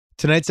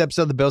Tonight's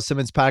episode of the Bill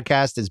Simmons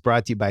podcast is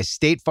brought to you by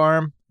State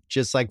Farm.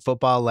 Just like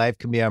football, life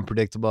can be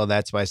unpredictable.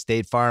 That's why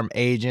State Farm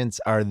agents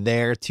are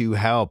there to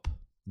help.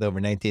 With over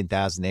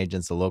 19,000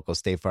 agents, the local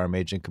State Farm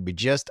agent could be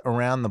just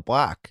around the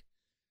block.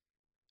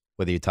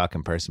 Whether you talk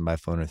in person, by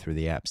phone, or through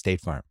the app,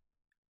 State Farm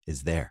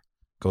is there.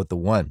 Go with the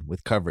one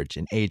with coverage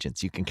and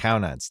agents you can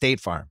count on. State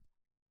Farm.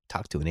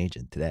 Talk to an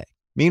agent today.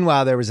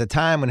 Meanwhile, there was a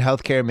time when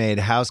healthcare made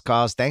house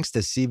calls. Thanks to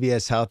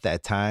CVS Health,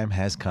 that time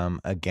has come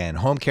again.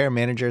 Home care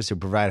managers who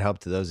provide help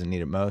to those who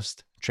need it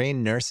most.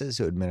 Trained nurses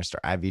who administer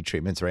IV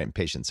treatments right in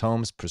patients'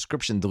 homes.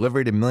 Prescription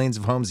delivery to millions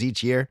of homes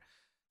each year.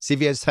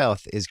 CVS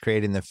Health is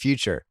creating the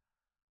future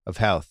of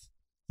health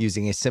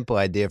using a simple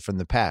idea from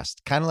the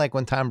past. Kind of like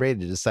when Tom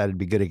Brady decided to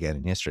be good again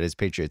in yesterday's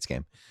Patriots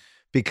game.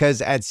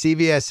 Because at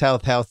CVS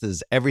Health, health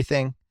is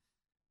everything.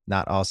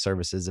 Not all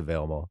services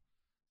available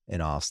in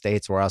all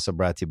states. We're also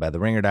brought to you by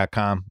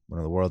TheRinger.com, one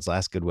of the world's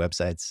last good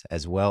websites,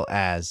 as well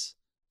as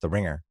The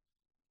Ringer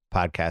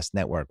Podcast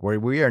Network, where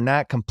we are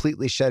not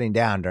completely shutting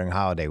down during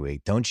holiday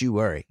week. Don't you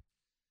worry.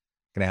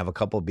 Going to have a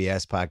couple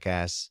BS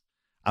podcasts.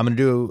 I'm going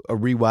to do a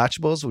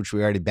rewatchables, which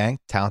we already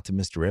banked, Talented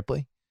Mr.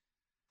 Ripley.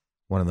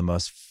 One of the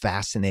most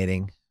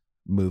fascinating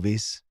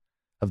movies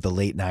of the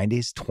late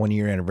 90s.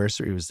 20-year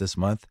anniversary was this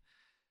month.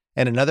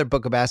 And another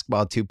Book of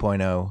Basketball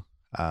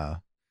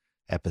 2.0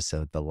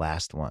 episode, the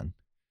last one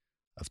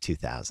of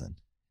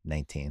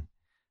 2019,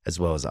 as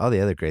well as all the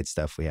other great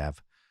stuff we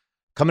have.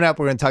 Coming up,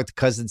 we're going to talk to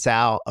Cousin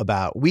Sal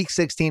about Week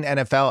 16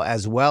 NFL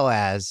as well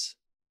as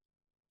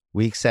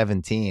Week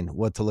 17,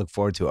 what to look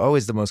forward to.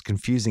 Always the most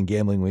confusing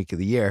gambling week of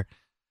the year.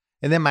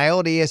 And then my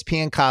old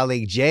ESPN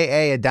colleague,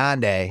 J.A.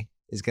 Adande,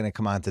 is going to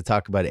come on to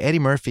talk about Eddie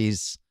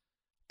Murphy's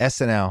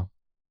SNL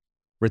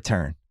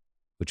return,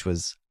 which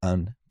was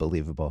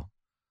unbelievable.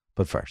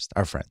 But first,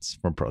 our friends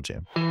from Pearl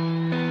Jam.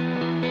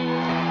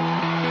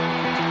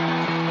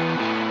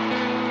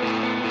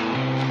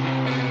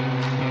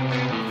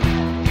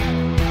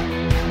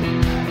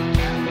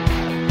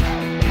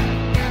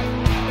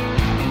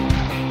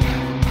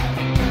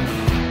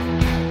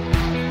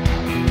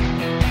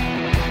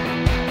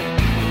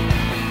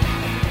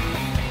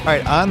 All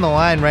right, on the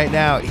line right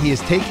now, he is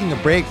taking a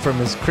break from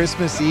his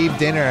Christmas Eve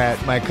dinner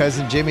at my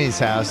cousin Jimmy's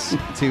house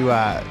to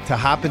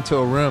hop into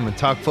a room and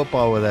talk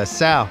football with us.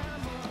 Sal,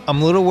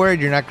 I'm a little worried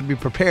you're not going to be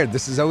prepared.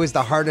 This is always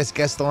the hardest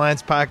Guest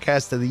Alliance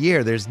podcast of the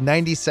year. There's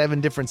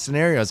 97 different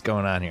scenarios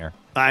going on here.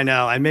 I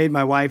know. I made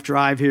my wife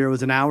drive here. It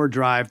was an hour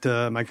drive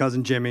to my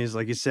cousin Jimmy's.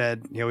 Like you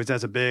said, he always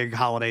has a big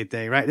holiday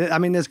thing, right? I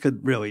mean, this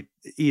could really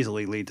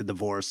easily lead to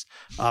divorce.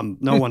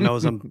 No one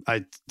knows him.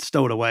 I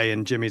stowed away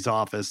in Jimmy's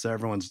office.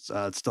 Everyone's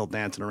still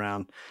dancing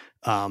around,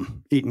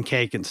 eating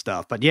cake and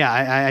stuff. But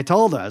yeah, I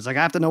told her, I was like,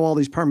 I have to know all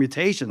these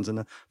permutations and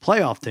the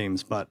playoff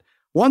teams. But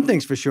one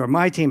thing's for sure,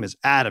 my team is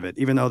out of it.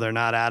 Even though they're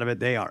not out of it,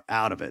 they are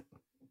out of it.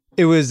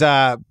 It was...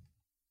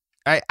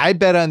 I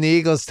bet on the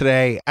Eagles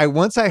today.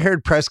 Once I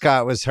heard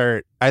Prescott was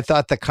hurt, I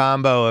thought the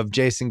combo of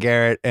Jason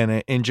Garrett and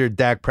an injured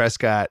Dak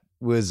Prescott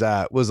was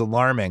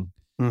alarming.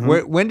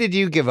 Mm-hmm. When did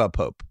you give up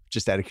hope?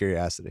 Just out of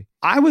curiosity.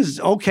 I was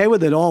okay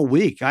with it all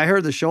week. I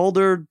heard the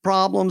shoulder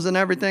problems and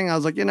everything. I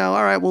was like, all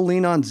right, we'll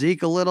lean on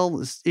Zeke a little.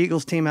 This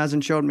Eagles team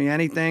hasn't showed me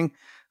anything.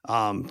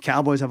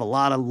 Cowboys have a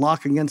lot of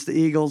luck against the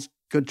Eagles.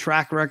 Good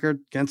track record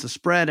against the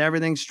spread.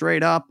 Everything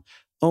straight up.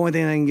 Only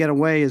thing they can get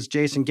away is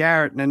Jason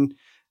Garrett. And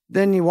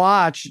then you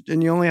watch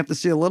and you only have to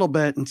see a little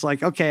bit. And it's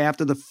like, okay,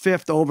 after the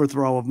fifth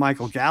overthrow of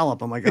Michael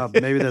Gallup, I'm like, oh,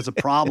 maybe there's a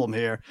problem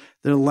here.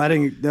 They're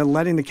letting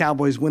the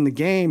Cowboys win the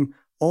game.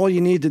 All you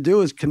need to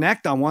do is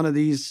connect on one of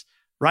these,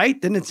 right?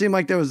 Didn't it seem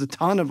like there was a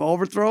ton of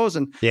overthrows?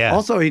 And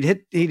also he'd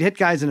hit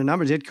guys in the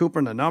numbers. He hit Cooper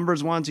in the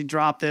numbers once. He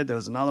dropped it. There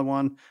was another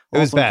one.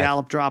 Also,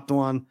 Gallup dropped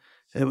one.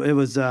 It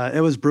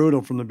was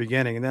brutal from the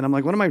beginning. And then I'm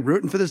like, what am I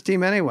rooting for this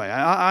team anyway?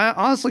 I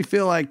honestly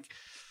feel like,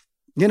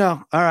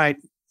 all right,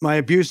 my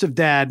abusive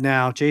dad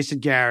now, Jason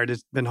Garrett,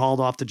 has been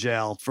hauled off to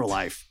jail for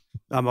life.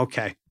 I'm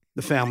okay.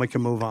 The family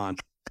can move on.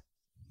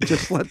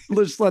 Just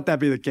let that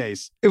be the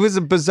case. It was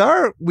a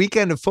bizarre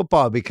weekend of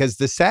football because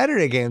the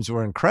Saturday games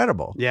were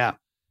incredible. Yeah.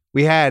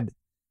 We had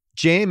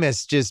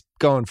Jameis just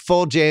going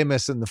full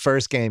Jameis in the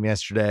first game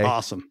yesterday.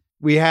 Awesome.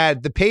 We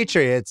had the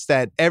Patriots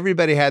that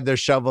everybody had their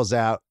shovels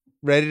out,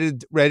 ready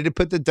to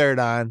put the dirt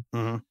on,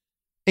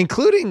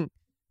 including,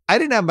 I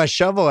didn't have my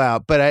shovel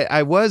out, but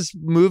I was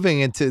moving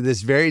into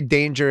this very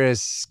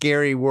dangerous,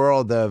 scary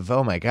world of,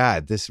 oh my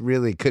God, this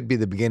really could be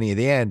the beginning of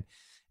the end.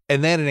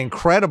 And then an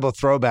incredible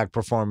throwback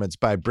performance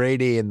by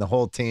Brady and the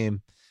whole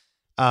team.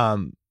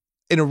 In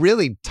a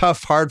really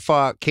tough,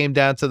 hard-fought, came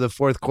down to the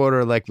fourth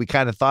quarter like we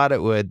kind of thought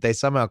it would. They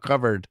somehow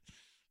covered,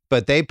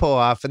 but they pull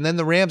off. And then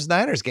the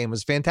Rams-Niners game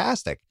was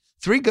fantastic.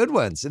 3 good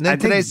ones. And then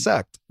today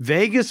sucked.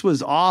 Vegas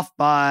was off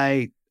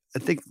by, I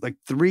think, like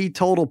 3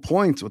 total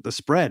points with the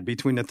spread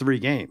between the 3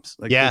 games.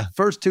 The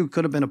first 2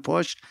 could have been a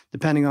push,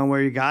 depending on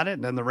where you got it.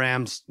 And then the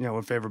Rams,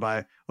 were favored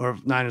by, or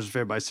Niners were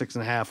favored by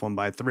 6.5, won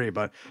by 3.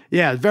 But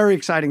yeah, very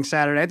exciting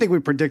Saturday. I think we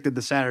predicted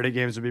the Saturday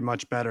games would be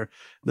much better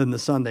than the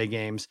Sunday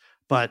games.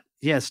 But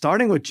yeah,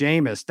 starting with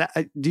Jameis,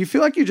 do you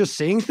feel like you're just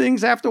seeing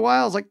things after a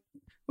while? It's like,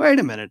 wait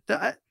a minute.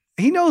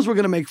 he knows we're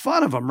going to make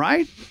fun of him,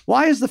 right?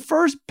 Why is the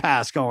first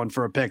pass going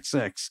for a pick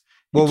six?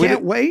 You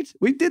can't wait.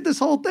 We did this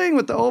whole thing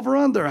with the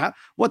over-under.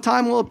 What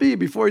time will it be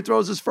before he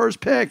throws his first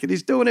pick? And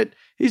he's doing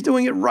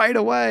it right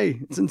away.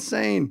 It's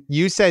insane.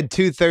 You said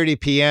 2:30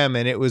 p.m.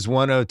 and it was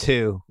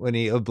 1:02 when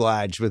he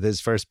obliged with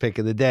his first pick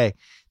of the day.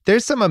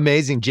 There's some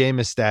amazing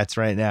Jameis stats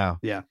right now.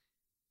 Yeah.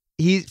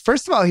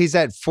 First of all, he's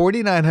at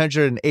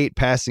 4,908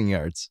 passing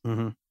yards.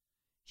 Mm-hmm.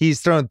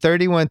 He's thrown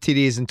 31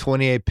 TDs and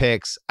 28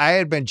 picks. I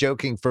had been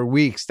joking for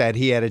weeks that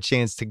he had a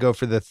chance to go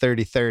for the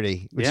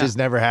 30-30, which has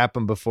never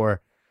happened before.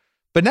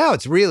 But now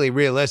it's really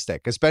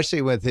realistic,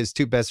 especially with his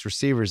two best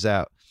receivers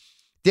out.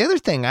 The other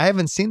thing, I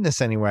haven't seen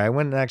this anywhere. I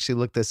went and actually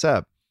looked this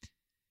up.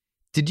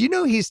 Did you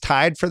know he's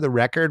tied for the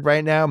record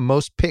right now,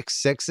 most pick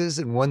sixes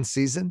in one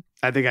season?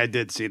 I think I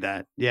did see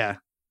that. Yeah.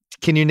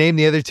 Can you name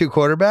the other two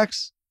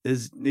quarterbacks?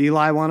 Is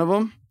Eli one of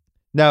them?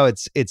 No,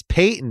 it's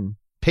Peyton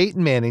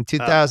Manning,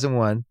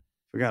 2001.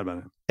 Forgot about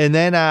it. And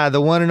then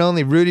the one and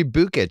only Rudy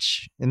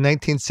Bukic in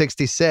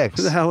 1966.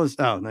 Who the hell was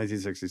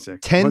 1966.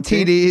 10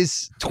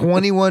 TDs,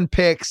 21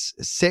 picks,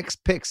 6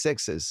 pick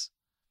sixes.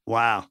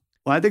 Wow.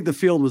 Well, I think the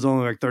field was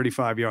only like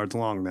 35 yards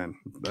long then,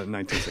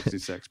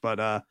 1966. But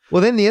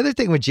well, then the other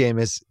thing with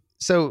Jameis,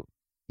 so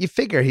you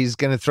figure he's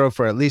going to throw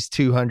for at least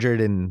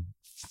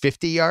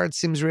 250 yards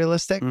seems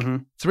realistic.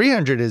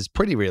 300 is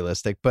pretty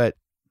realistic, but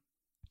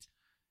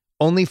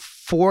only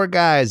 4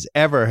 guys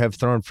ever have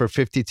thrown for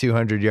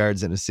 5,200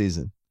 yards in a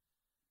season.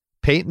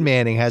 Peyton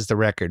Manning has the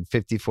record,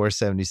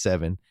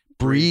 5,477.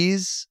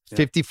 Breeze,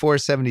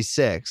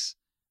 5,476.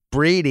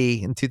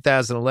 Brady in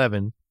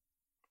 2011.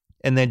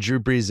 And then Drew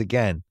Brees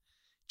again.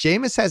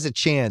 Jameis has a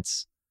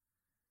chance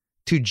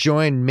to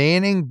join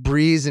Manning,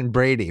 Breeze, and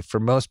Brady for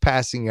most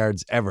passing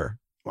yards ever.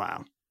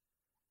 Wow.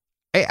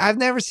 I've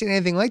never seen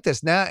anything like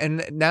this.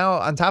 Now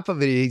on top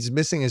of it, he's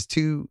missing his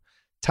 2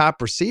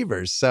 top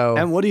receivers. So,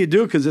 and what do you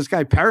do? Because this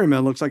guy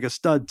Perryman looks like a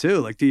stud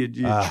too. Like, do you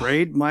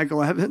trade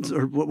Michael Evans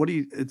or what do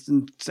you? It's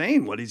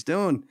insane what he's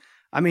doing.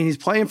 I mean, he's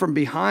playing from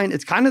behind.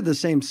 It's kind of the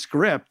same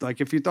script. Like,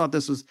 if you thought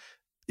this was,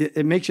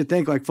 it makes you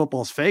think like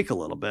football's fake a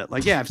little bit.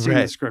 Like, yeah, I've seen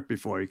the script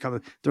before. He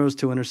throws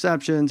 2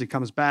 interceptions. He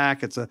comes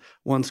back. It's a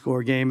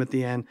 1-score game at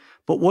the end.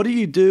 But what do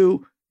you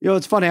do? You know,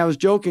 it's funny. I was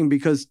joking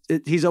because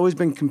he's always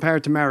been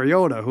compared to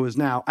Mariota, who is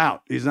now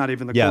out. He's not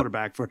even the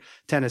quarterback for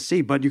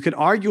Tennessee. But you could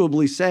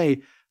arguably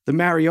say the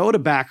Mariota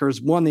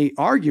backers won the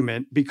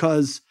argument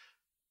because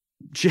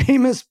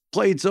Jameis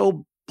played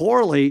so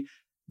poorly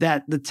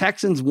that the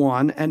Texans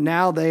won, and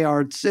now they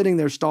are sitting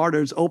their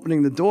starters,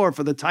 opening the door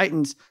for the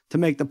Titans to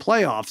make the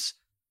playoffs.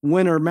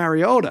 Winner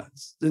Mariota.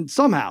 And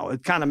somehow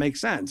it kind of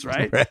makes sense,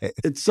 right?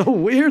 It's so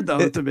weird,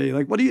 though, to me.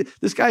 Like,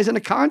 this guy's in a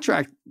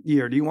contract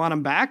year. Do you want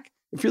him back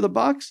if you're the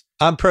Bucs?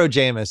 I'm pro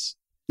Jameis.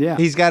 Yeah.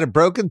 He's got a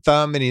broken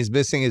thumb, and he's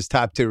missing his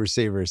top 2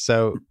 receivers.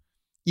 So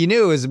you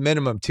knew it was a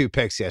minimum 2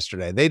 picks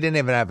yesterday. They didn't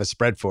even have a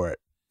spread for it.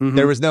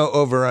 There was no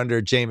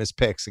over-under Jameis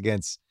picks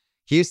against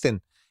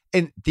Houston.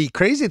 And the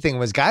crazy thing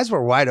was guys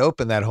were wide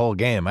open that whole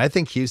game. I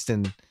think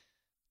Houston,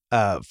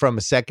 from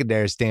a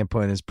secondary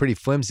standpoint, is pretty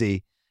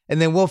flimsy. And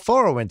then Will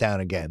Fuller went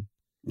down again,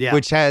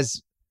 which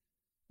has,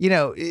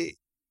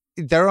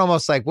 they're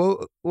almost like,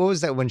 what was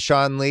that when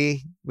Sean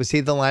Lee, was he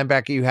the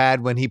linebacker you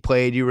had when he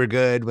played, you were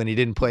good, when he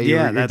didn't play,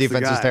 your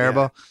defense was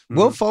terrible? Yeah.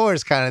 Will Fuller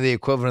is kind of the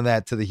equivalent of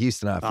that to the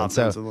Houston offense.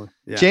 So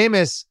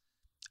Jameis,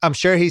 I'm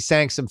sure he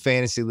sank some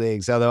fantasy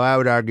leagues, although I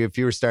would argue if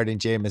you were starting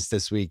Jameis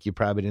this week, you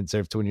probably didn't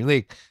deserve to win your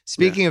league.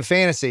 Speaking of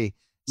fantasy.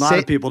 A lot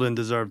of people didn't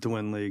deserve to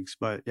win leagues,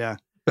 but yeah.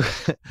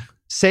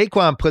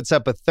 Saquon puts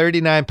up a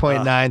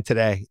 39.9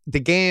 today. The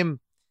game,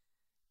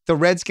 the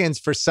Redskins,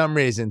 for some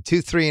reason,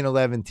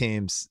 2-3-11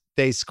 teams,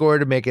 they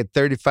scored to make it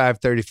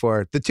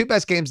 35-34. The 2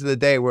 best games of the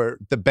day were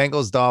the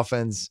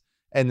Bengals-Dolphins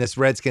and this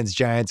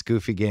Redskins-Giants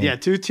goofy game. Yeah,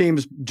 2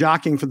 teams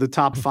jockeying for the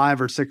top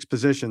 5 or 6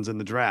 positions in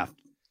the draft.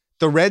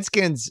 The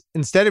Redskins,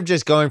 instead of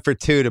just going for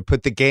 2 to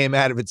put the game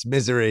out of its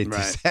misery,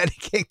 just had to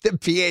kick the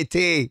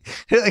PAT.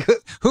 They're like,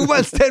 who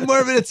wants 10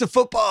 more minutes of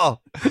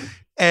football?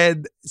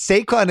 And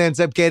Saquon ends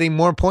up getting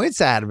more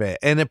points out of it.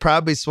 And it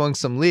probably swung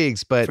some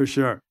leagues. But for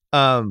sure,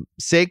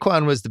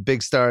 Saquon was the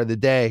big star of the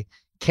day.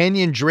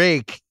 Kenyon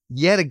Drake,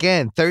 yet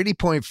again,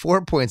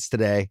 30.4 points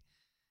today.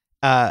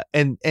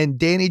 And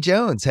Danny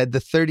Jones had the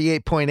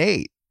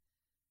 38.8.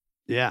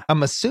 Yeah.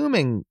 I'm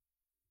assuming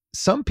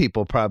some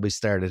people probably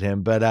started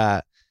him.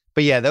 But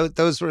yeah,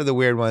 those were the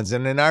weird ones.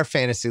 And in our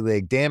fantasy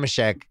league,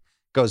 Jameissaince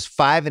goes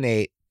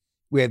 5-8.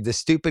 We have the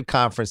stupid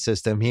conference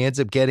system. He ends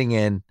up getting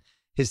in.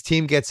 His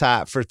team gets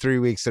hot for 3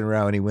 weeks in a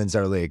row, and he wins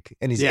our league.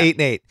 And he's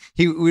 8-8.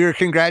 We were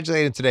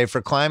congratulating him today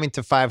for climbing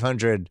to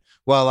 500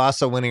 while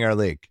also winning our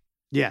league.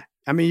 Yeah.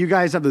 I mean, you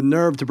guys have the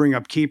nerve to bring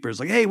up keepers.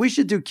 Like, hey, we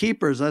should do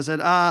keepers. I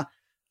said,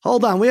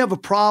 hold on, we have a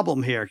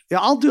problem here.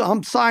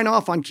 I'll sign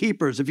off on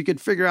keepers if you could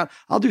figure out.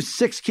 I'll do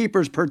 6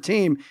 keepers per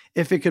team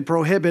if it could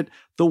prohibit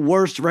the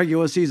worst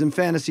regular season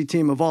fantasy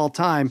team of all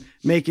time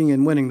making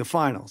and winning the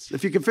finals.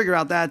 If you could figure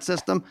out that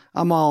system,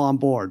 I'm all on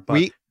board.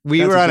 But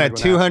we were on a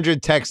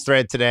 200 text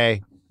thread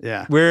today.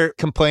 Yeah. We're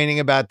complaining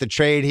about the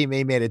trade. He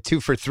made a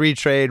 2-for-3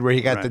 trade where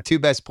he got the two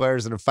best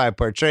players in a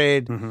 5-part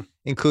trade,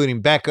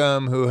 including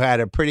Beckham, who had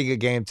a pretty good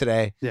game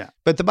today. Yeah.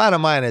 But the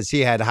bottom line is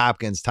he had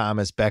Hopkins,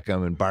 Thomas,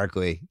 Beckham, and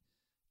Barkley.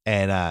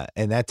 And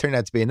that turned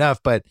out to be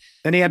enough. But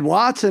he had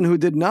Watson, who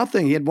did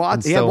nothing. He had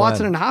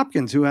Watson and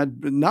Hopkins, who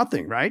had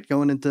nothing, right,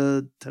 going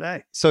into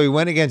today. So he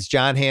went against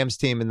John Hamm's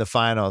team in the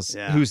finals,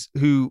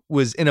 who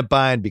was in a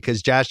bind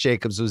because Josh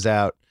Jacobs was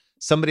out.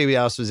 Somebody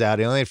else was out.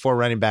 He only had 4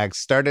 running backs.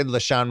 Started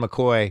LaShawn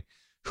McCoy,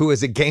 who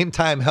was a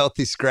game-time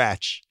healthy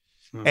scratch.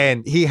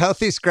 And he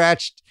healthy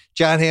scratched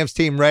John Hamm's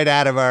team right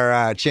out of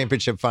our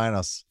championship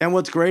finals. And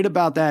what's great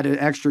about that,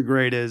 extra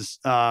great, is,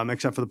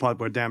 except for the part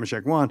where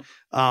Jameissaince won,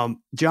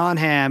 John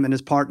Hamm and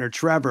his partner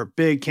Trevor,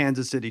 big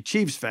Kansas City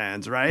Chiefs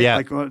fans, right?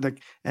 Yeah.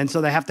 And so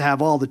they have to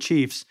have all the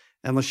Chiefs.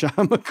 And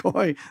LaShawn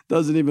McCoy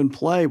doesn't even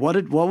play.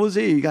 What was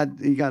he? He got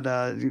put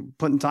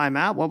in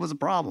timeout. What was the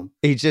problem?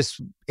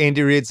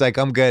 Andy Reid's like,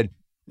 I'm good.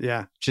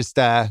 Yeah. Just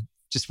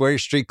wear your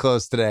street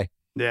clothes today.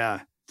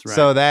 Yeah. Right.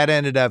 So that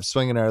ended up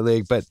swinging our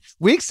league. But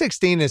week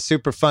 16 is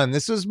super fun.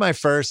 This was my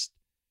first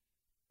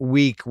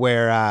week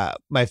where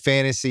my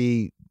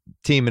fantasy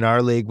team in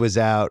our league was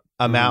out.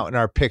 I'm out in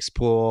our picks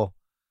pool.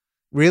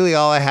 Really,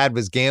 all I had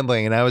was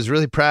gambling, and I was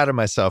really proud of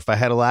myself. I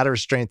had a lot of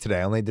restraint today.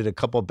 I only did a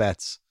couple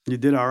bets. You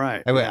did all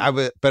right.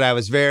 But I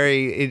was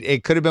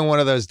it could have been one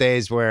of those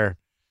days where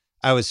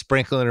I was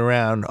sprinkling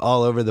around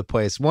all over the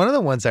place. One of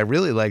the ones I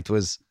really liked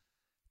was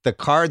the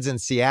Cards in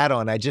Seattle,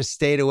 and I just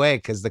stayed away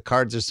because the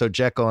Cards are so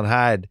Jekyll and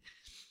Hyde.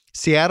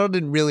 Seattle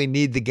didn't really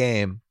need the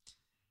game.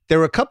 There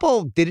were a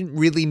couple didn't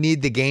really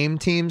need the game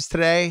teams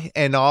today,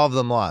 and all of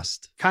them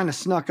lost. Kind of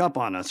snuck up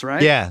on us,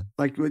 right? Yeah.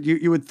 Like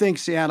you would think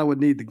Seattle would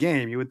need the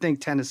game. You would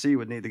think Tennessee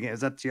would need the game.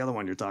 Is that the other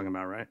one you're talking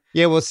about, right?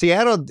 Yeah, well,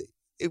 Seattle,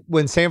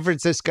 when San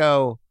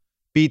Francisco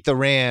beat the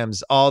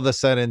Rams, all of a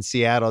sudden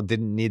Seattle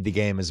didn't need the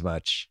game as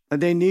much.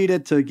 They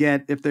needed to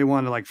get, if they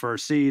wanted like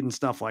first seed and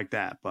stuff like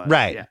that. But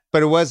right. Yeah.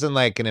 But it wasn't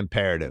like an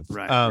imperative.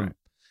 Right. Right.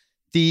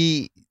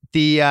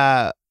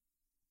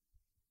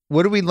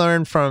 What do we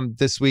learn from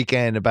this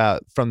weekend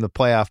from the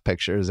playoff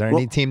picture? Is there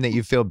any team that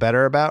you feel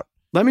better about?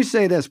 Let me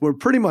say this. We're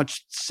pretty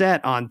much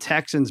set on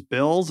Texans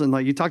Bills. And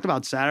like you talked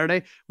about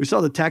Saturday, we saw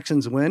the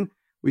Texans win.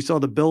 We saw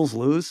the Bills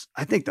lose.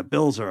 I think the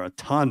Bills are a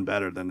ton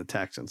better than the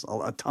Texans.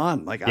 A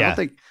ton. Like I don't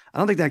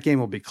think that game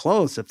will be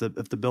close if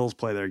the Bills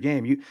play their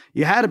game.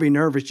 You had to be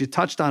nervous. You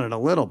touched on it a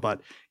little,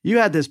 but you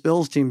had this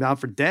Bills team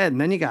out for dead,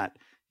 and then you got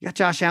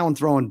Josh Allen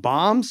throwing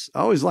bombs. I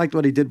always liked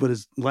what he did with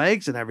his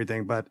legs and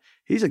everything, but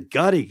he's a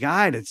gutty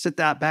guy to sit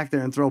that back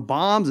there and throw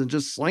bombs and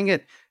just sling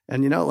it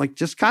and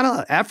just kind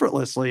of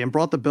effortlessly, and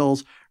brought the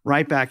Bills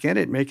right back in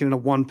it, making it a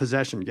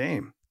 1-possession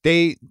game.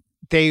 They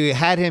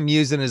had him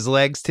using his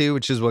legs too,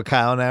 which is what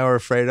Kyle and I were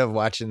afraid of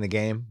watching the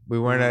game. We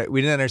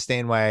didn't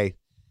understand why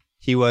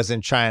he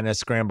wasn't trying to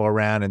scramble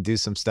around and do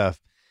some stuff.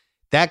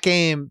 That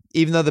game,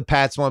 even though the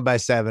Pats won by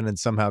 7 and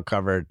somehow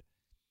covered,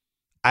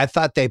 I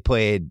thought they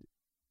played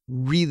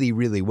really,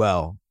 really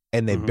well,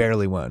 and they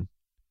barely won,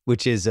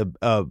 which is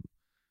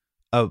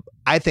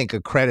I think a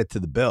credit to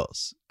the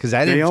Bills, because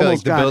I didn't feel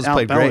like the Bills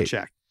played great.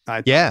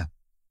 Yeah.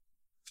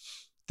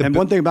 And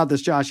one thing about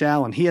this Josh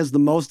Allen, he has the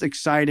most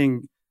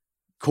exciting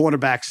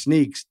quarterback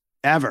sneaks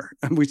ever.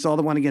 And we saw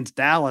the one against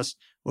Dallas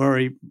where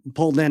he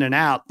pulled in and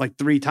out like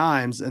 3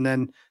 times, and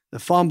then the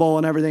fumble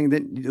and everything.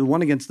 The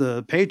one against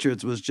the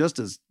Patriots was just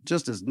as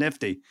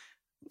nifty.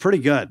 Pretty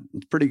good.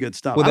 It's pretty good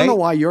stuff. I don't know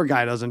why your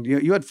guy doesn't.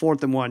 You had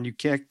 4th and 1. You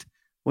kicked.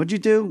 What'd you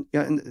do?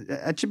 Yeah,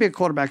 that should be a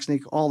quarterback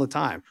sneak all the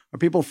time. Are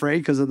people afraid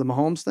because of the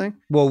Mahomes thing?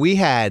 Well,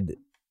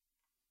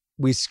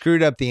 we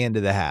screwed up the end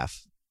of the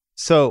half.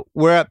 So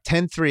we're up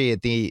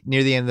 10-3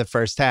 near the end of the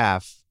first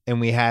half,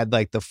 and we had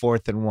like the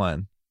 4th and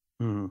 1.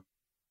 Mm-hmm.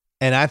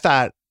 And I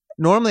thought,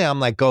 normally I'm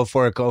like, go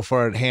for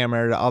it,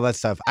 hammer, all that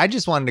stuff. I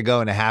just wanted to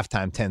go into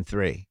halftime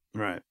 10-3.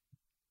 Right.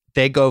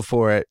 They go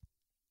for it.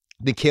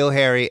 The Kill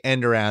Harry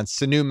end around.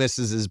 Sanu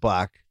misses his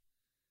block.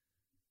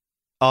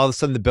 All of a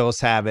sudden the Bills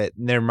have it,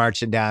 and they're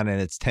marching down,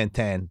 and it's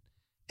 10-10.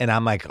 And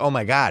I'm like, oh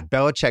my God,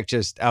 Belichick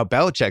just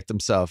out-Belichicked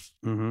himself.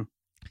 Mm-hmm.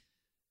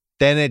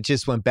 Then it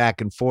just went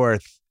back and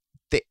forth.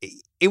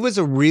 It was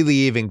a really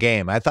even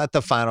game. I thought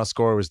the final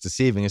score was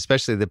deceiving,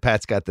 especially the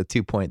Pats got the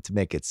 2-point to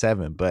make it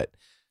 7. But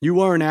you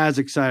weren't as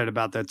excited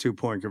about that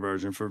 2-point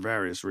conversion for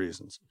various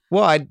reasons.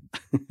 Well,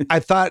 I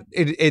thought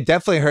it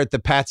definitely hurt the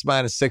Pats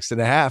minus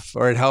 6.5,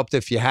 or it helped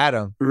if you had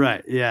them.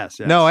 Right. Yes.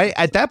 No,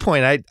 at that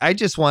point, I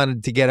just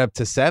wanted to get up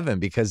to 7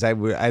 because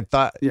I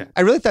thought,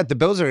 I really thought the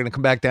Bills were going to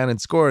come back down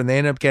and score, and they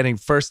ended up getting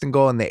 1st and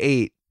goal in the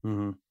 8.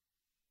 Mm-hmm.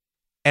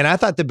 And I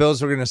thought the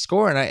Bills were going to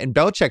score, and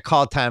Belichick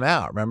called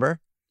timeout. Remember?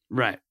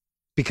 Right.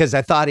 Because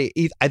I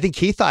think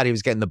he thought he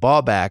was getting the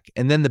ball back,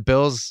 and then the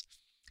Bills,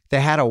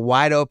 they had a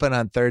wide open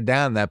on 3rd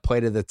down that play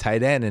to the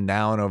tight end, and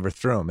Allen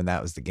overthrew him, and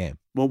that was the game.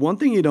 Well, one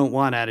thing you don't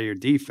want out of your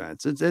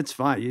defense, it's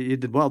fine. You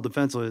did well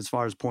defensively as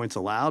far as points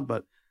allowed,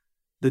 but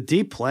the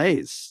deep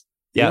plays,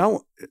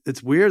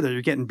 it's weird that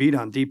you're getting beat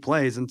on deep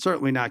plays, and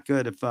certainly not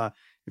good if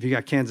you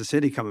got Kansas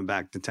City coming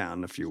back to town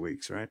in a few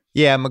weeks, right?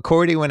 Yeah,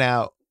 McCourty went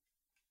out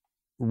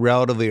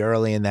relatively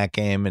early in that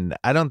game, and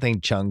I don't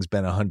think Chung's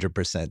been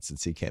 100%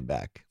 since he came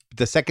back.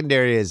 The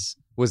secondary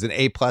was an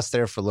A+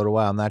 there for a little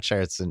while. I'm not sure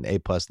it's an A+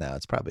 now.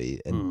 It's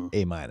probably an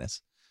A-.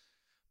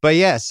 But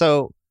yeah,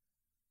 so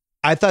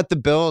I thought the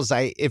Bills,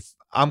 if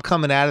I'm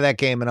coming out of that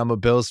game and I'm a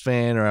Bills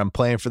fan, or I'm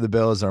playing for the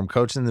Bills, or I'm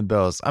coaching the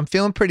Bills, I'm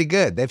feeling pretty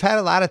good. They've had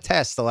a lot of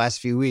tests the last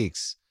few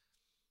weeks.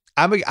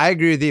 I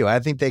agree with you. I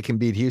think they can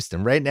beat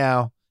Houston right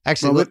now.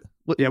 Actually,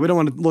 we don't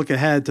want to look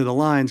ahead to the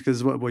lines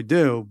because what we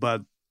do,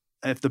 but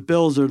if the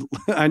Bills are,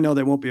 I know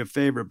they won't be a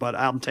favorite, but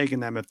I'm taking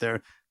them if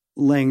they're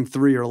laying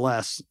 3 or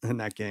less in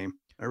that game.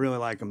 I really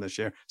like them this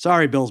year.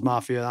 Sorry, Bills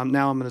Mafia. I'm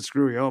going to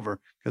screw you over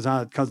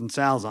because Cousin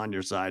Sal's on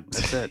your side.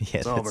 That's it.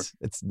 It's over.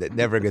 It's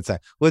never a good sign.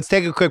 Let's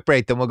take a quick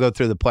break, then we'll go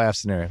through the playoff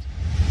scenarios.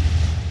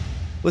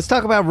 Let's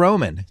talk about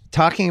Roman.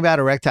 Talking about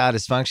erectile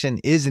dysfunction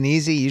isn't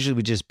easy. Usually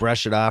we just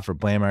brush it off or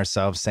blame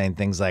ourselves, saying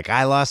things like,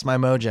 I lost my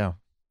mojo.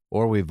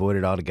 Or we avoid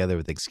it altogether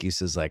with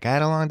excuses like, I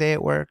had a long day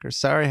at work, or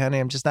sorry, honey,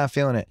 I'm just not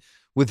feeling it.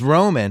 With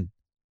Roman,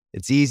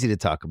 it's easy to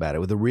talk about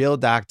it. With a real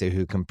doctor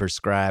who can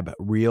prescribe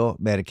real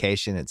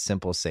medication, it's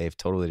simple, safe,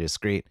 totally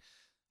discreet.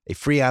 A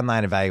free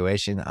online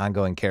evaluation,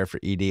 ongoing care for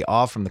ED,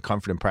 all from the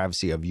comfort and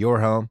privacy of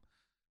your home.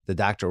 The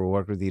doctor will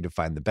work with you to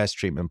find the best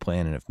treatment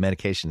plan, and if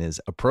medication is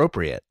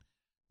appropriate,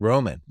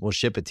 Roman will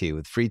ship it to you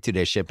with free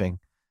 2-day shipping.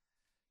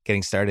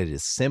 Getting started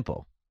is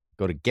simple.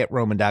 Go to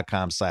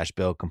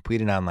GetRoman.com/Bill,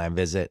 complete an online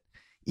visit.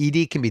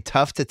 ED can be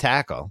tough to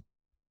tackle,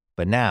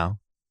 but now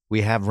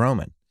we have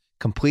Roman.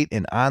 Complete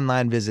an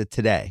online visit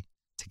today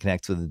to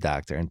connect with the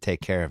doctor and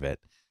take care of it.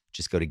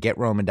 Just go to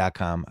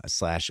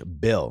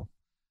GetRoman.com/Bill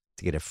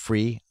to get a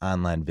free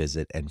online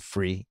visit and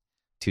free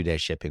 2-day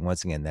shipping.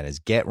 Once again, that is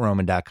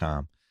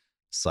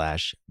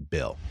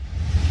GetRoman.com/Bill.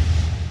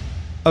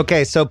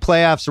 Okay, so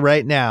playoffs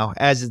right now,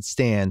 as it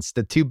stands,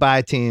 the 2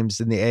 bye teams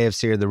in the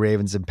AFC are the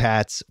Ravens and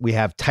Pats. We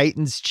have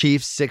Titans,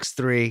 Chiefs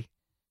 6-3,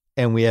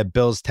 and we have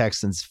Bills,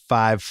 Texans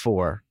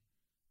 5-4.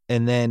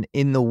 And then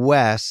in the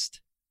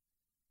West,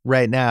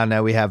 right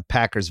now we have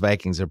Packers,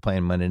 Vikings are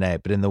playing Monday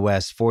night. But in the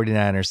West,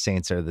 49ers,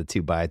 Saints are the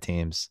 2 bye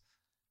teams.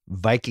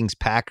 Vikings,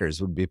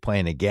 Packers would be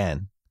playing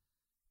again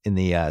in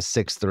the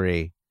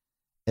 6-3.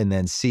 And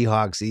then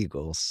Seahawks,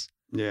 Eagles.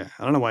 Yeah,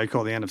 I don't know why you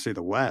call the NFC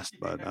the West,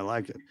 but I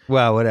like it.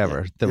 Well,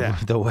 whatever. The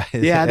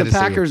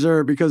Packers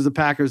are, because the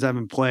Packers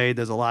haven't played.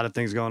 There's a lot of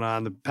things going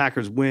on. The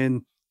Packers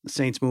win. The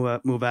Saints move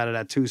out of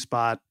that 2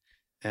 spot.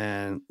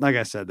 And like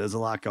I said, there's a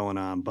lot going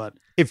on. But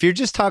if you're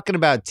just talking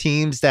about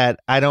teams that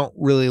I don't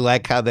really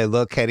like how they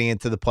look heading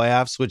into the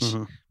playoffs, which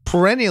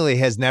perennially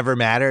has never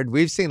mattered.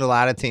 We've seen a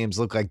lot of teams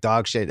look like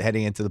dog shit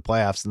heading into the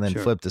playoffs and then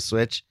flip the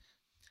switch.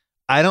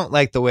 I don't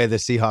like the way the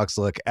Seahawks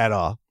look at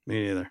all.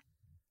 Me neither.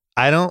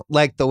 I don't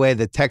like the way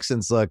the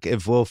Texans look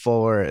if Will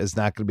Fuller is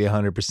not going to be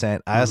 100%.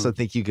 I also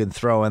think you can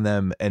throw on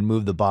them and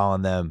move the ball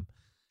on them.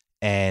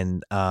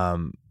 And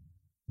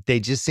they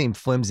just seem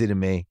flimsy to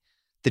me.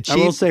 The Chiefs,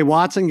 I will say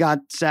Watson got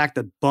sacked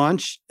a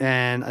bunch,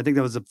 and I think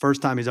that was the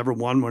first time he's ever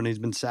won when he's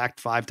been sacked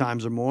 5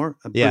 times or more.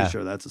 I'm pretty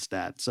sure that's a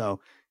stat.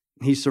 So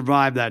he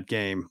survived that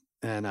game.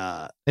 And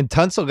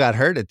Tunsil got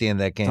hurt at the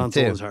end of that game,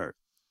 Tunsil was hurt.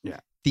 Yeah.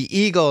 The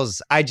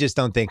Eagles, I just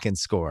don't think can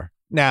score.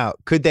 Now,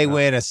 could they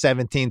win a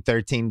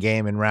 17-13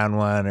 game in round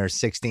 1 or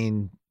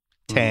 16-10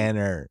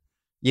 or,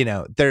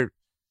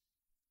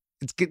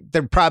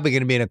 they're probably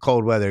going to be in a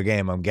cold weather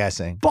game, I'm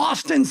guessing.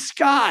 Boston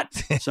Scott.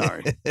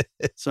 Sorry.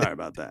 Sorry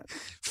about that.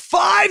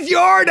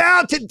 5-yard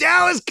out to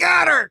Dallas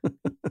Goedert.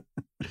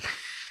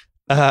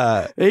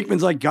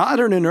 Aikman's like,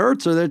 Goddard and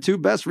Ertz are their 2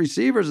 best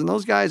receivers, and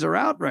those guys are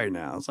out right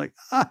now. It's like,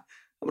 I'm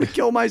going to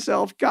kill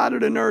myself.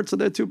 Goddard and Ertz are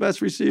their 2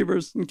 best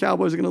receivers, and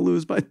Cowboys are going to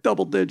lose by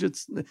double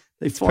digits.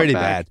 It's pretty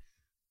bad.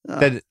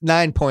 That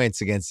 9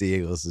 points against the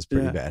Eagles is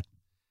pretty bad.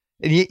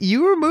 And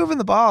you were moving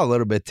the ball a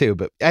little bit too,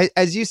 but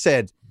as you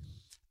said,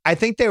 I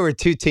think there were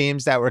 2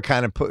 teams that were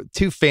kind of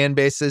 2 fan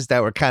bases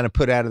that were kind of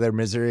put out of their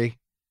misery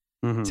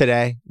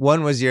today.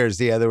 One was yours.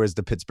 The other was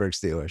the Pittsburgh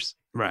Steelers.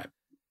 Right.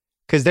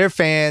 Because their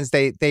fans,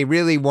 they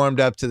really warmed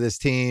up to this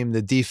team,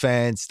 the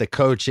defense, the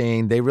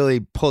coaching. They really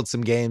pulled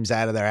some games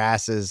out of their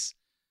asses.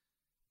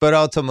 But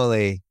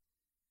ultimately,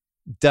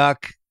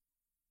 Duck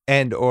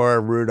and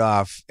or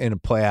Rudolph in a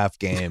playoff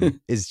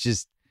game is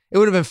just, it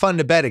would have been fun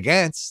to bet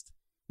against.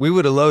 We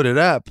would have loaded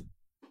up.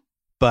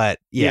 But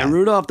yeah,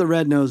 Rudolph the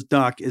Red-Nosed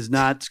Duck is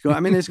not score. I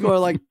mean, they score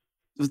like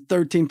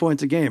 13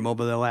 points a game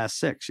over the last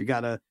 6.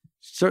 You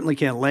certainly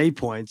can't lay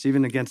points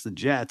even against the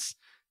Jets.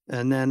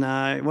 And then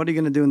what are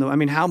you going to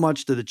do how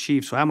much do the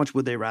Chiefs? How much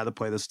would they rather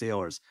play the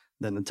Steelers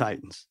than the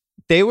Titans?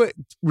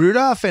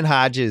 Rudolph and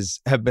Hodges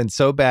have been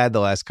so bad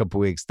the last couple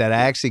of weeks that I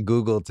actually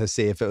Googled to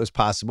see if it was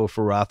possible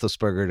for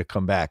Roethlisberger to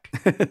come back,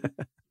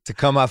 to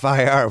come off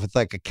IR with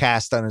like a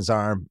cast on his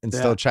arm and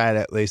still try to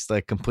at least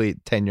like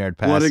complete 10-yard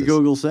passes. What did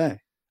Google say?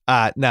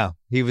 No,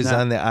 he was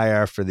on the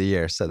IR for the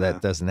year, so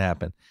that doesn't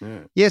happen.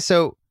 Yeah.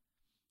 So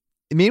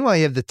meanwhile,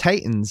 you have the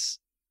Titans,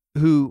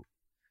 who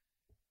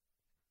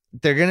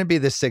they're going to be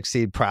the 6th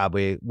seed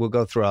probably. We'll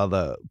go through all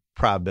the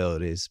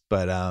probabilities,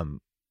 but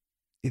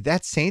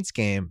that Saints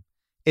game,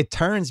 it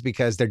turns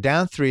because they're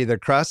down 3, they're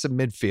crossing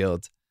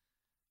midfield,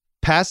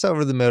 pass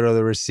over the middle of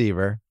the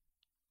receiver,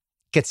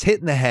 gets hit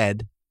in the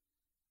head.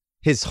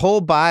 His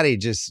whole body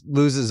just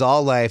loses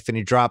all life, and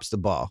he drops the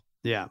ball.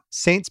 Yeah.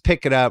 Saints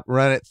pick it up,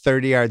 run it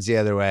 30 yards the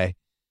other way,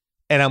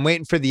 and I'm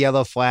waiting for the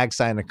yellow flag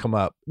sign to come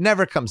up.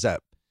 Never comes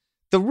up.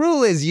 The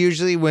rule is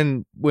usually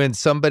when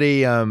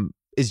somebody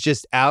is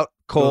just out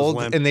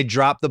cold and they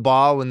drop the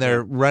ball when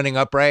they're running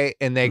upright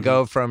and they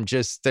go from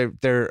just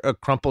they're a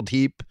crumpled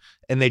heap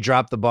and they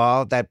drop the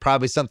ball, that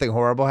probably something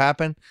horrible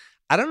happened.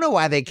 I don't know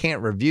why they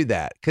can't review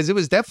that, because it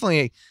was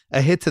definitely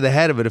a hit to the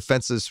head of a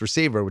defenseless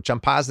receiver, which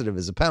I'm positive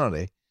is a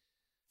penalty.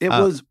 It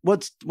was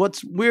what's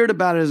weird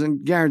about it is,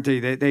 and guarantee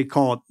they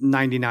call it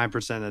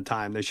 99% of the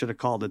time. They should have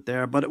called it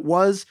there, but it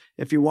was,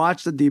 if you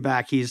watch the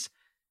D-back, he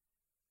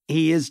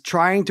is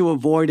trying to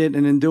avoid it,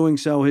 and in doing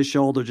so, his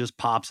shoulder just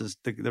pops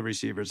the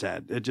receiver's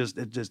head.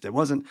 It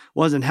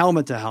wasn't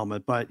helmet to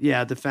helmet, but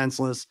yeah,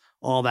 defenseless,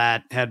 all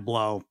that, head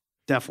blow,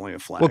 definitely a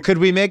flag. Well, could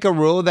we make a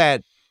rule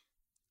that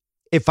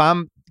if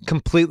I'm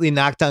completely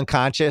knocked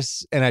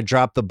unconscious and I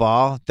drop the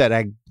ball, that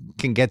I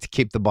can get to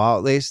keep the ball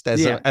at least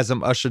as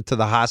I'm ushered to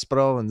the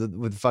hospital and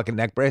with the fucking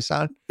neck brace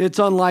on? It's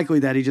unlikely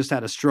that he just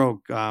had a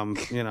stroke,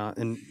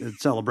 in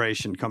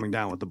celebration coming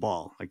down with the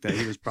ball like that.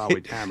 He was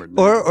probably hammered.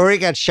 or he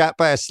got shot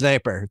by a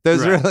sniper.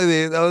 Those are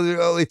the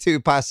only two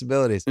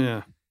possibilities.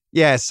 Yeah.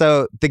 Yeah.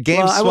 So the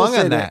game swung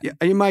on that.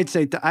 You might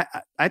say,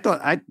 I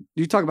thought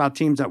you talk about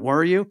teams that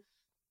worry you.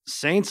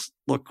 Saints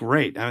look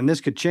great. I mean, this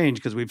could change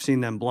because we've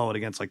seen them blow it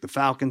against like the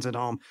Falcons at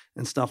home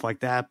and stuff like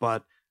that.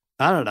 But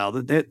I don't know.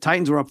 The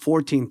Titans were up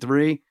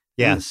 14-3.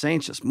 Yeah. And the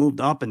Saints just moved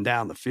up and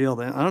down the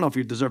field. And I don't know if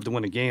you deserve to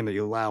win a game that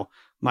you allow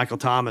Michael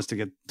Thomas to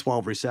get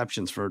 12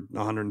 receptions for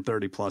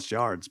 130 plus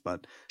yards.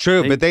 But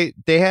true. But they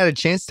had a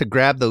chance to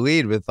grab the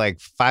lead with like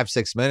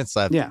 5-6 minutes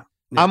left. Yeah.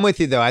 I'm with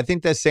you, though. I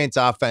think the Saints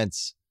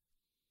offense,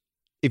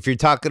 if you're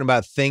talking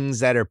about things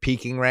that are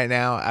peaking right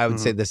now, I would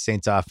say the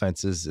Saints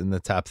offense is in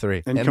the top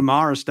 3. And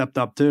Kamara stepped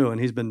up too, and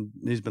he's been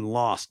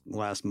lost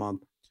last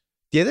month.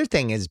 The other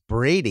thing is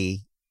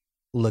Brady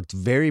looked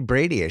very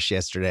Brady-ish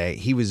yesterday.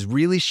 He was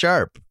really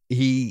sharp.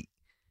 He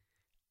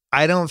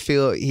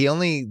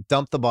only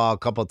dumped the ball a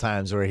couple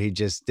times where he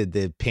just did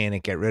the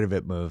panic, get rid of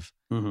it move.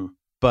 Mm-hmm.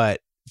 But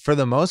for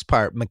the most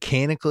part,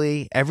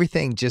 mechanically,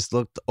 everything just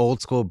looked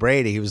old school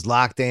Brady. He was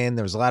locked in.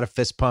 There was a lot of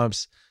fist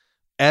pumps.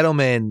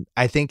 Edelman,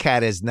 I think,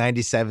 had his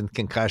 97th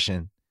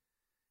concussion.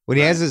 When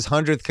he has his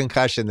 100th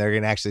concussion, they're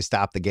going to actually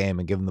stop the game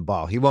and give him the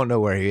ball. He won't know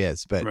where he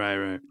is. But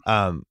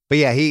but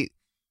yeah, he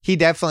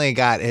definitely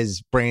got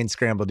his brain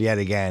scrambled yet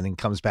again and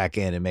comes back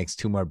in and makes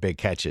 2 more big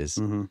catches.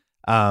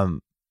 Mm-hmm.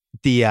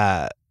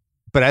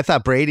 But I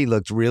thought Brady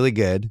looked really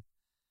good.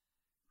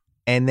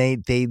 And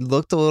they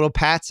looked a little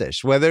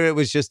Patsish, whether it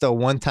was just a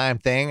one-time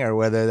thing or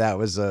whether that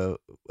was a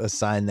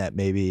sign that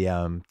maybe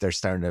they're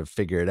starting to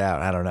figure it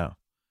out. I don't know.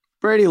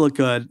 Brady looked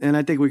good, and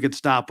I think we could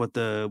stop with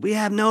we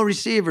have no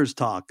receivers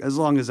talk as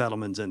long as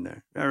Edelman's in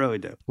there. I really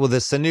do. Well, the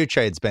Sanu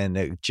trade's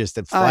been just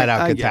a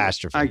flat-out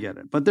catastrophe. I get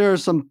it. But there are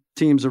some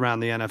teams around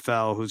the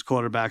NFL whose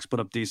quarterbacks put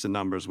up decent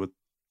numbers with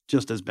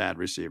just as bad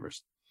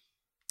receivers.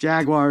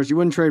 Jaguars, you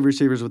wouldn't trade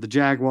receivers with the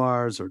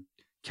Jaguars or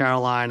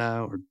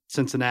Carolina or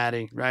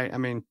Cincinnati, right? I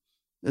mean,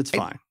 it's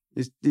fine.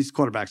 These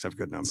quarterbacks have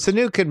good numbers.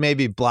 Sanu could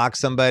maybe block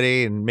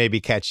somebody and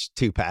maybe catch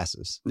 2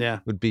 passes.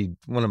 Yeah. Would be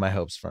one of my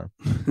hopes for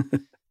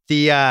him.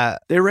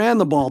 They ran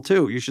the ball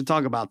too. You should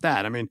talk about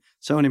that. I mean,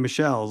 Sony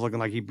Michel is looking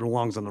like he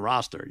belongs on the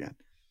roster again.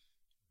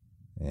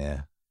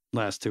 Yeah.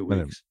 Last 2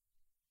 weeks.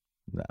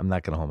 I'm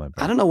not going to hold my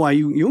breath. I don't know why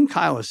you and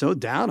Kyle are so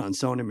down on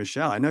Sony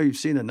Michel. I know you've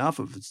seen enough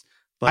of it.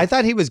 But I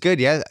thought he was good.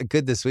 Yeah,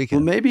 good this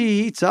weekend. Well, maybe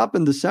he heats up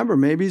in December.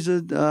 Maybe he's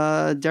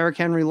a Derrick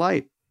Henry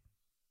light.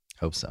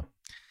 Hope so.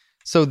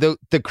 So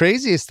the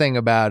craziest thing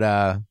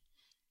about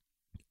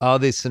all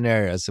these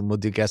scenarios, and we'll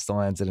do guess the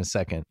lines in a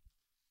second,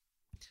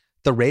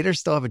 the Raiders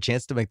still have a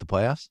chance to make the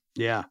playoffs?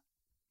 Yeah.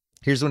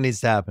 Here's what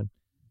needs to happen.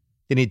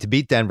 They need to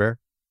beat Denver.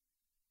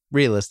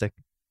 Realistic.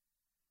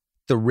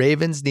 The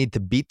Ravens need to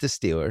beat the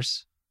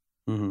Steelers.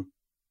 Mm-hmm.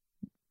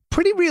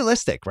 Pretty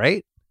realistic,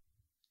 right?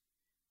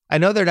 I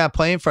know they're not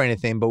playing for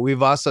anything, but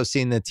we've also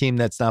seen the team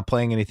that's not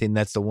playing anything,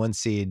 that's the 1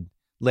 seed,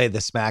 lay the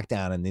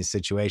smackdown in these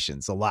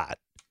situations a lot.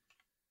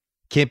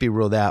 Can't be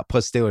ruled out.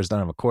 Plus, Steelers don't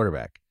have a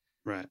quarterback.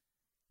 Right.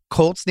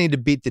 Colts need to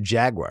beat the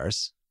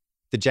Jaguars.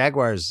 The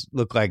Jaguars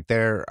look like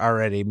they're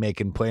already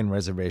making plane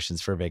reservations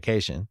for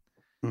vacation.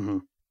 Mm-hmm.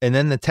 And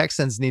then the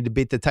Texans need to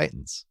beat the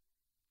Titans.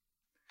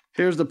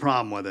 Here's the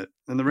problem with it.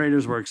 And the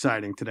Raiders were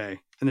exciting today.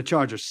 And the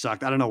Chargers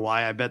sucked. I don't know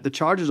why. I bet the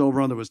Chargers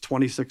over-under was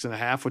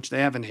 26.5, which they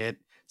haven't hit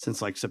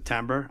since like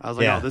September. I was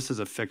like, oh, this is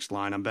a fixed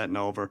line. I'm betting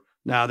over.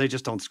 No, they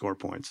just don't score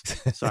points.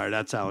 Sorry,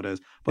 that's how it is.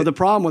 But the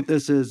problem with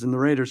this is, and the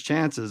Raiders'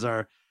 chances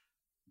are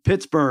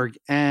Pittsburgh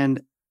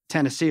and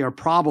Tennessee are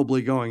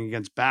probably going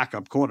against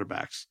backup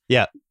quarterbacks.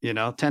 Yeah. You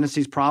know,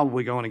 Tennessee's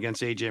probably going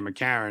against A.J.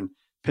 McCarron.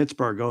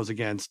 Pittsburgh goes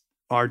against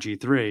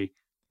RG3,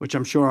 which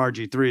I'm sure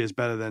RG3 is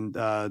better than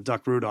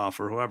Duck Rudolph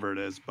or whoever it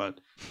is. But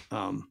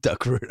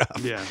Duck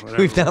Rudolph. Yeah.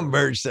 We've now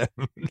merged them.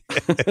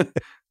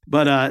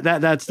 But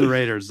that's the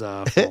Raiders'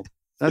 fault.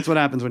 That's what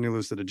happens when you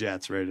lose to the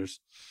Jets,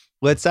 Raiders.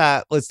 Let's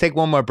take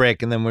one more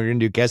break, and then we're gonna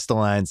do guess the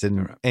lines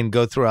and right. and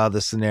go through all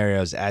the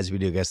scenarios as we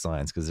do guess the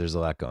lines because there's a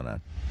lot going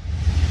on.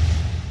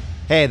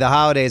 Hey, the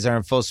holidays are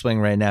in full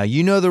swing right now.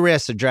 You know the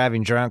risks of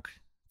driving drunk.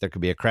 There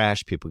could be a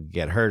crash. People could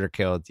get hurt or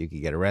killed. You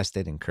could get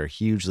arrested, incur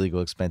huge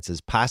legal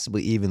expenses,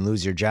 possibly even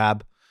lose your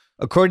job.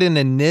 According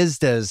to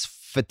NHTSA's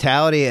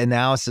Fatality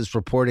Analysis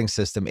Reporting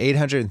System,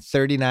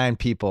 839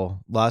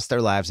 people lost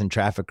their lives in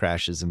traffic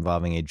crashes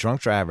involving a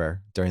drunk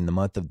driver during the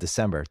month of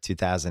December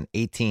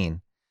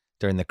 2018.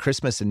 During the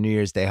Christmas and New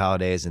Year's Day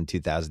holidays in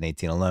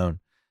 2018 alone,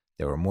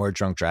 there were more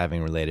drunk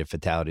driving-related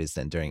fatalities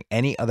than during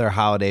any other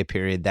holiday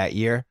period that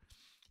year.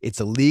 It's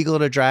illegal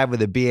to drive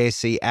with a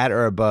BAC at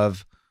or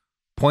above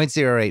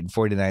 0.08 in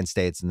 49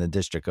 states in the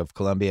District of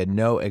Columbia.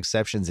 No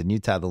exceptions. In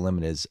Utah, the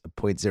limit is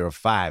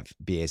 0.05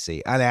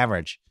 BAC. On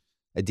average,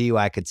 a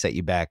DUI could set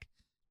you back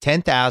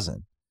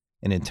 $10,000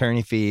 in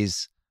attorney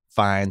fees,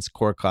 fines,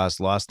 court costs,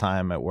 lost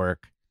time at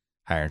work,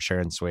 higher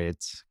insurance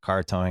rates,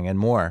 car towing, and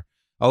more.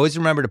 Always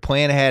remember to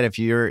plan ahead if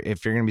you're going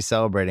to be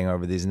celebrating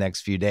over these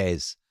next few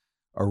days.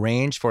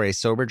 Arrange for a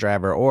sober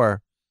driver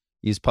or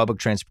use public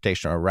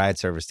transportation or ride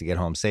service to get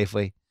home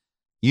safely.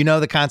 You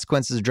know the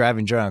consequences of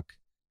driving drunk.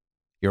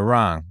 You're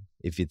wrong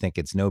if you think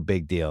it's no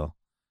big deal.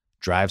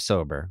 Drive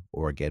sober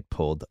or get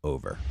pulled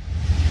over.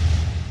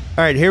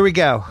 All right, here we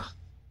go.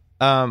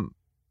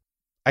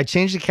 I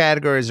changed the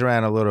categories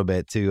around a little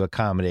bit to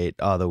accommodate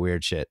all the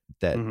weird shit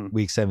that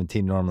Week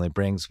 17 normally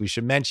brings. We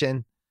should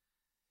mention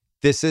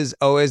this is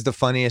always the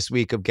funniest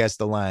week of Guess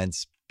the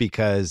Lines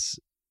because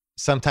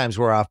sometimes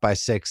we're off by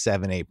 6,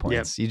 7, 8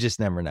 points. Yep. You just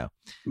never know.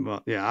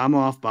 Well, yeah, I'm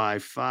off by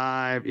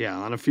 5. Yeah,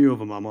 on a few of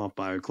them, I'm off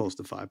by close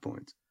to 5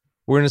 points.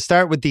 We're going to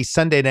start with the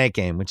Sunday night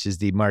game, which is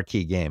the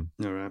marquee game.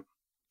 All right.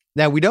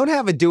 Now, we don't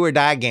have a do or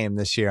die game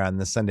this year on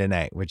the Sunday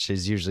night, which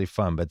is usually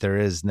fun, but there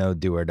is no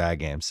do or die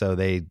game. So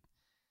they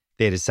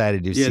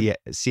decided to do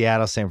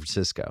Seattle, San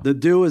Francisco. The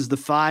do is the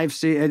 5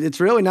 seed. It's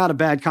really not a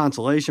bad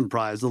consolation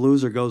prize. The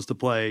loser goes to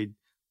play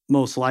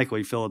most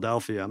likely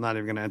Philadelphia. I'm not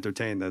even going to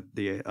entertain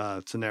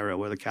the scenario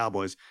where the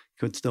Cowboys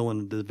could still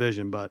win the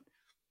division. But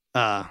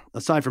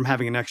aside from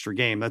having an extra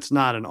game, that's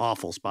not an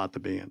awful spot to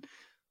be in.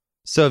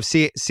 So if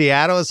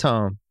Seattle is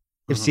home,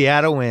 if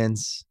Seattle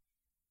wins,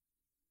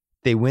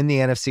 they win the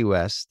NFC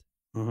West,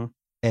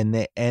 and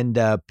they end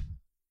up,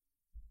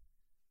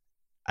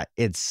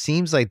 it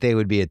seems like they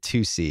would be a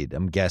 2 seed,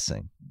 I'm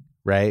guessing,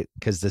 right?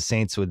 Because the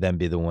Saints would then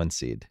be the 1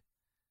 seed.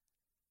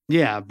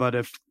 Yeah, but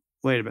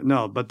wait a minute,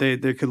 no, but they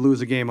could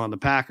lose a game on the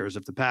Packers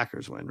if the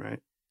Packers win, right?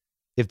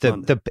 If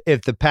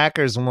the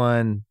Packers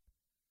won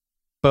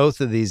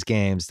both of these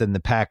games, then the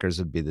Packers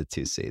would be the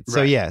 2 seed.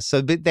 So yeah,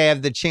 so they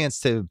have the chance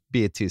to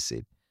be a 2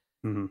 seed.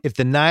 If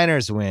the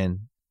Niners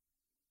win,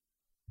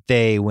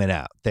 they win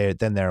out.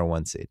 Then they're a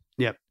 1 seed.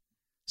 Yep.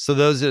 So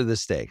those are the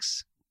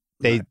stakes.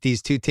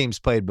 These two teams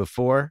played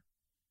before.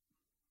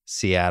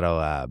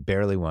 Seattle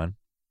barely won.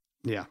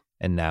 Yeah.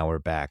 And now we're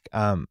back.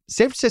 San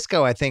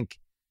Francisco, I think,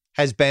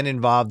 has been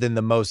involved in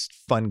the most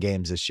fun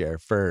games this year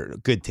for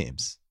good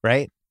teams,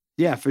 right?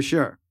 Yeah, for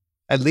sure.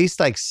 At least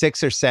like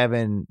 6 or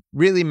 7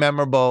 really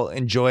memorable,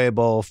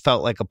 enjoyable,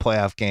 felt like a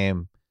playoff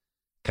game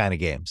kind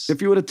of games.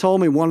 If you would have told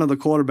me one of the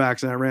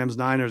quarterbacks in that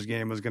Rams-Niners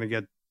game was going to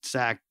get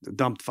sacked,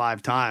 dumped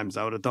 5 times,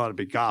 I would have thought it'd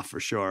be Goff for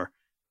sure.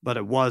 But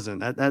it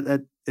wasn't.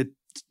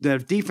 The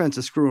defense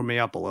is screwing me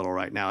up a little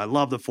right now. I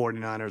love the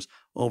 49ers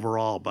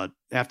overall, but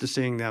after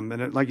seeing them,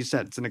 and like you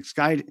said, it's an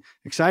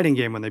exciting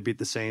game when they beat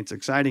the Saints,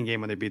 exciting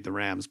game when they beat the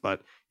Rams,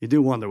 but you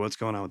do wonder what's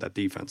going on with that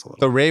defense a little.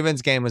 The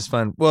Ravens game was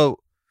fun. Well,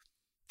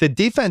 the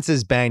defense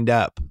is banged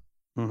up,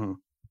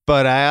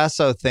 but I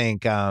also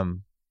think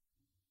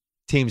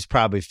teams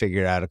probably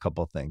figured out a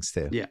couple things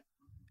too. Yeah.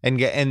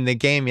 And the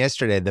game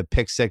yesterday, the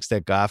pick 6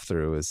 that Goff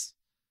threw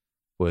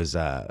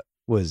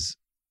was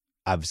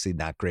obviously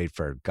not great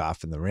for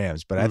Goff and the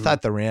Rams, but I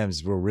thought the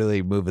Rams were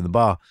really moving the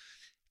ball.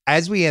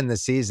 As we end the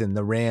season,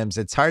 the Rams,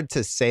 it's hard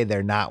to say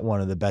they're not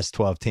one of the best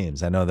 12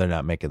 teams. I know they're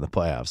not making the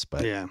playoffs,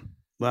 but yeah.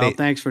 Well,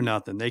 thanks for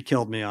nothing. They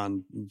killed me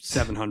on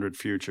 700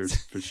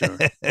 futures for sure.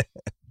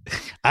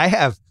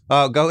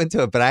 I'll go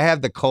into it, but I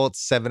have the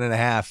Colts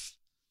 7.5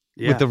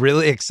 with the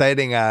really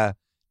exciting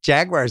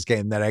Jaguars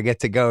game that I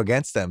get to go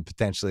against them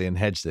potentially and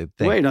hedge the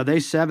thing. Wait, are they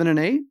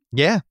 7-8?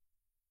 Yeah.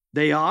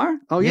 They are?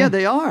 Oh, yeah,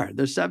 they are.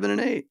 They're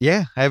 7-8.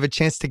 Yeah, I have a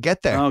chance to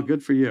get there. Oh,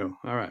 good for you.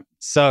 All right.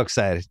 So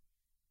excited.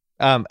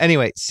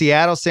 Anyway,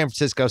 Seattle, San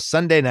Francisco,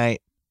 Sunday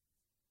night.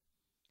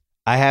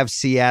 I have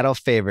Seattle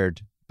favored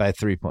by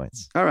 3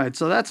 points. All right,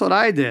 so that's what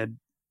I did.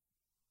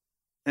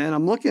 And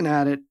I'm looking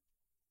at it.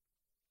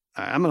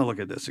 I'm going to look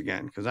at this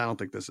again because I don't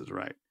think this is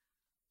right.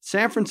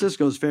 San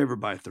Francisco is favored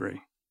by 3.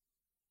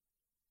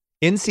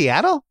 In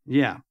Seattle?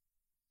 Yeah.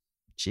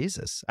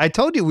 Jesus. I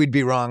told you we'd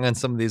be wrong on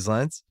some of these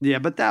lines. Yeah,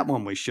 but that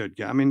one we should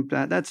get. I mean,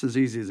 that's as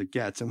easy as it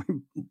gets. And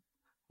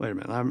wait a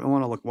minute. I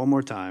want to look one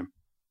more time.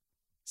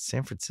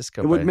 San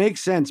Francisco. It would make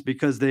sense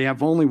because they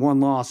have only 1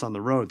 loss on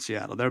the road,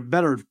 Seattle. They're a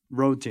better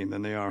road team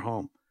than they are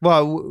home.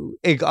 Well,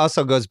 it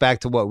also goes back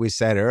to what we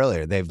said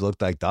earlier. They've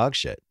looked like dog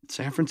shit.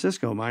 San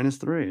Francisco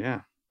 -3,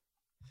 yeah.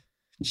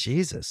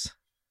 Jesus.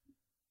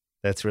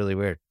 That's really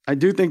weird. I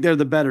do think they're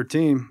the better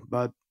team,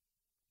 but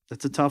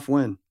it's a tough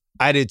win.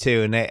 I do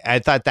too. And I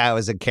thought that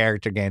was a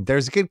character game.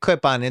 There's a good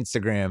clip on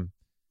Instagram.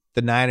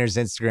 The Niners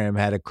Instagram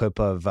had a clip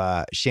of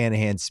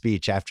Shanahan's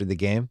speech after the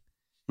game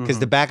because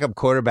the backup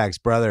quarterback's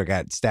brother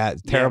got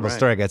stabbed. Terrible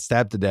story. Got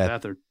stabbed to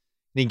death. And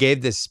he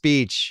gave this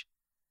speech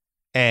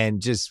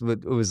and just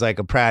was like,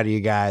 I'm proud of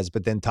you guys,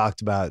 but then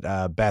talked about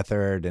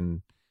Beathard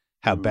and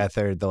how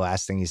Beathard, the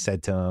last thing he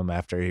said to him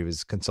after he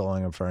was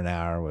consoling him for an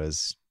hour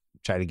was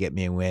try to get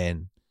me a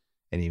win.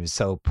 And he was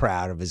so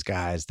proud of his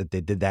guys that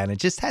they did that. And it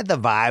just had the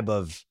vibe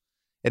of,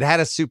 it had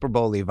a Super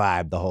Bowl-y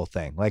vibe, the whole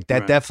thing. Like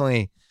that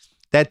definitely,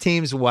 that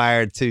team's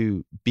wired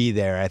to be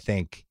there, I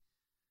think,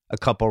 a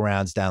couple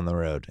rounds down the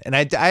road. And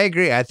I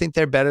agree. I think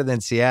they're better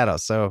than Seattle.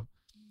 So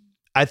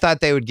I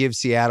thought they would give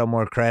Seattle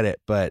more credit,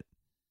 but.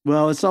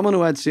 Well, as someone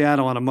who had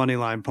Seattle on a money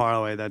line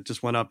parlay that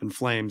just went up in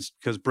flames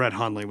because Brett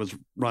Hundley was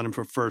running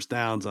for first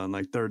downs on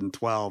like 3rd and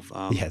 12.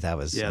 That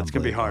was it's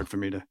going to be hard for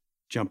me to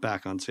jump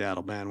back on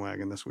Seattle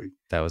bandwagon this week.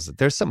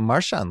 There's some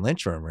Marshawn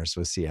Lynch rumors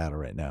with Seattle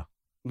right now.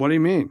 What do you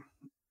mean?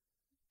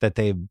 That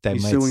they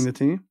He's might suing the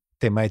team?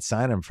 They might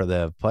sign him for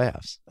the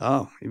playoffs.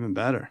 Oh, even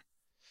better.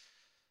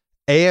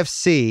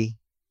 AFC,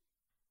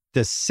 the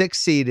 6th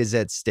seed is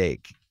at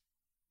stake,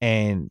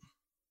 and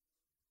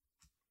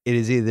it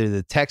is either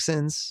the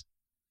Texans,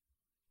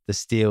 the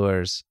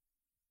Steelers,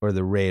 or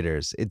the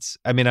Raiders.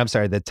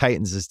 The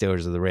Titans, the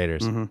Steelers, or the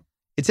Raiders. Mm-hmm.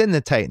 It's in the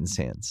Titans'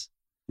 hands.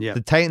 Yeah.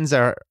 The Titans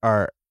are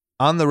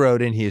on the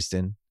road in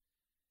Houston.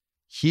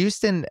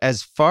 Houston,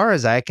 as far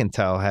as I can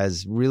tell,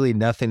 has really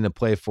nothing to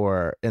play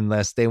for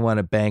unless they want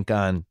to bank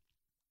on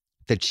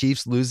the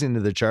Chiefs losing to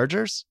the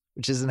Chargers,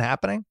 which isn't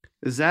happening.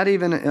 Is that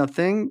even a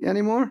thing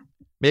anymore?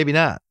 Maybe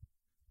not.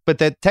 But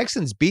the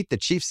Texans beat the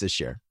Chiefs this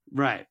year.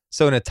 Right.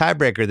 So in a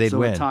tiebreaker, they'd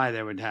win. So a tie,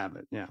 they would have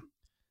it. Yeah.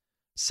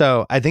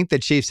 So I think the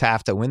Chiefs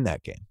have to win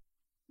that game.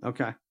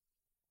 Okay.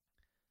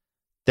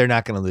 They're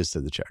not going to lose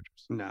to the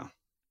Chargers. No.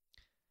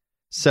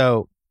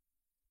 So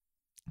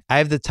I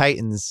have the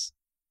Titans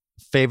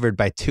favored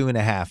by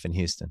 2.5 in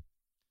Houston.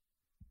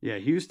 Yeah,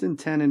 Houston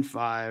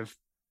 10-5,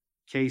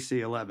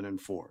 KC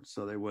 11-4.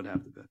 So they would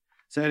have the bid.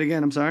 Say it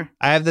again. I'm sorry.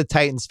 I have the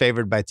Titans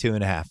favored by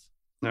 2.5.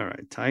 All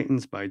right,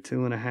 Titans by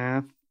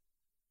 2.5.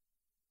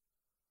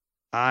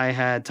 I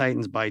had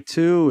Titans by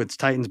 2. It's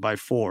Titans by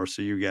 4.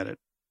 So you get it.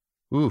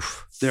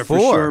 Oof. They're 4.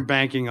 for sure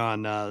banking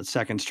on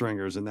second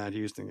stringers in that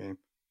Houston game.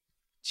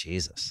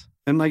 Jesus.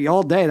 And like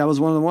all day, that was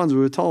one of the ones we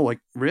were told, like,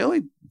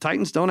 really?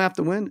 Titans don't have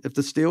to win? If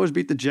the Steelers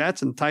beat the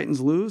Jets and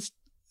Titans lose,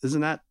 isn't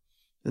that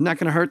going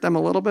to hurt them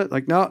a little bit?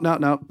 Like, no,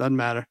 doesn't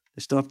matter.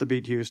 They still have to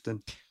beat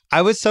Houston.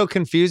 I was so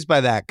confused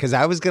by that because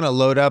I was going to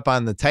load up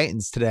on the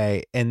Titans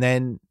today, and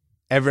then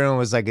everyone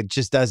was like, it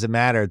just doesn't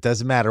matter. It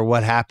doesn't matter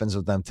what happens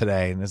with them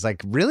today. And it's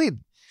like, really?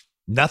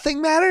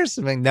 Nothing matters?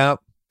 I'm like, nope,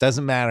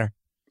 doesn't matter.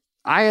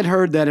 I had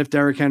heard that if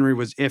Derrick Henry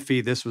was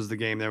iffy, this was the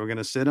game they were going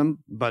to sit him.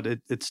 But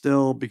it's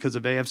still, because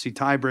of AFC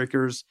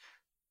tiebreakers,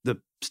 the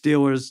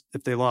Steelers,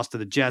 if they lost to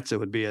the Jets, it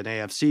would be an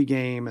AFC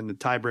game. And the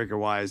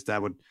tiebreaker-wise,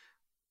 that would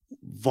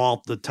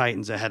vault the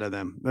Titans ahead of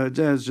them.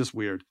 It's just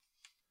weird.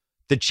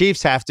 The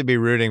Chiefs have to be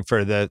rooting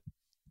for the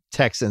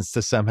Texans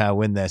to somehow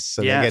win this.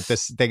 So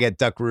they get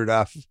Duck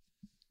Rudolph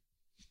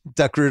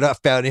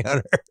bounty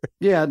hunter.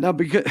 Yeah, no,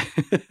 because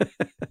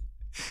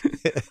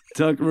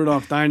Duck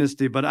Rudolph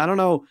dynasty. But I don't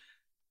know.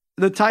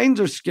 The Titans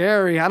are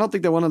scary. I don't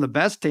think they're one of the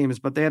best teams,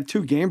 but they have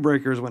 2 game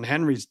breakers when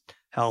Henry's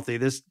healthy.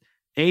 This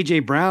A.J.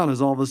 Brown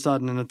is all of a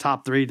sudden in the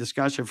top 3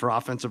 discussion for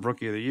Offensive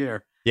Rookie of the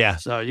Year. Yeah.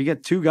 So you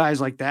get 2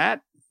 guys like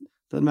that.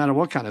 Doesn't matter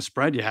what kind of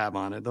spread you have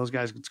on it. Those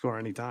guys can score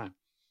anytime.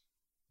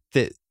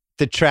 The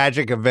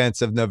tragic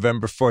events of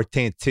November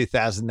 14th,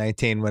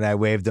 2019, when I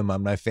waived him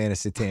on my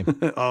fantasy team.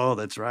 Oh,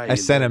 that's right. I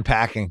sent him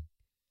packing.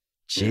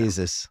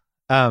 Jesus.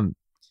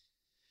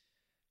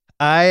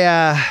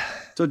 Yeah.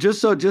 So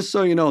just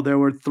so you know, there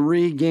were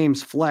 3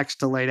 games flexed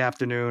to late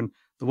afternoon.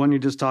 The one you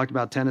just talked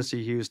about,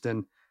 Tennessee,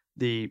 Houston,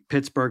 the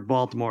Pittsburgh,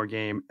 Baltimore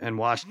game, and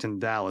Washington,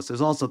 Dallas.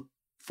 There's also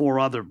 4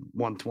 other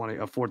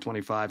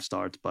 425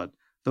 starts, but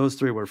those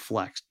 3 were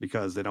flexed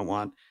because they don't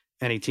want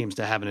any teams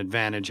to have an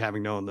advantage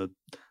having known the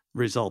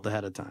result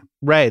ahead of time.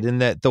 Right.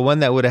 And the one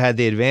that would have had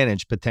the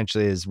advantage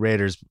potentially is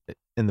Raiders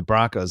in the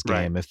Broncos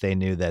game if they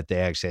knew that they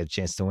actually had a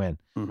chance to win.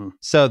 Mm-hmm.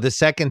 So the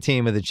second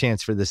team with a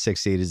chance for the 6th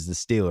seed is the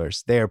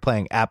Steelers. They are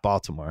playing at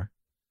Baltimore.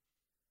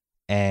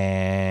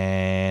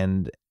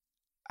 And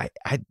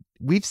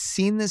we've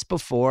seen this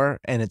before,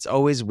 and it's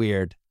always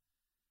weird.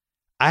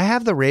 I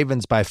have the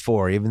Ravens by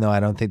 4, even though I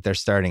don't think they're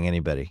starting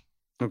anybody.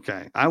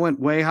 Okay. I went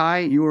way high.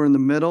 You were in the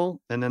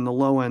middle, and then the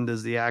low end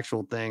is the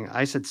actual thing.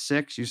 I said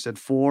 6. You said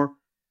 4.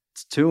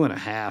 It's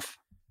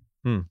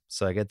 2.5.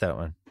 So I get that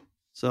one.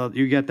 So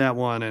you get that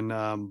one, and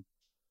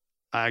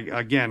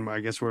I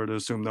guess we're to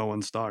assume no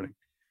one's starting.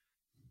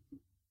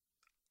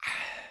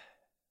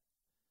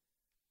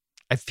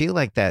 I feel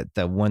like that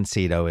 1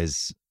 seed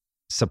always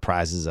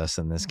surprises us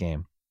in this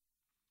game.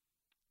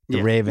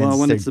 The Ravens, well,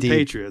 when they're it's the deep.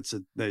 Patriots.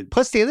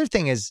 Plus, the other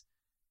thing is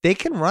they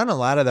can run a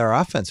lot of their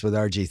offense with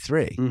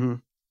RG3. Mm-hmm.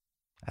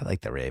 I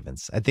like the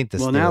Ravens. I think the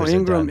Well, Steelers now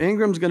are done.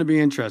 Ingram's going to be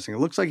interesting. It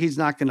looks like he's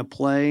not going to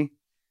play.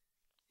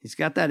 He's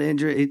got that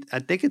injury. I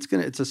think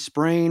it's a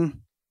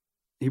sprain.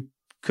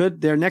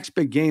 Their next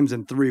big game's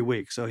in 3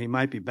 weeks, so he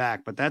might be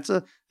back. But that's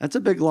a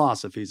big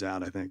loss if he's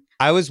out, I think.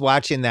 I was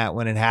watching that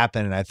when it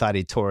happened, and I thought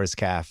he tore his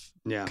calf.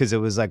 Yeah. Because it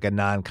was like a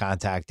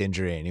non-contact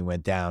injury, and he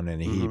went down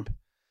in a heap.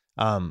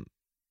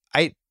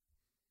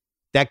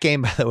 That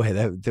game, by the way,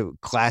 the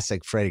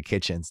classic Freddie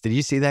Kitchens. Did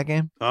you see that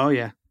game? Oh,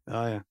 yeah.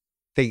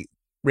 The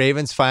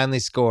Ravens finally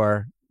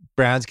score.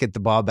 Browns get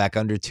the ball back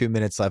under 2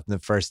 minutes left in the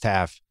first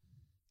half,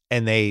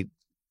 and they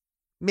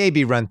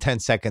maybe run 10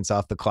 seconds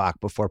off the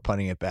clock before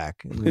punting it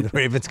back. And the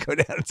Ravens go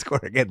down and score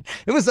again.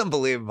 It was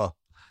unbelievable.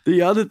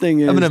 The other thing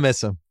is, I'm going to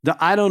miss him.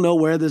 I don't know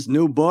where this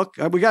new book,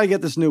 we got to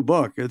get this new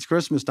book. It's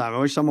Christmas time. I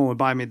wish someone would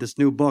buy me this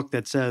new book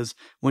that says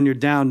when you're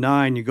down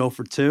 9, you go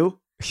for 2.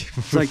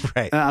 It's like,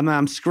 right.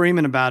 I'm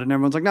screaming about it, and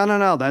everyone's like,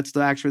 no, that's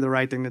actually the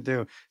right thing to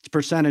do. It's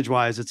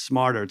percentage-wise, it's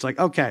smarter. It's like,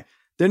 okay,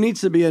 there needs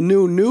to be a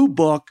new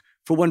book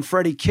for when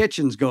Freddie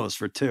Kitchens goes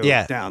for 2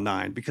 down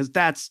 9, because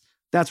that's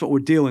what we're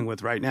dealing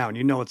with right now, and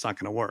you know it's not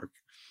going to work.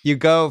 You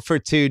go for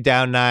 2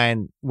 down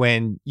 9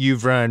 when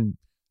you've run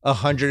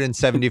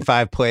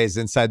 175 plays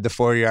inside the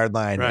 4-yard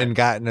line and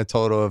gotten a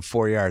total of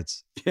 4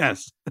 yards.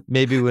 Yes.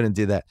 Maybe we wouldn't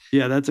do that.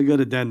 Yeah, that's a good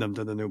addendum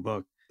to the new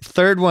book.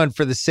 Third one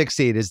for the 6th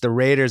seed is the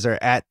Raiders are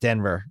at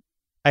Denver.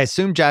 I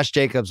assume Josh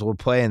Jacobs will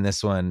play in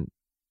this one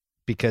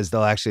because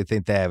they'll actually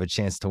think they have a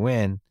chance to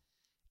win.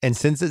 And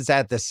since it's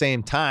at the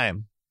same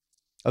time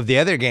of the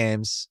other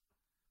games,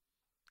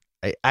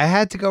 I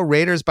had to go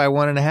Raiders by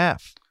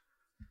 1.5.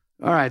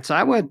 All right, so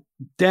I went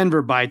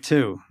Denver by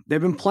 2.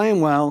 They've been playing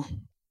well.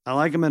 I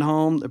like them at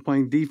home. They're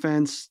playing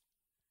defense.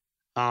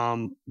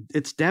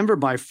 It's Denver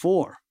by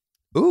 4.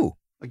 Ooh.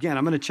 Again,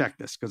 I'm going to check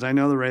this because I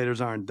know the Raiders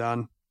aren't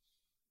done.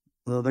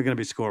 Well, they're going to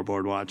be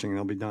scoreboard watching.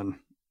 They'll be done.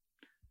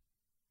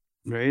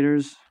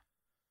 Raiders.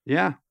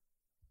 Yeah.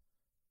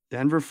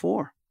 Denver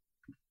 4.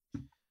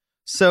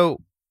 So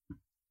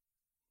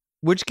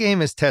which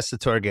game is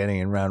Tessitore getting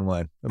in round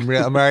 1?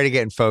 I'm already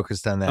getting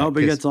focused on that. I hope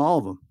he gets all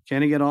of them.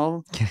 Can he get all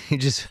of them? Can he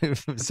just? I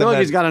feel like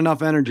he's got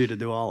enough energy to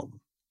do all of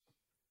them.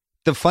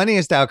 The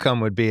funniest outcome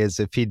would be is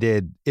if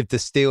the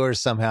Steelers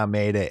somehow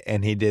made it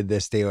and he did the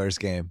Steelers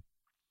game.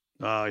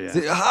 Oh, yeah.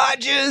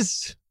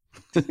 Hodges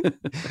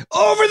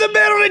over the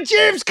middle to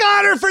James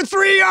Conner for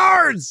 3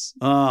 yards.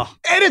 Oh.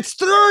 And it's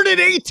 3rd and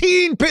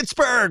 18,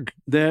 Pittsburgh.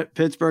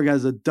 Pittsburgh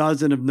has a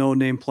dozen of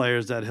no-name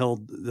players that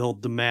he'll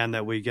demand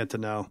that we get to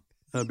know.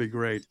 That'd be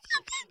great.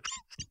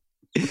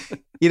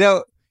 You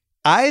know,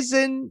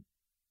 Eisen,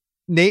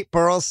 Nate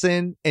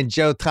Burleson, and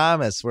Joe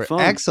Thomas were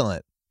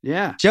excellent.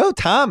 Yeah. Joe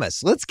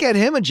Thomas, let's get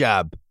him a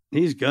job.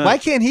 He's good. Why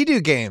can't he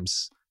do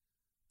games?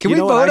 Can we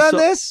vote on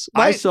this?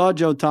 I saw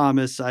Joe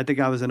Thomas. I think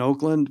I was in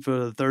Oakland for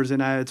the Thursday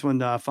night. It's when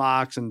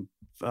Fox and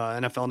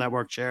NFL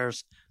Network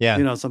shares. Yeah.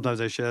 You know, sometimes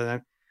they share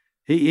that.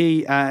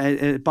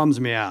 It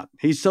bums me out.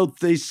 He's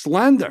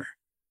slender.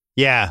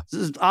 Yeah.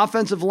 This is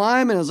offensive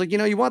lineman. I was like,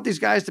 you want these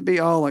guys to be,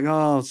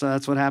 so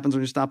that's what happens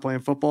when you stop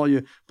playing football.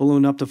 You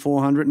balloon up to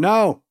 400.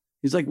 No,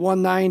 he's like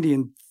 190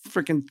 and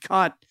freaking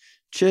cut,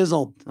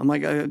 chiseled. I'm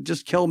like,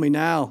 just kill me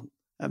now.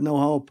 I have no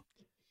hope.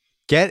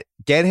 Get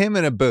him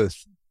in a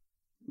booth.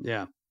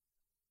 Yeah.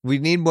 We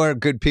need more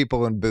good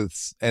people in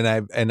booths, and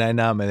I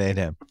nominate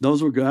him.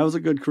 Those were good. That was a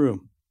good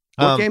crew.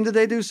 What game did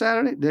they do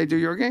Saturday? Did they do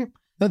your game?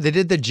 No, they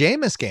did the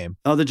Jameis game.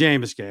 Oh, the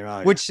Jameis game. Oh,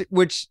 yeah.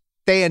 Which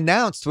they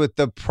announced with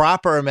the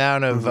proper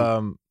amount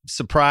of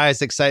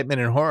surprise,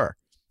 excitement, and horror.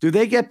 Do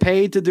they get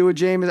paid to do a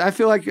Jameis? I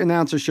feel like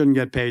announcers shouldn't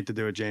get paid to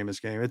do a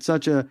Jameis game. It's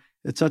such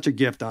a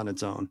gift on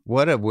its own.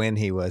 What a win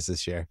he was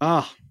this year.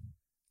 Oh,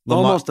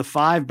 almost a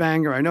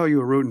 5-banger. I know you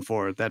were rooting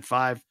for it. That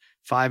five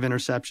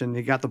interception.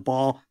 He got the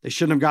ball. They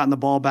shouldn't have gotten the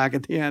ball back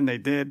at the end. They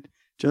did,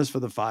 just for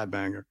the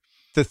 5-banger.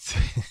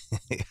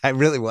 I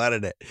really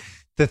wanted it.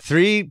 The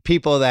 3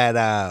 people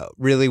that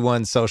really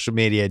won social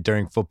media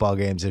during football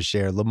games this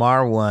year: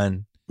 Lamar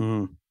 1,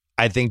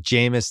 I think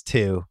Jameis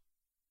 2,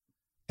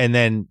 and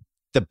then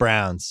the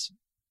Browns.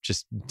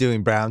 Just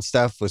doing Brown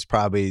stuff was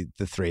probably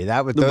the 3.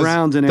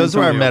 Browns and those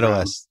were our Antonio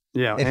medalists.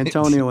 Brown. Yeah,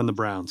 Antonio and the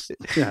Browns.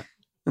 Yeah.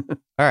 All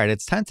right,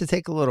 it's time to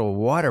take a little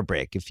water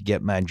break, if you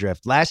get my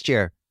drift. Last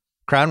year,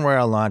 Crown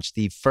Royal launched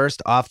the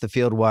first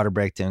off-the-field water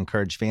break to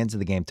encourage fans of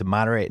the game to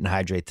moderate and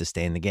hydrate to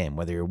stay in the game.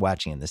 Whether you're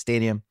watching in the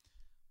stadium,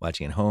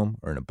 watching at home,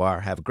 or in a bar,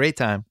 have a great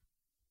time.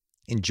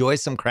 Enjoy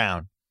some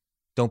Crown.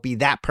 Don't be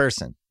that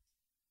person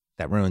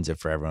that ruins it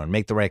for everyone.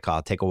 Make the right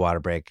call. Take a water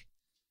break.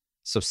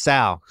 So,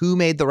 Sal, who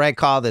made the right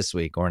call this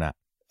week or not?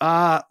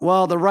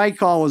 Well, the right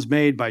call was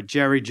made by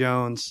Jerry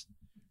Jones.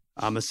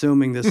 I'm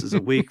assuming this is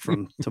a week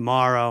from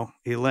tomorrow.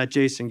 He let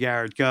Jason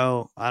Garrett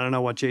go. I don't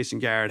know what Jason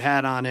Garrett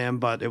had on him,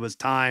 but it was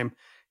time.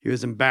 He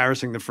was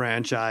embarrassing the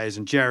franchise.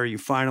 And Jerry, you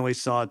finally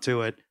saw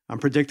to it. I'm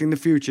predicting the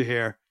future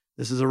here.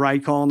 This is a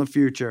right call in the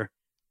future.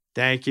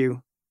 Thank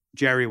you.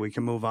 Jerry, we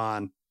can move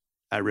on.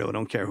 I really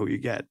don't care who you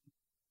get,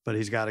 but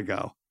he's got to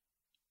go.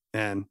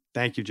 And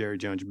thank you, Jerry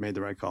Jones. You made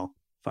the right call,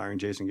 firing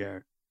Jason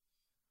Garrett.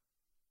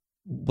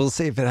 We'll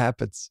see if it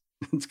happens.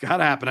 It's got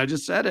to happen. I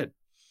just said it.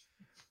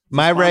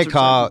 My right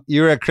call,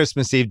 you were at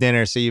Christmas Eve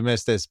dinner, so you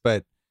missed this,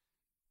 but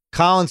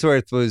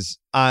Collinsworth was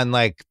on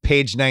like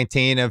page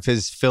 19 of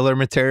his filler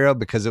material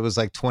because it was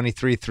like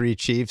 23-3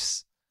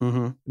 Chiefs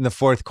in the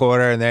fourth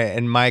quarter.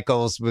 And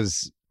Michaels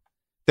was,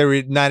 there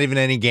were not even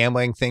any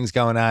gambling things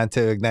going on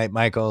to ignite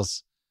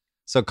Michaels.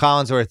 So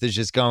Collinsworth is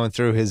just going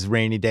through his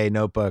rainy day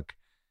notebook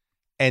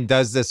and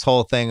does this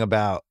whole thing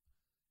about,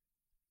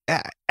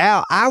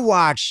 Al, I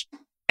watched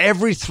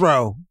every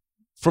throw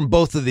from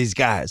both of these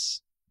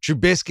guys,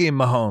 Trubisky and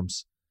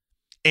Mahomes.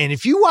 And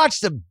if you watch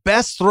the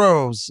best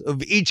throws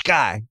of each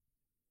guy,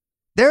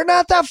 they're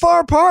not that far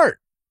apart.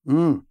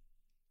 And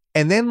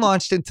then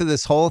launched into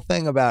this whole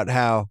thing about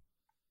how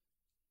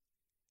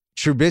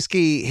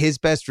Trubisky, his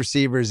best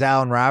receiver is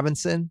Allen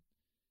Robinson.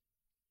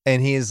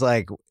 And he's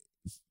like,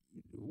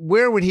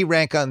 where would he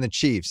rank on the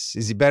Chiefs?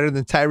 Is he better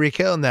than Tyreek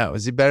Hill? No.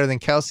 Is he better than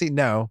Kelsey?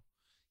 No.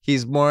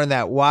 He's more in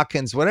that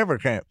Watkins, whatever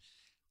kind of.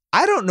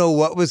 I don't know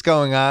what was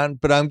going on,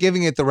 but I'm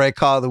giving it the right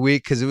call of the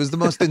week because it was the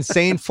most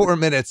insane 4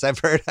 minutes I've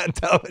heard on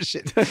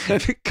television.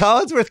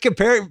 Collinsworth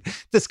comparing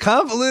this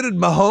convoluted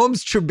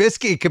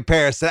Mahomes-Trubisky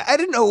comparison. I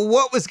didn't know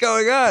what was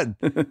going on.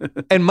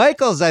 And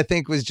Michaels, I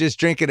think, was just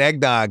drinking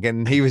eggnog,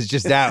 and he was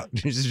just out.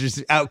 He was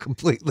just out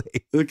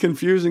completely. The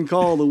confusing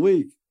call of the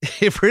week.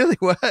 It really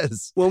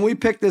was. When we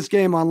picked this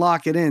game on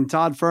Lock It In,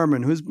 Todd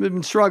Furman, who's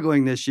been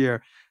struggling this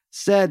year,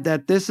 said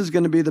that this is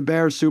going to be the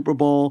Bears Super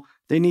Bowl.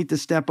 They need to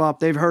step up.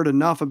 They've heard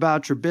enough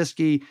about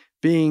Trubisky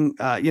being,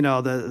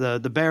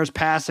 the Bears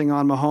passing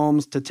on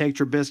Mahomes to take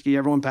Trubisky.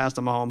 Everyone passed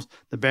on Mahomes.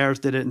 The Bears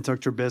did it and took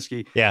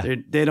Trubisky. Yeah.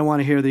 They don't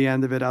want to hear the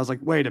end of it. I was like,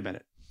 wait a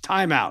minute.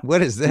 Time out.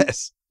 What is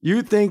this?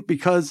 You think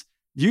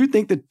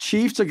the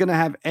Chiefs are going to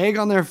have egg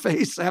on their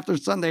face after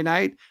Sunday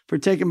night for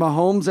taking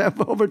Mahomes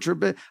over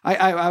Trubisky?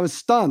 I was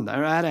stunned.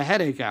 I had a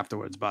headache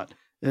afterwards, but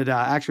it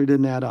actually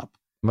didn't add up.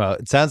 Well,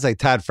 it sounds like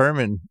Todd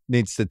Furman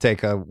needs to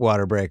take a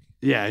water break.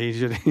 Yeah, he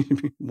should be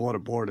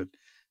waterboarded.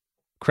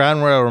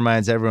 Crown Royal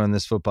reminds everyone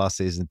this football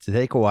season to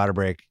take a water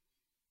break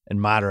and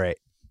moderate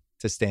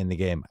to stay in the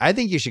game. I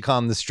think you should call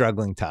him the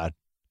struggling Todd.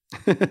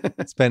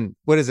 It's been,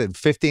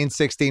 15,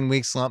 16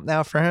 week slump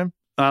now for him?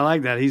 I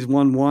like that. He's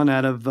won 1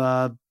 out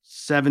of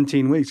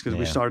 17 weeks because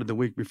we started the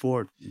week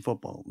before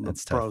football.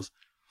 That's pros. Tough.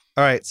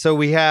 All right, so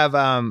we have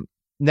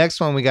next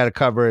one we got to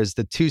cover is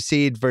the 2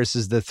 seed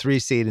versus the 3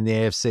 seed in the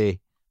AFC.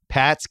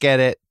 Pats get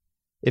it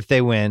if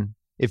they win.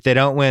 If they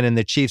don't win and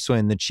the Chiefs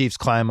win, the Chiefs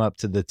climb up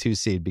to the 2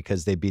 seed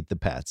because they beat the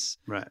Pats.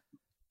 Right.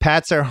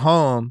 Pats are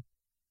home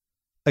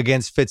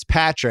against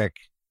Fitzpatrick,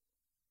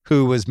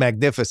 who was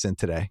magnificent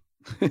today.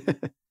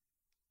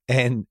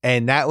 and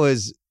that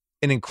was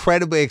an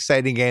incredibly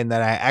exciting game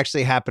that I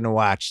actually happened to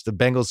watch. The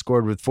Bengals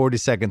scored with 40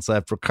 seconds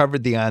left,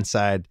 recovered the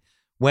onside,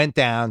 went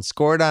down,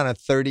 scored on a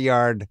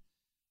 30-yard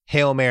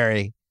Hail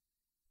Mary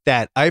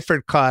that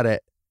Eifert caught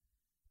it.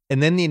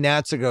 And then the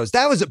announcer goes,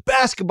 that was a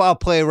basketball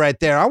play right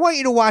there. I want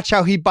you to watch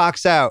how he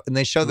boxed out. And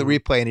they show the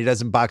replay and he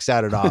doesn't box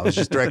out at all. It was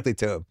just directly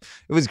to him.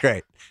 It was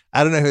great.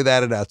 I don't know who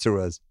that announcer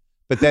was.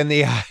 But then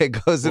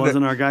it goes into...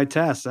 Wasn't our guy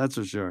Tess, that's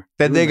for sure.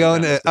 Then they go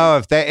into...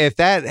 if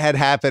that had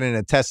happened in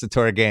a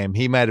testator game,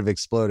 he might have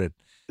exploded.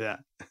 Yeah.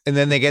 And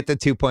then they get the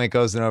 2-point,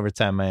 goes in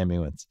overtime, Miami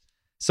wins.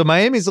 So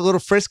Miami's a little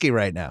frisky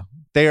right now.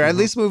 They are at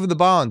least moving the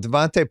ball, and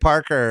Devontae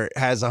Parker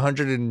has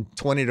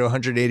 120 to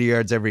 180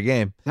 yards every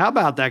game. How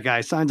about that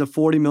guy? Signs a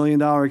 $40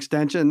 million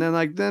extension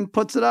and then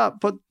puts it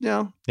up.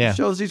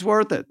 Shows he's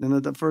worth it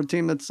for a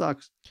team that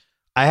sucks.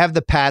 I have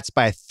the Pats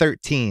by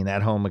 13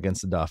 at home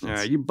against the Dolphins. All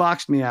right, you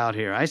boxed me out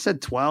here. I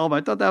said 12.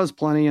 I thought that was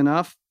plenty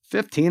enough.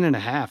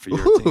 15.5 for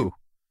your team.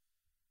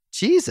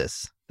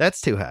 Jesus,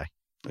 that's too high.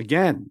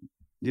 Again,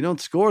 you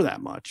don't score that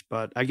much,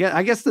 but I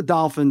guess the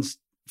Dolphins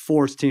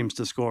force teams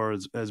to score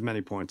as many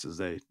points as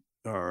they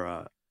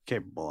are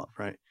capable of,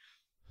 right?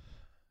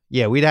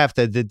 Yeah,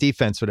 the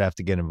defense would have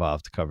to get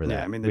involved to cover that.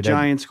 Yeah, I mean, the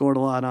Giants scored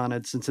a lot on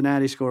it.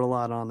 Cincinnati scored a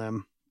lot on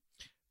them.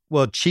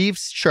 Well,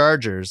 Chiefs,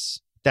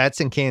 Chargers, that's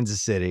in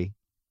Kansas City.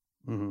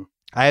 Mm-hmm.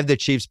 I have the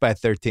Chiefs by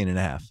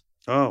 13.5.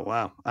 Oh,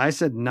 wow. I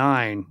said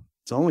 9.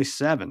 It's only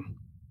 7.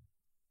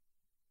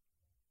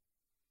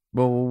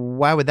 Well,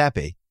 why would that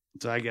be?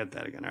 So I get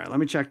that again. All right, let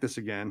me check this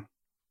again.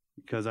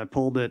 Because I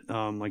pulled it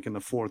like in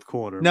the fourth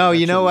quarter. No,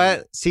 you know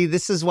what? See,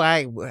 this is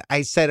why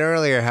I said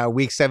earlier how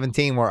week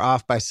 17 we're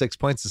off by 6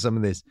 points to some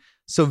of this.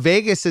 So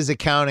Vegas is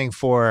accounting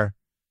for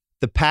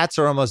the Pats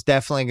are almost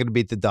definitely going to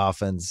beat the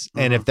Dolphins.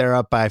 And if they're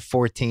up by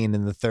 14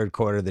 in the third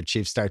quarter, the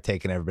Chiefs start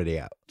taking everybody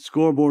out.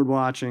 Scoreboard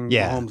watching.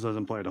 Yeah. Mahomes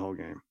doesn't play the whole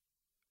game.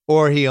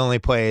 Or he only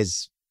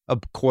plays a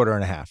quarter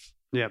and a half.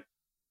 Yep.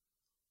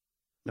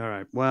 All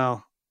right.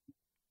 Well,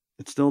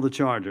 it's still the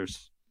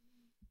Chargers.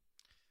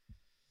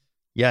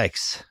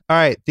 Yikes. All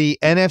right. The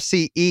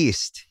NFC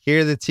East.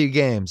 Here are the 2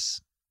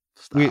 games.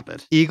 Stop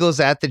it. Eagles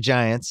at the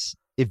Giants.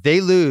 If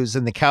they lose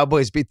and the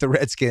Cowboys beat the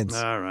Redskins,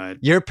 all right,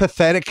 your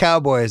pathetic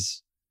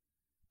Cowboys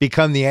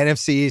become the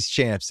NFC East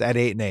champs at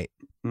 8-8.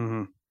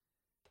 Mm-hmm.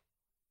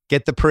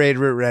 Get the parade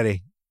route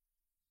ready.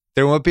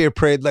 There won't be a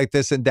parade like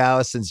this in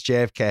Dallas since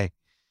JFK.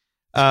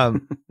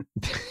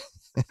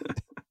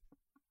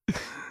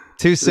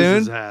 Too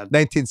soon? Sad.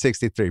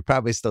 1963.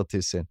 Probably still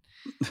too soon.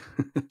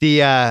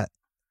 The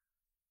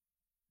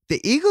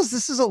Eagles,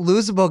 this is a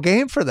losable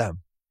game for them.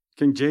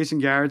 Can Jason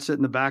Garrett sit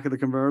in the back of the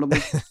convertible?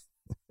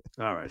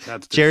 All right,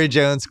 that's Jerry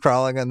Jones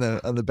crawling on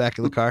the back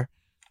of the car.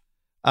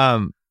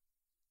 Are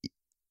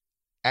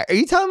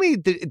you telling me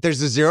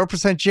there's a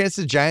 0% chance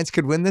the Giants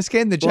could win this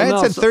game? The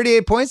Giants had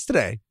 38 points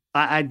today.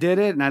 I did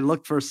it, and I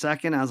looked for a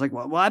second. I was like,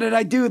 well, why did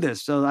I do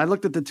this? So I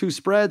looked at the two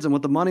spreads and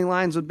what the money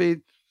lines would be.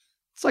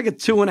 It's like a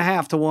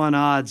 2.5 to 1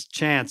 odds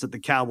chance that the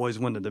Cowboys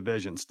win the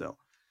division still.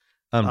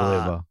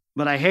 Unbelievable.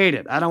 But I hate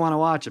it. I don't want to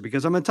watch it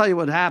because I'm going to tell you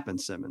what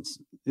happens, Simmons.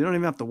 You don't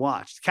even have to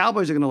watch. The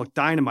Cowboys are going to look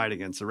dynamite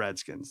against the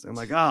Redskins. I'm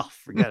like, oh,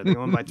 forget it. They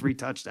won by 3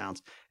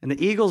 touchdowns. And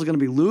the Eagles are going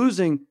to be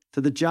losing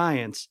to the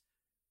Giants.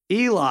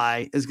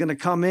 Eli is going to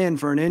come in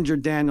for an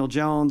injured Daniel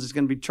Jones. He's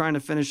going to be trying to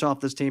finish off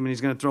this team, and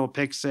he's going to throw a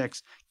pick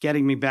 6,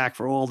 getting me back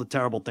for all the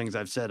terrible things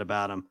I've said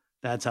about him.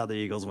 That's how the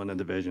Eagles win the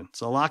division.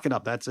 So lock it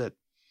up. That's it.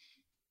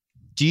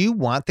 Do you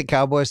want the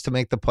Cowboys to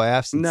make the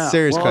playoffs? No.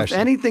 Serious question.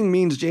 If anything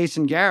means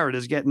Jason Garrett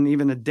is getting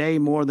even a day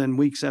more than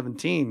Week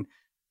 17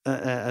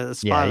 a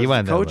spot you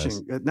want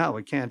coaching. No,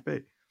 it can't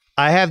be.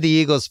 I have the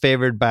Eagles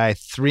favored by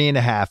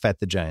 3.5 at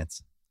the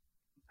Giants.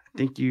 I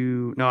think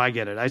no, I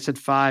get it. I said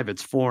 5.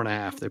 It's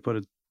 4.5. They put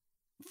it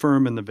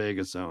firm in the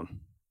Vegas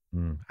zone.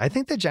 I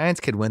think the Giants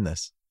could win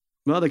this.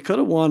 Well, they could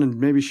have won and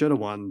maybe should have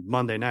won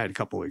Monday night a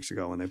couple weeks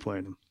ago when they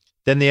played them.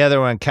 Then the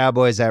other one,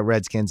 Cowboys at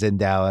Redskins in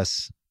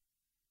Dallas.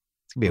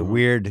 It's going to be a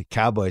weird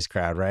Cowboys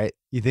crowd, right?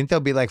 You think they'll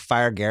be like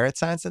fire Garrett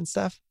signs and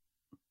stuff?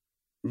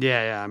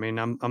 Yeah. I mean,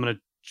 I'm going to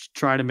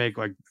try to make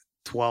like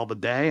 12 a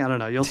day. I don't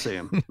know. You'll see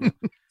them.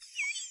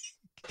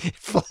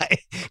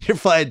 You're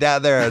flying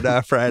down there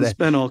on Friday.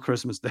 Spend all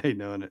Christmas Day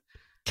doing it.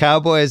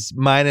 Cowboys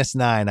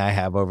 -9 I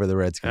have over the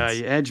Redskins.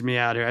 You edged me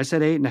out here. I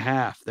said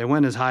 8.5. They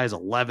went as high as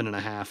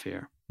 11.5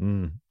 here.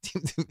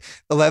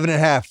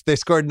 11.5. They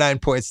scored 9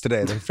 points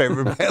today. They're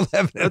favored by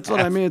 11. That's what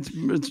I mean.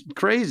 It's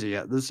crazy.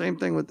 The same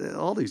thing with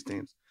all these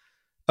teams.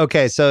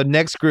 Okay, so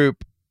next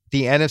group,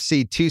 the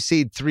NFC 2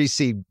 seed, 3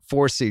 seed,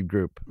 4 seed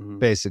group.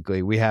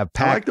 Basically, we have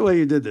I like the way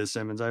you did this,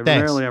 Simmons. I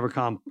rarely ever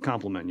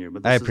compliment you,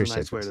 but this is a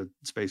nice way to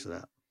space it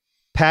out.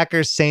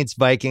 Packers, Saints,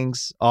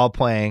 Vikings, all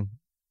playing.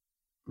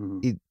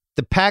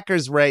 The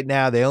Packers right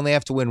now, they only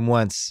have to win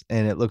once,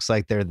 and it looks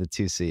like they're the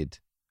 2 seed.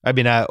 I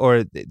mean,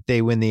 or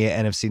they win the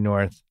NFC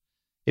North.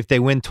 If they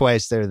win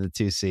twice, they're the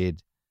 2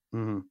 seed.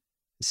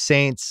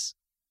 Saints,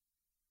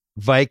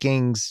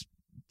 Vikings,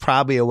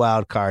 probably a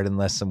wild card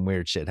unless some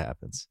weird shit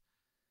happens.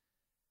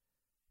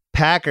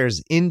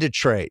 Packers in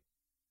Detroit.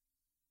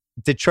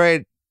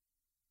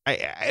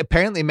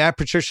 Apparently Matt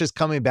Patricia's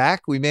coming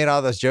back. We made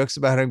all those jokes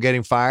about him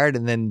getting fired,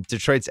 and then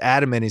Detroit's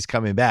adamant he's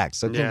coming back.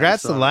 So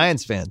congrats to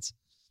Lions fans.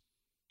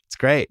 It's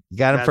great. You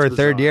got him for a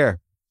third year.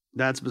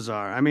 That's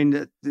bizarre. I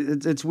mean,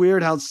 it's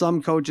weird how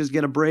some coaches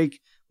get a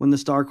break when the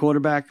star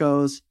quarterback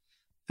goes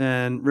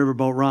and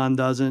Riverboat Ron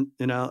doesn't.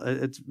 You know,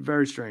 it's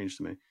very strange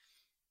to me.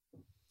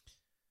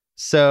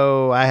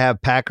 So I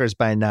have Packers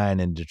by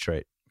 9 in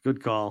Detroit.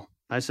 Good call.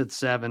 I said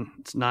 7.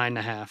 It's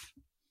 9.5.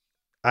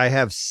 I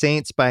have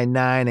Saints by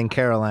 9 in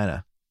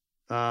Carolina.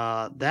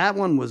 That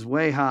one was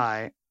way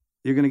high.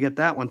 You're going to get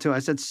that one too. I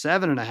said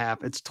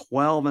 7.5. It's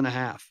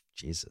 12.5.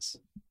 Jesus.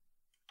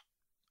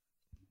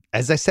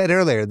 As I said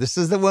earlier, this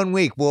is the 1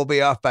 week we'll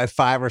be off by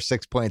 5 or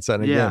 6 points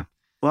on a game.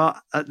 Well,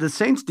 the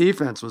Saints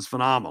defense was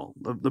phenomenal.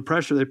 The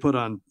pressure they put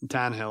on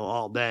Tannehill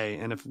all day.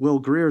 And if Will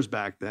Greer's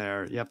back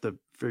there, you have to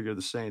figure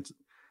the Saints,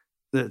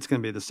 it's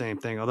going to be the same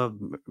thing. Although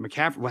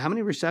McCaffrey, well, how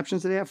many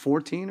receptions did he have?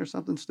 14 or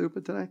something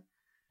stupid today?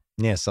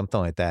 Yeah, something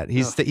like that.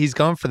 He's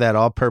going for that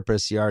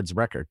all-purpose yards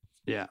record.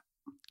 Yeah.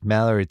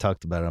 Mallory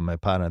talked about it on my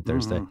pod on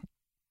Thursday.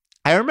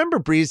 I remember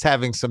Breeze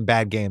having some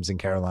bad games in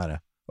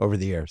Carolina over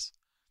the years.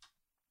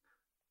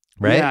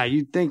 Right? Yeah,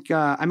 you'd think,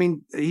 I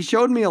mean, he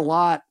showed me a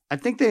lot. I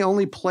think they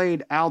only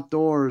played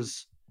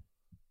outdoors.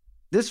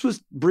 This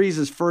was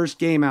Breeze's first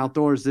game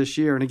outdoors this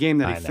year in a game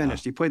that he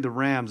finished. He played the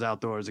Rams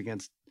outdoors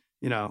against,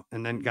 and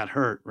then got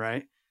hurt,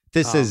 right?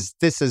 This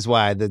is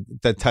why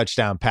the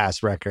touchdown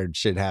pass record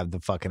should have the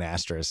fucking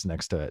asterisk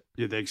next to it.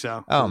 You think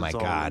so? Oh, my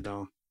God.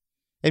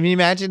 I mean,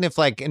 imagine if,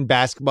 like, in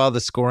basketball, the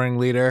scoring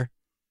leader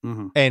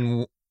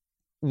and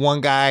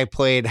one guy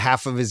played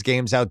half of his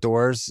games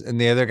outdoors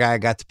and the other guy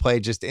got to play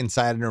just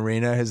inside an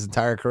arena his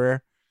entire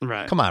career.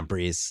 Right. Come on,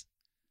 Breeze.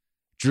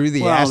 Drew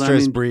the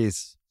asterisk,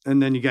 Breeze. And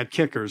then you got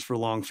kickers for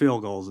long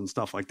field goals and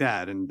stuff like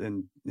that, and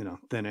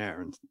thin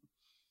air and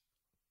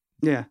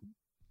yeah.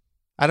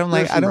 I don't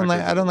like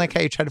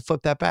how you try to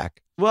flip that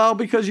back. Well,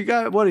 because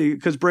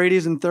because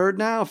Brady's in third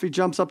now. If he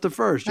jumps up to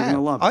first, you're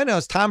gonna love it. All I know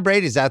is Tom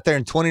Brady's out there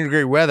in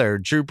 20-degree weather.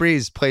 Drew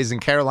Brees plays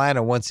in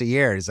Carolina once a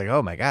year. He's like,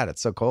 oh my God,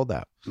 it's so cold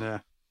out. Yeah,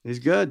 he's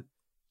good.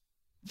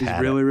 He's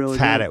really good.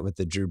 Had it with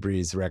the Drew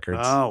Brees records.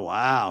 Oh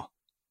wow,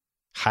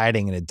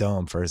 hiding in a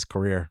dome for his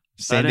career.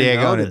 San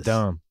Diego in a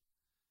dome.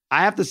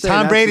 I have to say,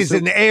 Tom Brady's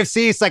in the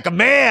AFC. It's like a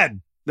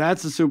man.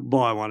 That's the Super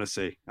Bowl I want to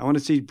see. I want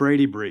to see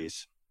Brady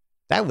Brees.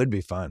 That would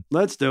be fun.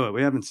 Let's do it.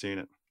 We haven't seen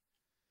it.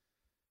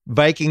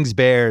 Vikings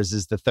Bears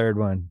is the third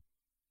one.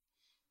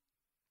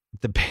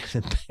 The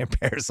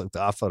Bears looked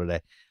awful today.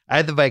 I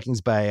had the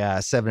Vikings by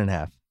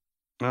 7.5.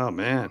 Oh,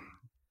 man.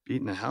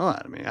 Beating the hell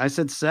out of me. I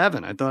said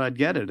 7. I thought I'd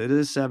get it. It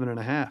is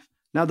 7.5.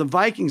 Now, the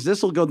Vikings,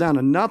 this will go down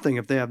to nothing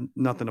if they have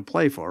nothing to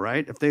play for,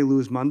 right? If they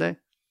lose Monday?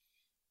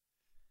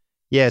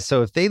 Yeah,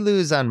 so if they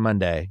lose on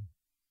Monday.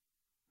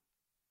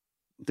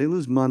 If they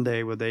lose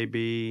Monday, would they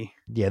be?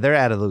 Yeah, they're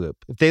out of the loop.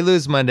 If they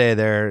lose Monday,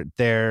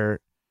 they're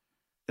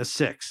a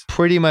 6.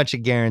 Pretty much a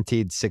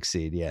guaranteed 6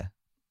 seed, yeah.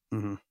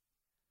 Mm-hmm.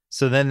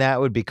 So then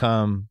that would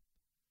become,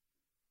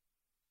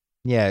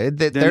 yeah.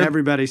 Then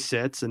everybody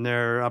sits and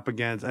they're up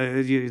against,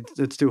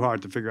 it's too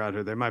hard to figure out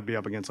who they might be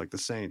up against, like the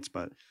Saints,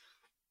 but.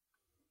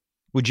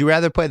 Would you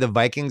rather play the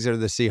Vikings or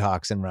the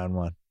Seahawks in round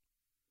 1?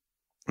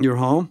 You're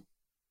home?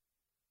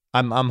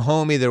 I'm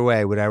home either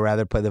way. Would I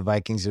rather play the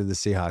Vikings or the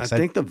Seahawks? I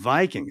think the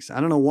Vikings. I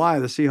don't know why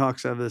the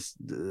Seahawks have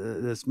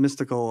this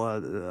mystical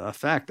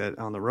effect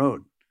on the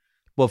road.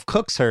 Well, if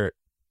Cook's hurt,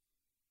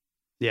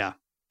 yeah,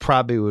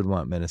 probably would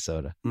want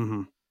Minnesota.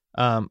 Mm-hmm.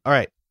 All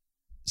right.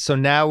 So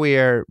now we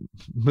are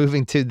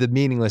moving to the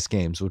meaningless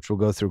games, which we'll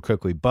go through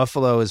quickly.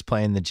 Buffalo is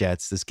playing the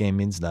Jets. This game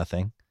means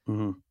nothing.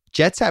 Mm-hmm.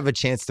 Jets have a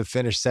chance to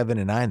finish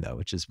 7-9 though,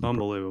 which is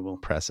unbelievable,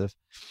 impressive.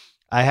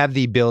 I have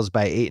the Bills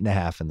by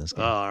 8.5 in this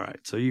game. All right.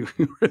 So you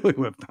really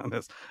whipped on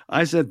this.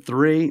 I said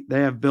 3.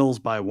 They have Bills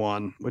by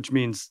 1, which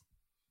means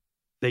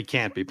they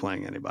can't be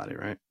playing anybody,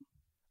 right?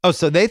 Oh,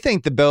 so they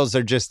think the Bills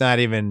are just not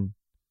even.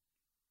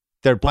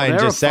 They're playing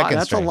just second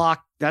That's string. a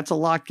lock. That's a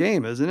lock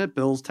game, isn't it?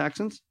 Bills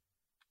Texans.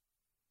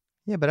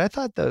 Yeah, but I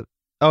thought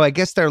I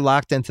guess they're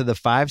locked into the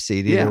 5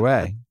 seed either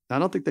way. I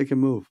don't think they can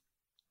move.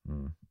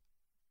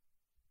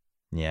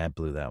 Yeah, I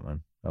blew that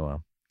one. Oh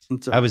well,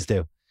 I was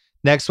due.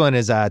 Next one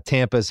is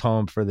Tampa's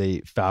home for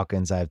the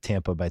Falcons. I have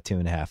Tampa by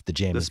 2.5. The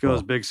Jameis. This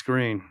goes big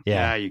screen.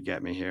 Yeah, you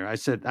get me here.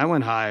 I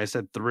went high. I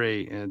said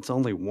 3, and it's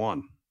only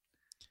 1.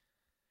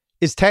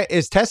 Is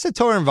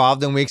Tessitore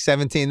involved in Week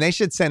 17? They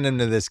should send him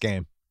to this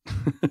game.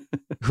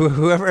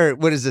 Whoever,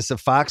 what is this, a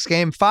Fox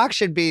game? Fox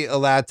should be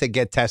allowed to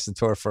get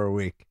Tessitore for a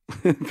week.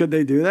 Could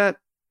they do that?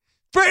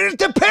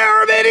 The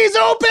pyramid, he's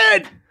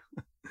open!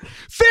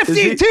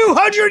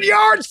 5,200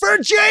 yards for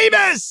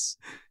Jameis!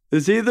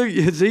 Is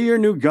he your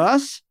new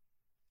Gus?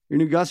 Your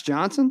new Gus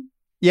Johnson?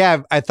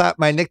 Yeah, I thought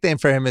my nickname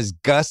for him is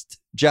Gust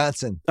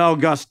Johnson. Oh,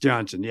 Gus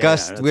Johnson. Yeah,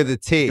 Gust with a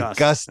T.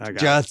 Gus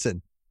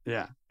Johnson.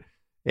 Yeah.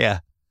 Yeah.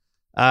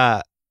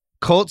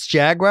 Colts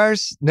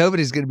Jaguars.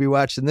 Nobody's going to be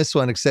watching this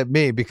one except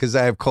me because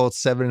I have Colts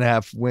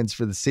 7.5 wins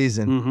for the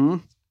season. Mm-hmm.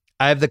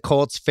 I have the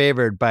Colts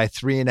favored by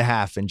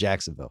 3.5 in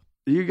Jacksonville.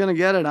 You're going to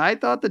get it. I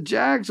thought the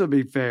Jags would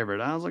be favored.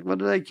 I was like, what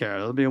do they care?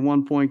 It'll be a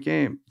 1-point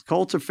game.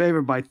 Colts are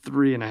favored by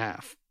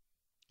 3.5.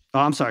 Oh,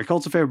 I'm sorry.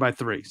 Colts are favored by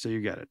 3, so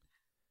you get it.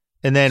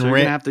 And then so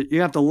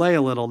you have to lay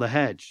a little to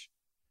hedge.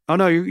 Oh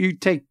no, you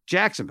take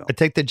Jacksonville. I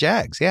take the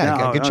Jags. Yeah,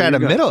 I could try to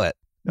middle it.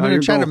 I'm going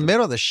to try to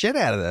middle the shit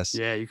out of this.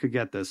 Yeah, you could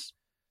get this.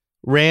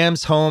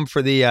 Rams home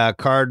for the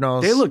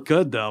Cardinals. They look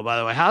good though. By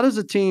the way, how does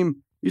a team?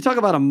 You talk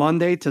about a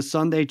Monday to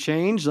Sunday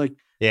change. Like,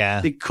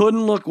 yeah, they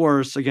couldn't look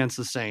worse against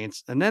the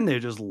Saints, and then they're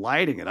just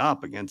lighting it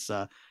up against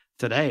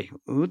today.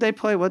 Who'd they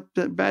play? What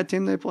bad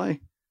team they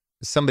play?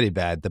 Somebody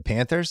bad. The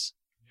Panthers.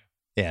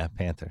 Yeah,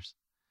 Panthers.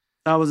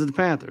 Oh, was it the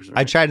Panthers? Right?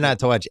 I tried not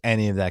to watch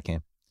any of that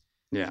game.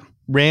 Yeah.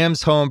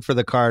 Rams home for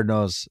the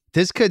Cardinals.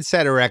 This could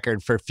set a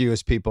record for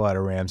fewest people at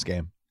a Rams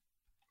game.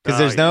 Because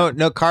there's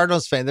no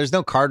Cardinals fan. There's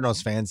no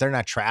Cardinals fans. They're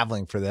not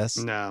traveling for this.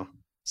 No.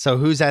 So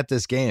who's at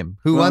this game?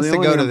 Who wants to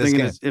go to this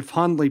game? If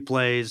Hundley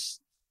plays,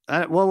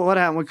 what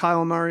happened with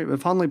Kyle Murray?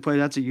 If Hundley plays,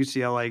 that's a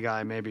UCLA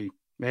guy. Maybe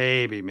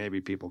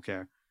people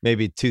care.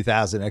 Maybe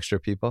 2,000 extra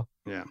people.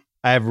 Yeah.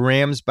 I have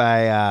Rams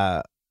by.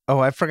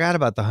 I forgot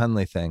about the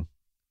Hundley thing.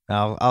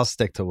 I'll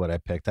stick to what I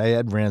picked. I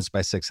had Rams by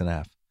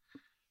 6.5.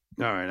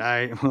 All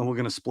right, we're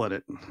gonna split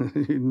it.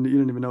 You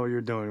didn't even know what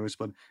you're doing. We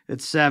split.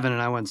 It's 7,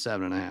 and I went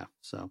 7.5.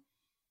 So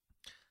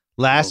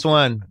last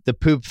one, the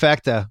poop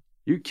fecta.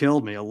 You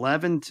killed me.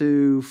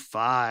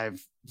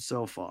 11-5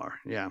 so far.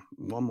 Yeah,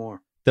 one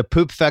more. The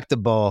poop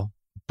fecta bowl.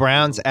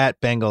 Browns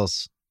at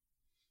Bengals.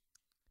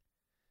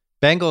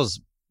 Bengals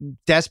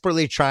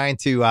desperately trying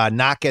to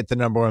not get the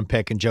number 1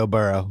 pick in Joe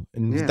Burrow.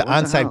 And the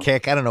onside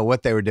kick, I don't know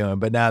what they were doing,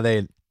 but now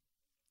they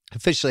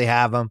officially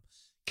have him.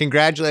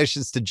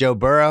 Congratulations to Joe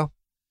Burrow.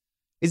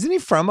 Isn't he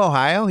from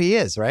Ohio? He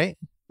is, right?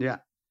 Yeah.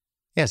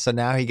 Yeah, so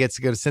now he gets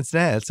to go to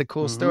Cincinnati. That's a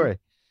cool story.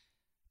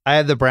 I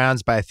have the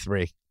Browns by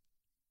 3.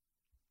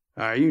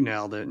 All right, you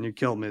nailed it, and you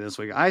killed me this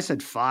week. I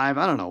said 5.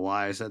 I don't know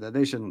why I said that.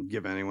 They shouldn't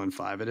give anyone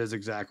 5. It is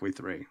exactly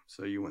 3,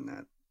 so you win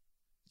that.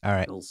 All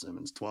right. Bill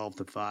Simmons,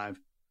 12-5.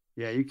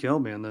 Yeah, you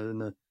killed me in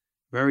the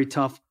very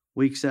tough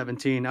Week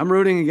 17. I'm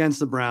rooting against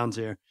the Browns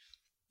here.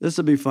 This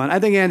will be fun. I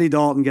think Andy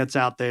Dalton gets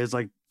out there. He's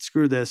like,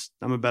 screw this.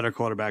 I'm a better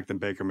quarterback than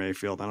Baker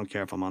Mayfield. I don't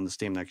care if I'm on this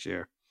team next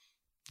year.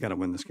 Got to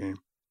win this game.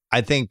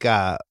 I think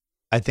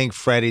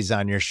Freddie's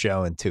on your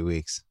show in 2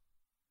 weeks.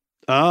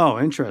 Oh,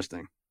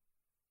 interesting.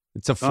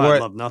 It's a 4th.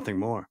 I'd love nothing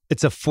more.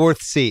 It's a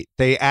 4th seat.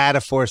 They add a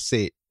 4th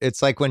seat.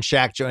 It's like when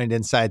Shaq joined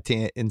inside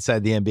the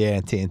NBA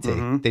on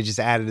TNT. They just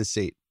added a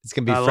seat. It's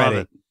gonna be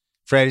Freddie.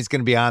 Freddie's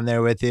going to be on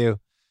there with you.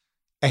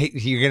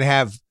 You're going to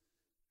have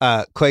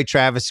Clay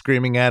Travis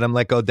screaming at him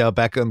like Odell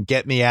Beckham,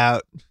 get me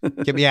out.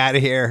 Get me out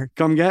of here.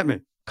 Come get me.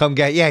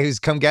 He was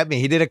come get me.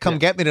 He did a come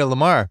get me to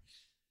Lamar.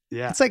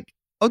 Yeah. It's like,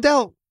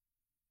 Odell,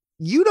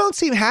 you don't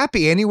seem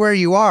happy anywhere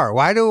you are.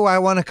 Why do I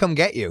want to come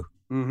get you?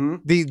 Mm-hmm.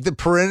 The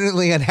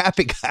perennially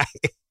unhappy guy.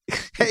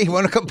 Hey, you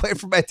want to come play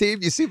for my team?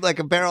 You seem like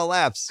a barrel of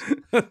laughs.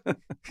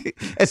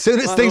 As soon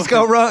as things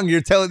go wrong,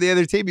 you're telling the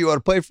other team you want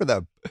to play for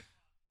them.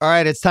 All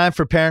right, it's time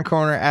for Parent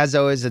Corner. As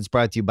always, it's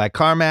brought to you by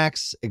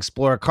CarMax.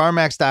 Explore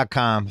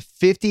CarMax.com.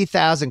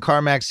 50,000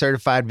 CarMax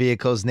certified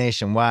vehicles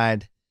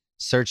nationwide.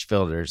 Search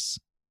filters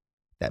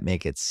that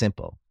make it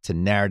simple to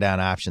narrow down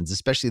options,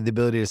 especially the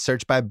ability to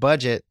search by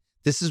budget.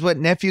 This is what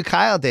nephew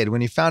Kyle did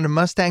when he found a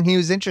Mustang he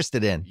was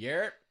interested in.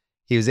 Yeah.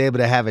 He was able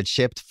to have it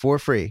shipped for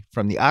free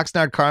from the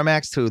Oxnard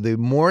CarMax to the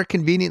more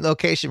convenient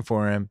location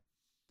for him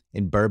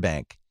in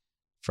Burbank.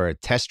 For a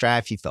test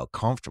drive, he felt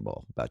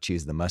comfortable about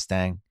choosing the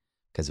Mustang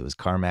because it was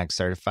CarMax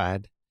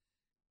certified.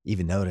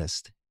 Even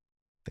noticed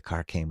the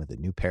car came with a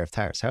new pair of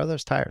tires. How are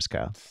those tires,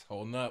 Kyle?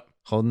 Holding up.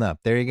 Holding up.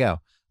 There you go.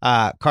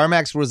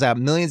 CarMax rules out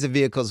millions of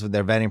vehicles with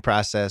their vetting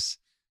process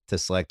to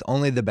select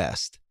only the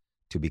best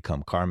to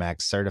become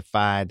CarMax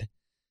certified.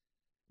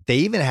 They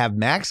even have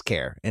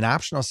MaxCare, an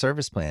optional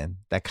service plan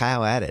that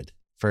Kyle added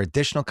for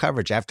additional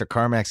coverage after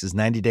CarMax's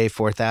 90-day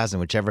 4,000,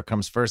 whichever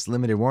comes first,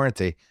 limited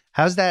warranty.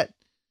 How's that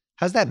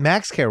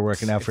MaxCare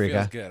working out for you,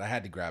 guys? It feels good. I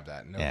had to grab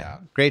that, no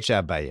doubt. Great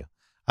job by you.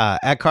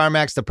 At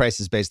CarMax, the price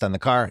is based on the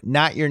car,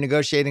 not your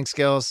negotiating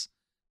skills.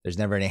 There's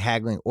never any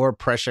haggling or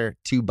pressure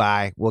to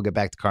buy. We'll get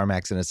back to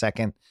CarMax in a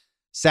second.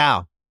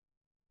 Sal,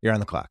 you're on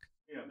the clock.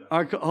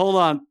 Hold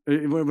on.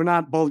 We're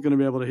not both going to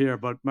be able to hear,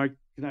 but Mike,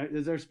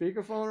 is there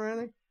speakerphone or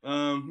anything?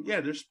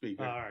 Yeah, there's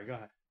speaker. All right, go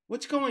ahead.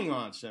 What's going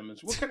on,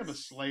 Simmons? What kind of a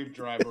slave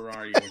driver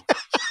are you?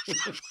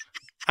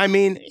 I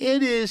mean,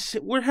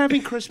 we're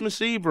having Christmas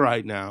Eve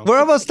right now. We're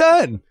almost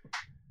done.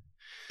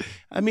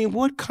 I mean,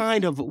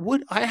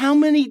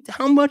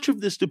 how much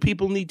of this do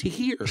people need to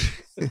hear?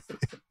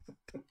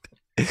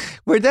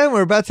 We're done.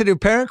 We're about to do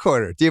Parent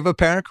Corner. Do you have a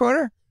Parent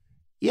Corner?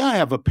 Yeah, I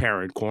have a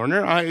Parent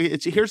Corner.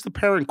 Here's the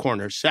Parent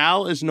Corner.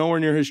 Sal is nowhere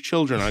near his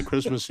children on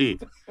Christmas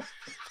Eve.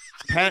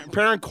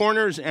 Parent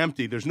Corner is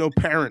empty. There's no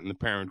parent in the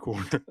Parent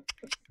Corner.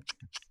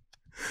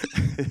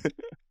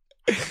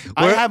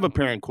 I have a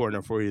Parent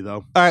Corner for you,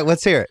 though. All right,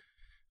 let's hear it.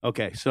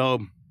 Okay,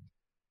 so,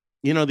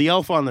 the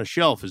elf on the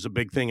shelf is a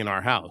big thing in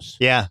our house.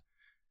 Yeah.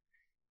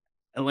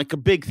 And like a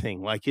big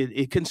thing. Like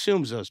it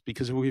consumes us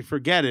because if we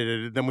forget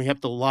it, then we have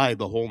to lie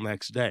the whole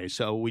next day.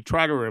 So we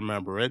try to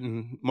remember it,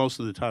 and most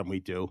of the time we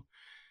do.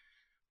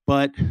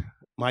 But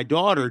my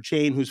daughter,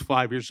 Jane, who's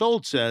 5 years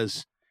old,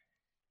 says,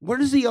 where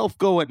does the elf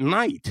go at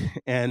night?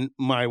 And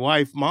my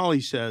wife,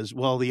 Molly, says,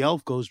 well, the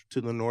elf goes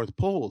to the North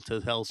Pole to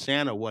tell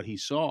Santa what he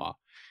saw.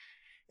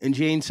 And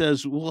Jane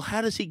says, well,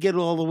 how does he get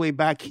all the way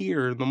back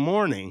here in the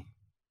morning?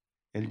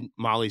 And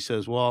Molly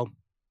says, well,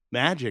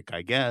 magic,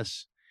 I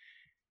guess.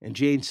 And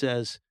Jane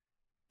says,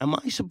 am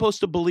I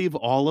supposed to believe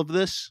all of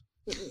this?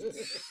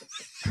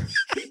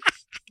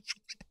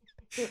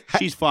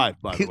 She's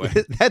 5, by the way.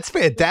 That's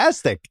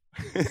fantastic.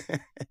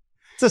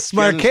 It's a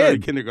smart She hasn't kid.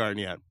 started kindergarten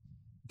yet.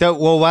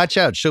 Well, watch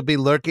out. She'll be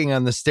lurking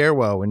on the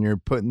stairwell when you're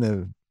putting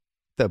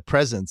the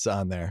presents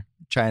on there,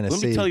 trying to see.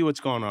 Let me tell you what's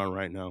going on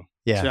right now.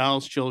 Yeah.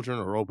 Sal's children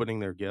are opening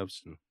their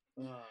gifts.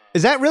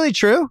 Is that really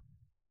true?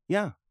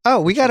 Yeah.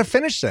 Oh, we got to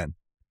finish then.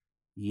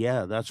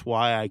 Yeah, that's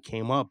why I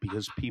came up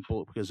because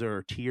there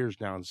are tears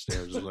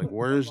downstairs. It's like,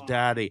 where's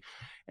Daddy?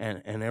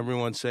 And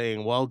everyone's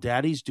saying, well,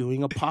 Daddy's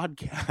doing a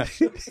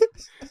podcast.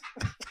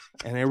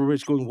 And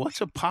everybody's going, what's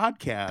a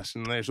podcast?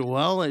 And they say,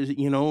 well,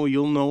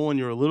 you'll know when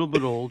you're a little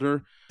bit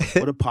older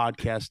what a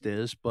podcast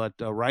is. But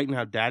right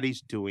now,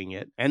 Daddy's doing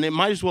it. And it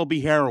might as well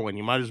be heroin.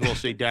 You might as well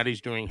say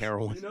Daddy's doing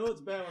heroin.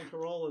 It's bad when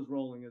Corolla's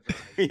rolling his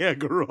eyes. Yeah,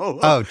 Corolla.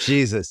 Oh,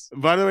 Jesus.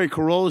 By the way,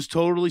 Corolla's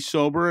totally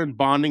sober and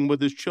bonding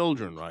with his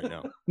children right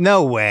now.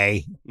 No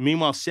way.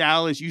 Meanwhile,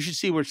 you should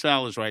see where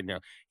Sal is right now.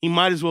 He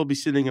might as well be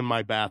sitting in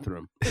my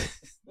bathroom.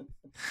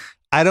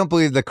 I don't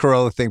believe the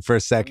Corolla thing for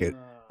a second.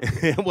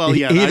 Well,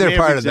 yeah, Either I may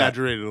part have of that.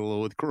 exaggerated a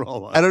little with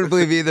Corolla. I don't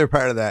believe either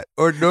part of that,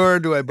 nor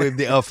do I believe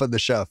the elf on the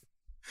shelf.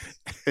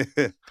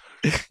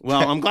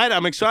 Well,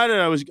 I'm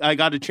excited. I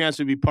got a chance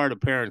to be part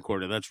of Parent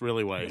Corner. That's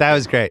really why. That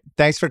was great.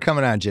 Thanks for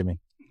coming on, Jimmy.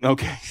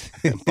 Okay.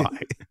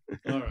 Bye.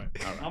 All right.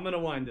 I'm going to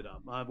wind it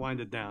up. I'll wind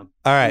it down.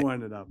 All right. I'll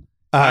wind it up.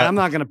 All right, I'm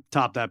not going to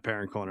top that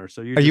Parent Corner.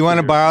 So you want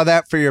to borrow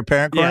that for your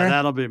Parent Corner? Yeah,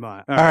 that'll be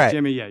mine. All right,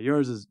 Jimmy. Yeah,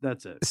 yours is.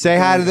 That's it. Say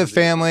hi to the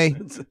family.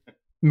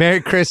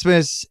 Merry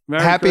Christmas,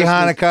 Merry Happy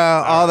Christmas.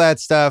 Hanukkah, all that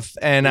stuff,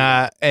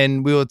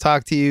 and we will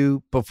talk to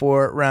you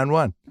before round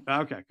one.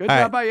 Okay, good All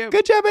job right. by you.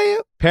 Good job by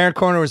you. Parent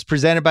Corner was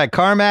presented by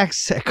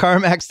CarMax. At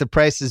CarMax, the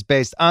price is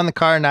based on the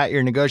car, not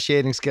your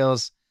negotiating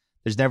skills.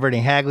 There's never any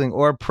haggling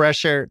or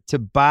pressure to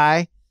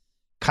buy.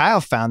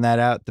 Kyle found that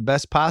out the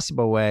best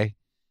possible way.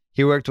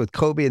 He worked with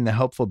Kobe and the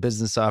helpful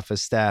business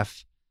office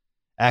staff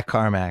at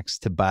CarMax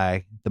to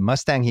buy the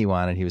Mustang he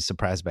wanted. He was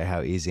surprised by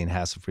how easy and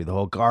hassle-free the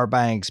whole car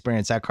buying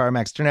experience at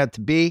CarMax turned out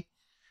to be.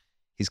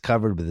 He's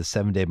covered with a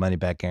 7-day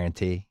money-back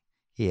guarantee.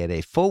 He had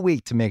a full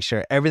week to make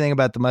sure everything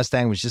about the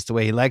Mustang was just the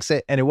way he likes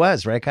it. And it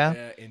was, right, Kyle?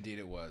 Yeah, indeed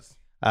it was.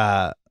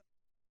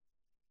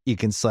 You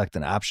can select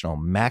an optional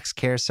Max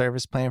Care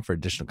service plan for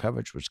additional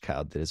coverage, which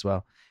Kyle did as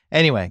well.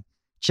 Anyway,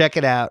 check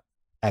it out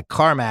at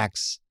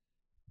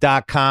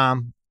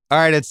CarMax.com. All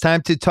right, it's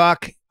time to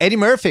talk Eddie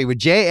Murphy with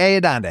J.A.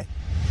 Adande.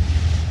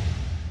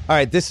 All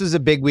right, this was a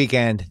big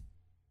weekend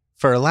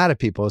for a lot of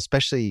people,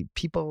 especially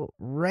people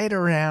right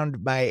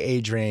around my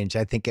age range.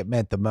 I think it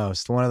meant the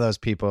most. One of those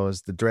people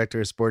is the director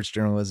of sports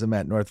journalism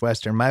at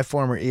Northwestern, my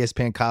former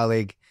ESPN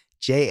colleague,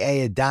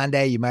 J.A.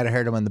 Adande. You might have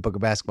heard him on the Book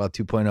of Basketball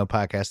 2.0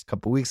 podcast a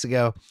couple weeks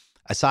ago.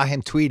 I saw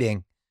him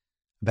tweeting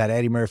about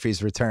Eddie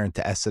Murphy's return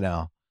to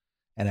SNL,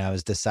 and I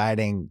was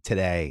deciding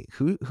today,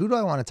 who do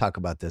I want to talk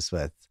about this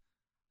with?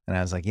 And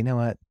I was like, you know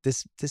what?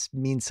 This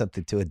means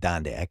something to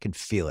Adande. I can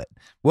feel it.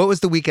 What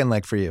was the weekend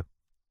like for you?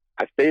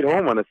 I stayed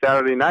home on a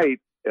Saturday night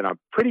in a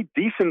pretty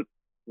decent,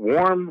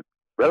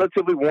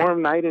 relatively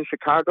warm night in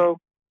Chicago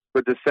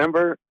for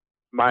December.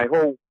 My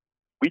whole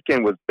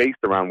weekend was based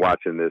around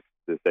watching this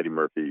Eddie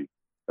Murphy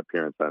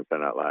appearance on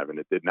Saturday Night Live, and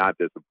it did not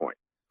disappoint.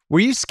 Were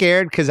you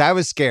scared? Because I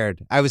was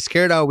scared. I was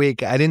scared all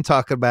week. I didn't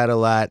talk about it a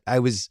lot.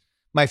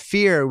 My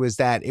fear was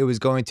that it was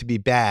going to be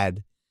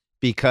bad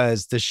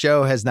because the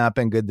show has not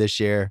been good this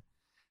year.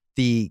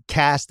 The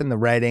cast and the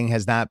writing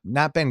has not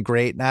been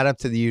great, not up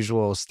to the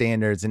usual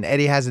standards. And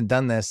Eddie hasn't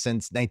done this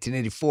since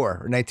 1984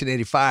 or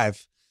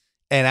 1985.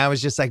 And I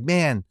was just like,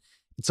 man,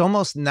 it's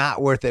almost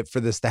not worth it for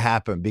this to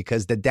happen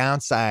because the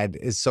downside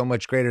is so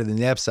much greater than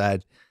the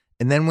upside.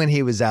 And then when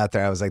he was out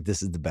there, I was like,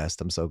 this is the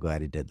best. I'm so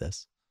glad he did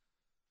this.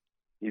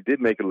 He did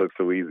make it look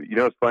so easy. You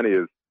know what's funny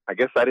is I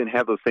guess I didn't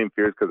have those same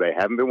fears because I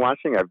haven't been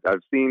watching. I've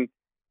seen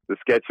the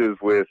sketches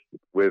with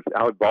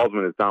Alec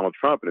Baldwin as Donald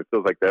Trump, and it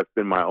feels like that's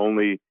been my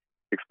only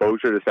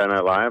exposure to Saturday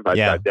Night Live. I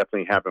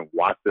definitely haven't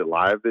watched it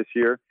live this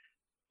year.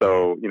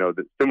 So,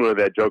 similar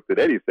to that joke that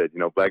Eddie said,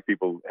 black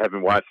people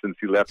haven't watched since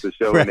he left the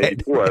show in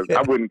 '84.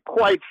 I wouldn't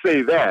quite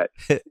say that,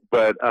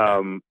 but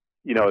so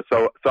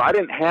I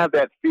didn't have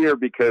that fear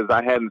because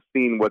I hadn't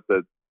seen what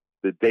the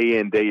day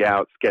in, day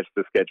out, sketch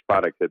to sketch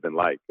product had been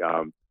like.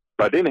 But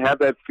I didn't have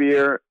that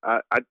fear.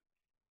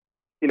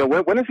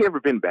 When has he ever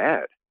been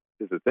bad?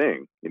 Is the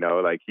thing.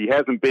 Like he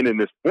hasn't been in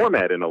this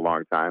format in a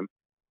long time.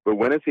 But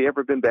when has he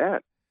ever been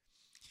bad?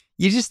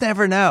 You just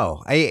never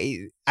know.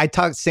 I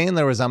talked,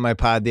 Sandler was on my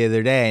pod the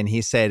other day and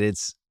he said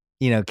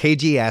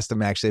KG asked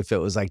him actually if it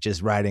was like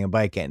just riding a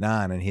bike getting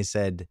on. And he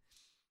said,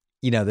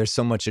 there's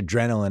so much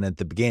adrenaline at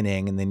the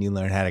beginning and then you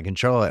learn how to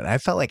control it. And I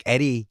felt like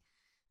Eddie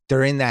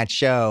during that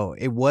show,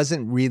 it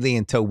wasn't really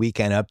until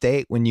Weekend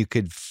Update when you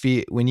could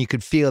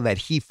feel that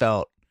he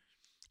felt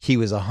he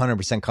was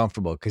 100%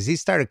 comfortable because he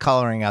started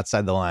coloring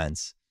outside the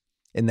lines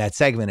in that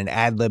segment and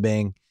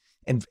ad-libbing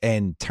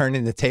and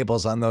turning the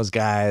tables on those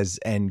guys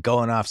and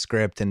going off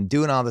script and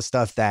doing all the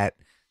stuff that,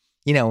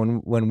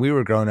 when we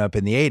were growing up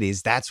in the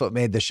 80s, that's what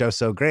made the show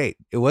so great.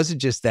 It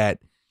wasn't just that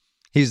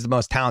he's the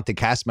most talented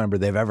cast member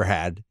they've ever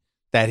had,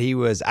 that he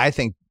was, I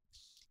think,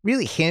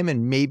 really him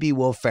and maybe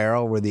Will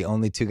Ferrell were the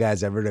only two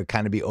guys ever to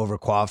kind of be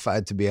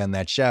overqualified to be on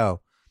that show.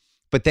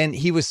 But then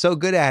he was so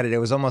good at it. It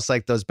was almost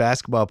like those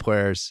basketball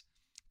players,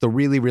 the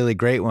really, really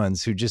great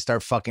ones who just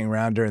start fucking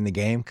around during the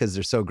game because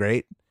they're so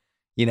great.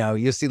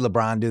 You'll see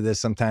LeBron do this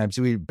sometimes.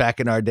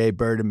 Back in our day,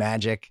 Bird and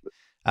Magic.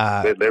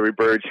 Larry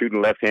Bird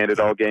shooting left-handed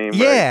all game.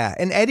 Yeah, right?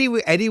 and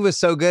Eddie was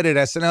so good at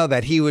SNL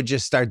that he would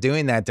just start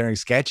doing that during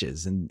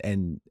sketches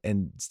and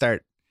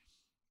start,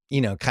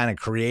 kind of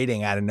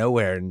creating out of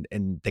nowhere.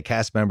 And the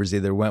cast members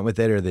either went with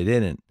it or they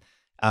didn't.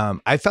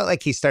 I felt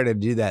like he started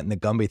to do that in the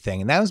Gumby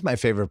thing, and that was my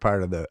favorite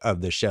part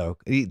of the show.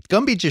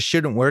 Gumby just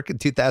shouldn't work in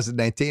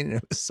 2019, and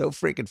it was so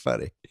freaking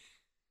funny.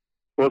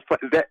 Well,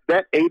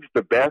 that aged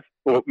the best.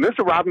 Well,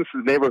 Mr.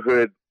 Robinson's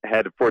Neighborhood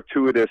had a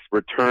fortuitous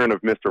return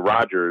of Mr.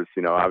 Rogers,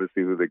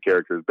 obviously who the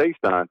character is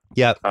based on.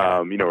 Yeah.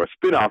 A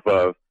spinoff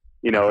of,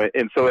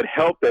 and so it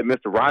helped that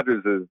Mr.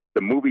 Rogers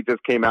the movie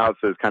just came out,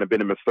 so there's kind of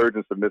been a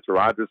resurgence of Mr.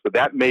 Rogers. So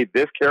that made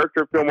this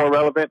character feel more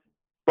relevant.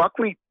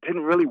 Buckwheat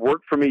didn't really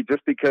work for me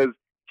just because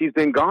he's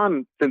been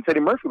gone since Eddie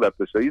Murphy left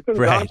the show. He's been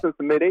gone since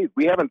the mid-'80s.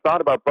 We haven't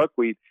thought about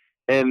Buckwheat.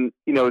 And,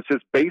 it's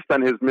just based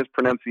on his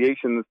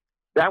mispronunciations.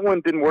 That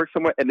one didn't work so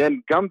much. And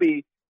then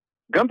Gumby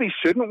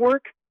shouldn't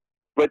work,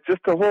 but just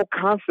the whole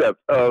concept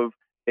of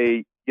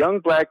a young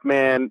black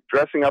man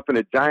dressing up in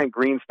a giant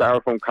green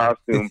styrofoam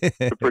costume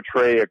to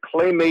portray a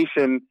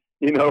claymation,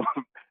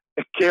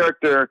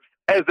 character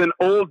as an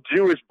old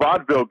Jewish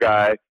vaudeville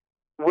guy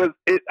was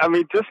it. I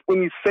mean, just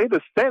when you say the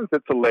sentence,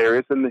 it's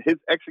hilarious, and his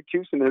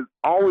execution has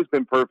always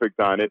been perfect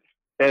on it.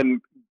 And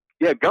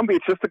yeah, Gumby,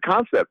 it's just a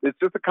concept. It's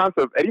just a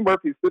concept. Eddie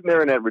Murphy's sitting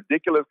there in that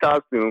ridiculous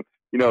costume,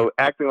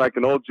 acting like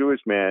an old Jewish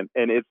man,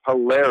 and it's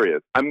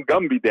hilarious. I'm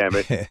Gumby, damn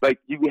it. Like,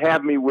 you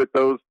have me with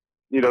those,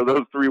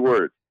 those three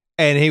words.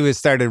 And he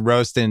started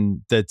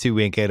roasting the 2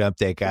 Weekend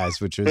Update guys,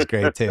 which was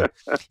great too.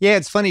 Yeah,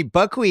 it's funny.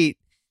 Buckwheat,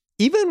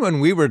 Even when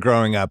we were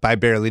growing up, I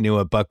barely knew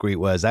what buckwheat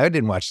was. I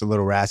didn't watch The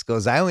Little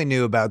Rascals. I only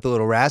knew about The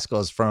Little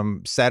Rascals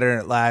from Saturday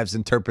Night Live's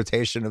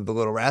interpretation of The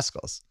Little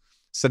Rascals.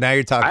 So now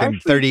you're talking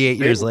 38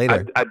 years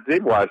later. I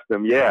did watch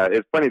them. Yeah,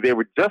 it's funny. They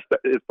were just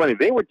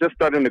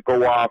starting to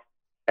go off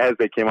as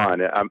they came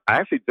on. I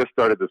actually just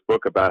started this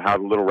book about how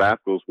The Little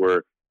Rascals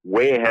were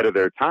way ahead of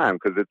their time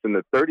because it's in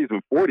the 30s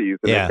and 40s,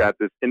 and they've got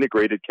this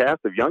integrated cast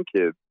of young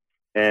kids.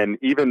 And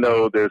even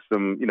though there's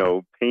some,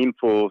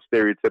 painful,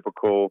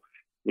 stereotypical,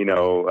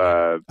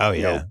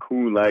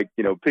 coon-like,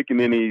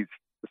 pickaninny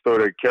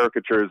sort of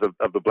caricatures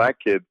of the black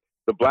kids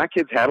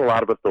had a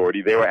lot of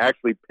authority. They were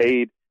actually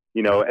paid,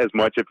 as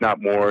much, if not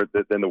more,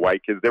 than the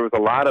white kids. There was a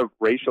lot of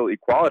racial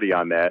equality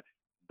on that.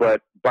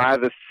 But by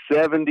the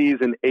 70s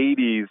and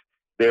 80s,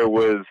 there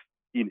was,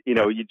 you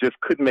just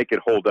couldn't make it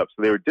hold up.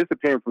 So they were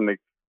disappearing from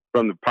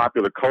the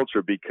popular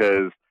culture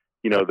because,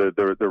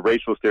 the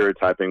racial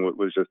stereotyping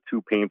was just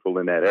too painful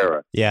in that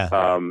era. Yeah.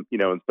 And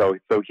so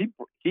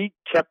he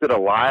kept it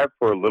alive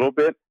for a little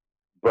bit,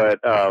 but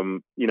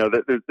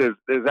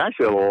there's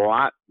actually a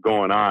lot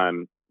going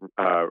on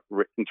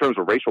in terms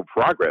of racial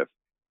progress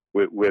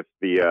with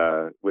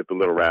the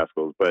Little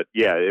Rascals. But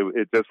yeah,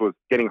 it just was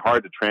getting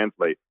hard to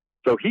translate.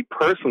 So he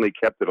personally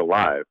kept it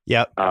alive.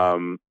 Yep.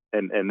 And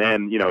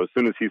then as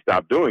soon as he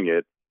stopped doing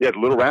it, the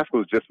Little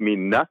Rascals just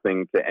mean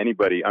nothing to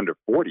anybody under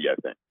 40, I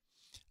think.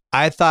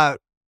 I thought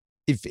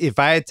if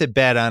I had to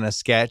bet on a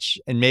sketch,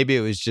 and maybe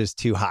it was just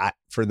too hot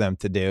for them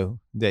to do,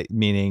 that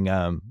meaning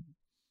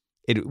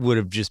it would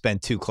have just been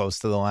too close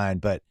to the line.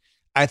 But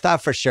I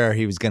thought for sure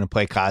he was going to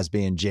play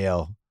Cosby in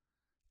jail,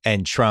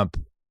 and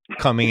Trump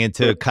coming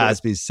into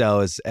Cosby's cell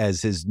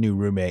as his new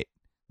roommate,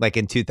 like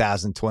in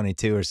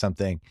 2022 or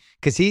something.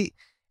 Because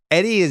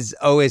Eddie has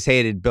always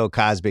hated Bill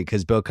Cosby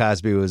because Bill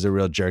Cosby was a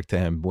real jerk to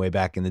him way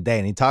back in the day,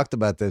 and he talked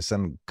about this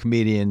on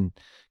Comedians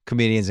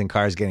in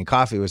Cars Getting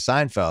Coffee with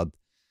Seinfeld.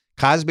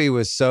 Cosby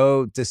was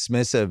so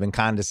dismissive and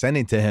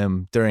condescending to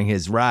him during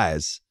his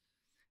rise.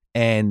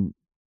 And,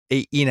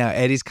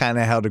 Eddie's kind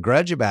of held a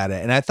grudge about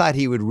it. And I thought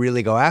he would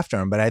really go after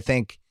him. But I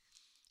think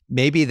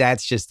maybe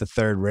that's just the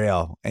third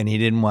rail, and he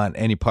didn't want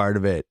any part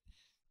of it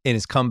in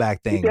his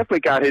comeback thing. He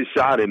definitely got his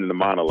shot in the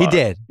monologue. He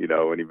did.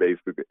 And he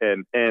basically,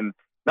 and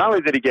not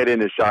only did he get in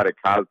his shot at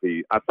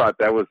Cosby, I thought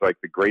that was like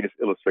the greatest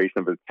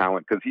illustration of his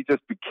talent because he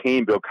just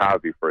became Bill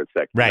Cosby for a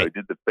second. Right. He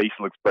did the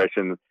facial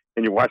expressions,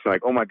 and you're watching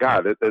like, oh my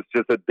God, that's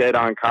just a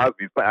dead-on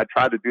Cosby. I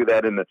tried to do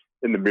that in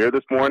the mirror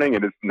this morning,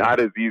 and it's not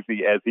as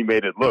easy as he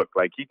made it look.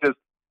 Like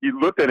you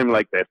looked at him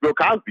like that's Bill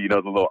Cosby, the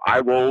little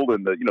eye roll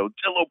and the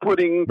Jell-O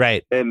pudding,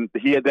 right? And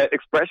he had that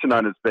expression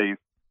on his face,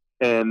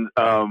 and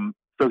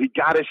so he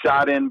got his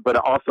shot in. But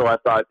also, I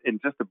thought, in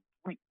just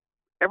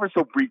ever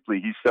so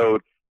briefly, he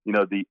showed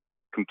the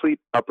complete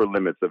upper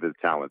limits of his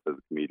talents as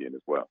a comedian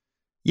as well.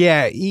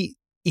 Yeah, he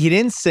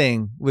didn't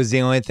sing was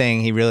the only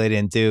thing he really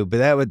didn't do,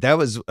 but that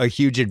was a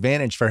huge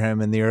advantage for him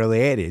in the early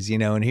 80s,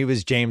 and he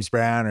was James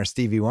Brown or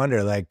Stevie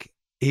Wonder. Like,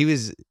 he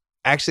was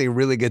actually a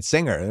really good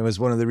singer. It was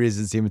one of the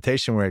reasons the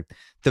imitation worked.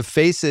 The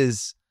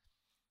faces,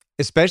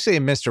 especially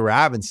in Mr.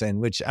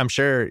 Robinson, which I'm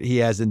sure he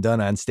hasn't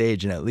done on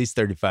stage in at least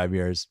 35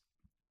 years.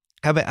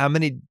 How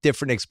many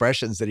different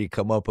expressions did he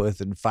come up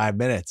with in 5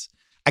 minutes?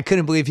 I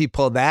couldn't believe he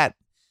pulled that.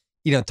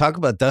 Talk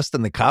about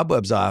dusting the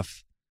cobwebs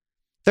off.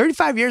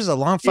 35 years is a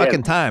long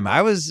fucking time.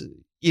 I was,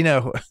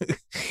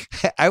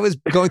 I was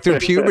going through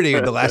puberty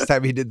the last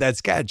time he did that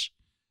sketch.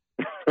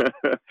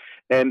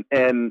 and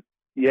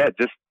yeah,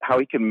 just how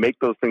he can make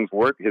those things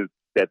work.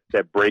 That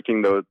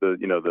breaking the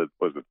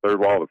third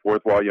wall, the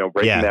fourth wall,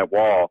 breaking that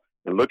wall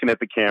and looking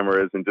at the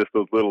cameras and just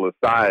those little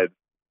asides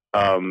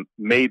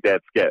made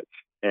that sketch.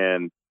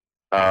 And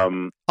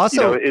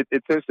also, it's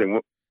interesting.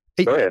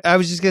 Go ahead. I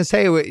was just going to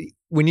say,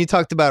 when you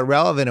talked about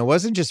relevant, it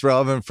wasn't just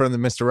relevant from the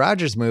Mr.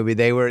 Rogers movie.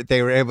 They were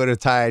able to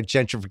tie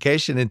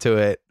gentrification into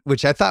it,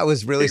 which I thought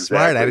was really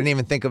smart. I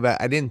didn't think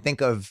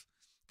of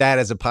that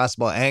as a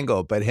possible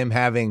angle, but him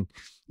having,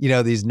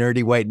 these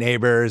nerdy white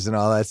neighbors and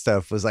all that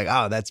stuff was like,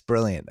 oh, that's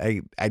brilliant.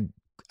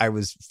 I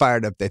was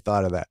fired up they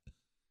thought of that.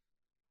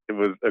 It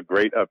was a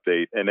great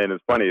update. And then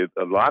it's funny,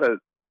 a lot of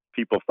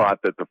people thought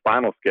that the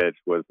final sketch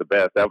was the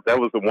best. That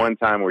was the one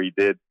time where he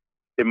did.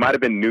 It might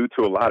have been new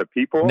to a lot of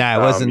people. Nah,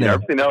 it wasn't.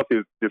 Everything else, he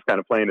was just kind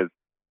of playing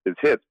his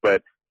hits.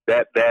 But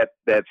that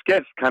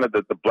sketch, kind of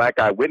the Black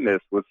Eye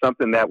Witness, was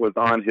something that was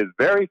on his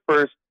very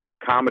first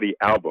comedy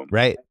album.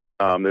 Right.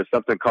 There's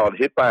something called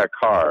 "Hit by a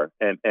Car,"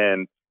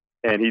 and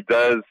he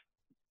does,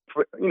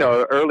 an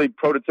early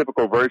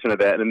prototypical version of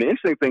that. And the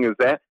interesting thing is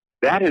that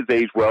has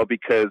aged well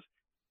because,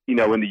 in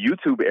the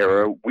YouTube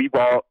era, we've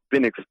all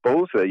been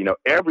exposed to,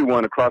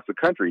 everyone across the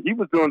country. He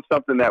was doing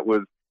something that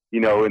was,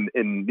 in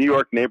New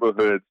York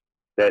neighborhoods,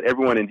 that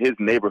everyone in his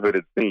neighborhood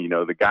had seen,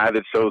 the guy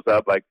that shows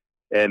up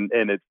and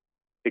it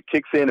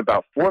kicks in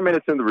about 4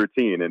 minutes in the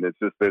routine. And it's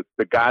just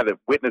the guy that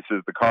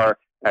witnesses the car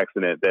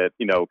accident that,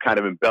 kind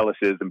of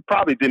embellishes and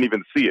probably didn't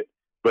even see it.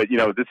 But,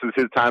 this is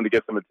his time to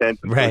get some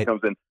attention. Right. So he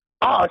comes in,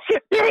 oh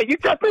shit, yeah, you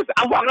just this.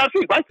 I'm walking down the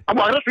street, right? I'm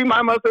walking down the street,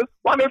 my mother says,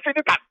 walking down the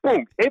street,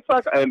 boom. It's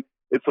like, and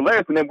it's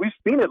hilarious. And then we've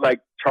seen it like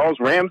Charles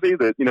Ramsey,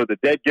 the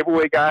dead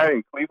giveaway guy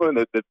in Cleveland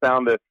that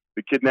found the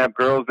kidnapped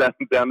girls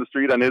down the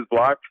street on his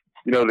block.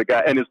 The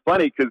guy, and it's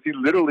funny because he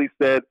literally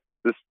said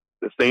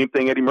the same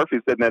thing Eddie Murphy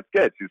said in that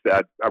sketch. He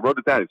said, I wrote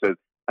it down. He says,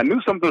 I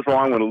knew something was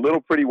wrong when a little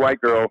pretty white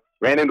girl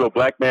ran into a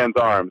black man's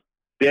arms.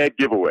 Dead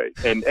giveaway.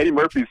 And Eddie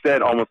Murphy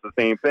said almost the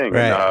same thing.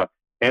 Right. And,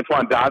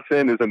 Antoine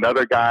Dodson is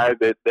another guy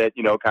that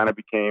kind of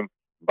became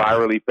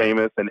virally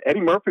famous. And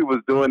Eddie Murphy was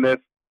doing this,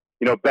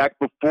 back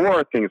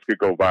before things could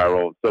go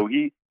viral. So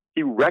he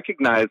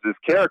recognized this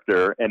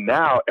character, and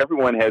now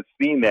everyone has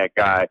seen that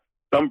guy,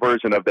 some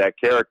version of that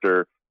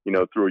character,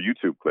 through a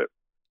YouTube clip.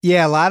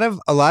 Yeah, a lot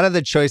of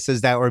the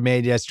choices that were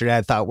made yesterday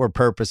I thought were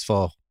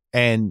purposeful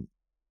and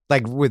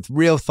like with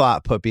real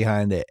thought put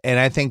behind it. And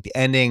I think the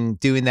ending,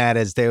 doing that,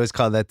 as they always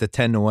call that, the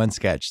 10-1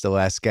 sketch, the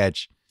last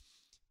sketch,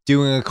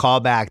 doing a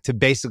callback to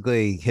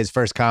basically his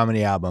first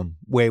comedy album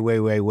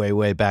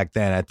way back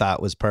then, I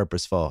thought was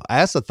purposeful.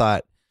 I also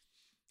thought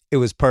it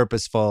was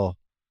purposeful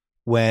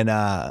when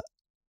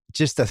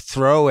just a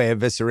throwaway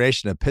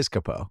evisceration of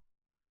Piscopo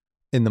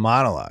in the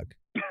monologue.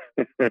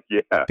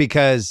 Yeah.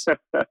 Because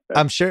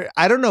I'm sure,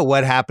 I don't know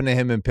what happened to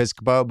him in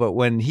Piscopo, but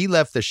when he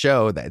left the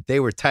show, that they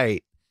were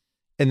tight,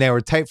 and they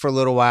were tight for a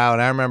little while.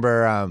 And I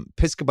remember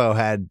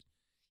Piscopo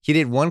he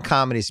did one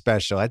comedy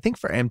special, I think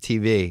for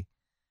MTV,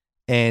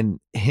 and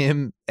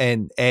him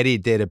and Eddie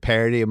did a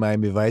parody of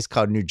Miami Vice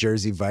called New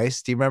Jersey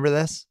Vice. Do you remember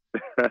this?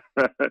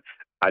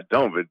 I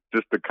don't, but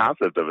just the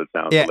concept of it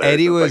sounds yeah. hilarious.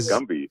 Eddie was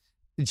like Gumby.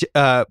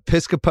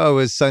 Piscopo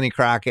was Sonny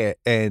Crockett,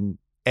 and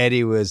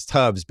Eddie was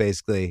Tubbs,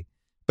 basically.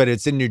 But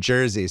it's in New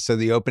Jersey, so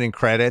the opening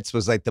credits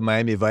was like the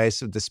Miami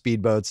Vice with the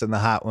speedboats and the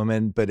hot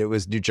women, but it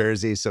was New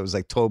Jersey, so it was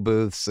like toll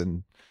booths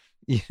and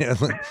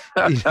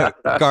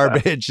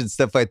garbage and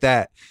stuff like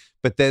that.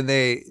 But then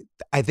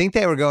I think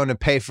they were going to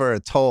pay for a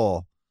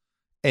toll,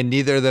 and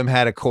neither of them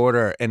had a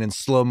quarter, and in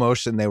slow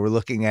motion they were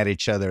looking at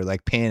each other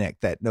like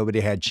panicked that nobody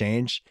had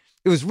change.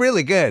 It was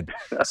really good.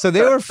 So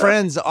they were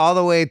friends all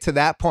the way to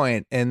that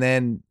point, and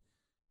then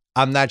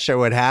I'm not sure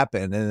what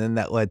happened, and then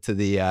that led to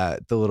the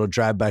little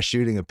drive-by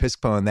shooting of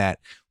Piscopo and that.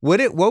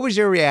 What was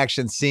your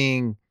reaction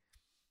seeing,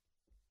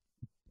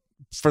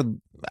 for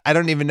I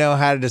don't even know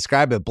how to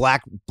describe it,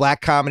 black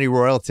comedy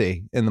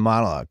royalty in the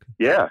monologue?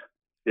 Yeah.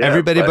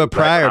 Everybody but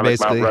Pryor, Mount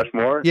basically.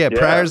 Rushmore. Yeah,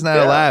 Pryor's not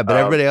alive, but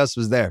everybody else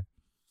was there.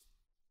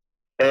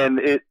 And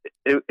it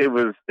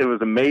was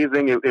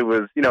amazing. It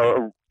was,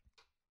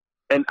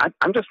 and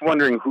I'm just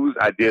wondering whose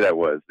idea that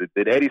was.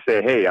 Did Eddie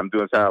say, "Hey, I'm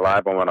doing Saturday Night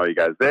Live, I want all you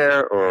guys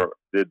there," or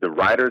did the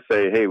writers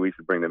say, "Hey, we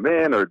should bring them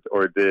in,"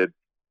 or did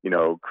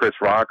Chris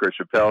Rock or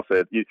Chappelle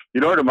said, it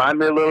reminded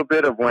me a little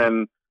bit of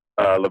when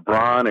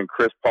LeBron and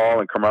Chris Paul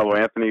and Carmelo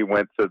Anthony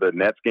went to the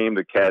Nets game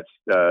to catch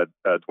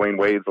Dwayne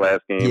Wade's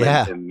last game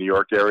in New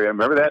York area.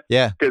 Remember that?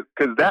 Yeah.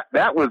 Because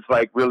that was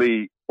like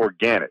really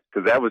organic,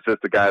 because that was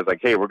just the guys like,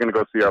 "Hey, we're going to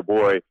go see our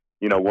boy,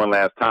 one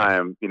last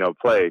time,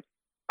 play."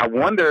 I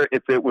wonder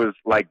if it was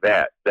like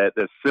that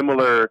the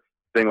similar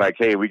thing, like,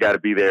 "Hey, we got to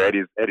be there.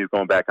 Eddie's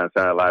going back on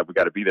Saturday Night Live. We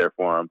got to be there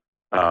for him."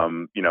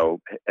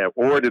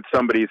 Or did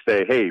somebody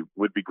say, "Hey,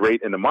 would be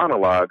great in the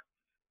monologue,"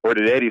 or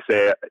did Eddie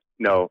say,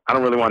 "No, I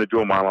don't really want to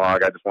do a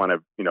monologue. I just want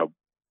to,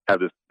 have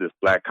this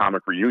black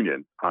comic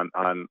reunion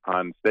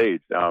on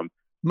stage."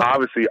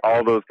 Obviously,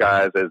 all those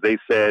guys, as they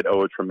said,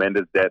 owe a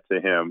tremendous debt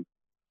to him,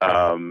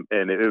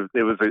 and it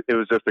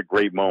was just a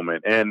great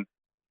moment, and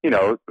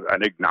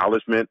an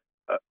acknowledgement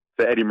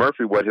to Eddie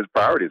Murphy what his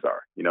priorities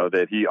are.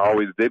 That he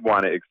always did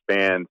want to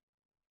expand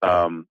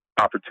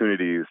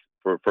opportunities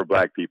for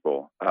black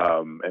people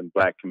and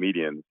black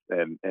comedians,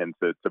 and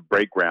to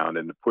break ground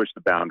and to push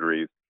the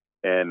boundaries.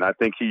 And I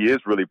think he is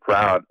really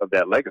proud of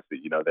that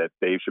legacy, that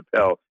Dave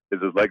Chappelle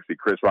is his legacy.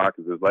 Chris Rock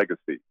is his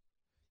legacy.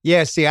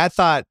 Yeah, see, I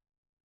thought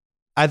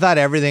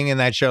everything in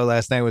that show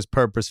last night was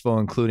purposeful,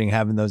 including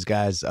having those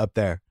guys up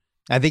there.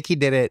 I think he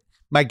did it.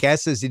 My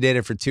guess is he did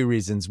it for two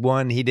reasons.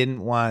 One, he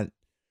didn't want,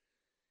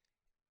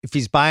 if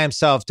he's by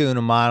himself doing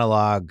a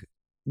monologue,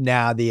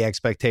 now the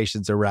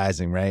expectations are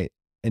rising, right?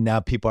 And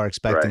now people are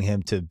expecting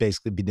him to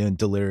basically be doing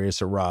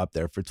Delirious or Raw up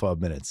there for 12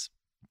 minutes.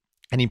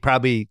 And he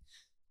probably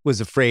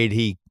was afraid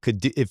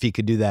if he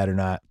could do that or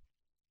not.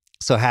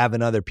 So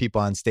having other people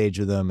on stage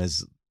with him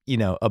is,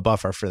 a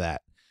buffer for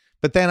that.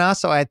 But then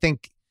also, I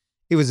think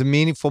it was a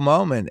meaningful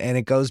moment, and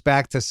it goes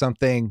back to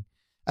something.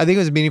 I think it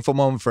was a meaningful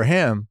moment for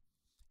him,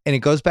 and it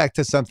goes back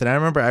to something. I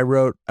remember I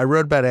wrote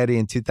about Eddie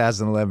in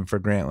 2011 for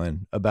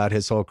Grantland, about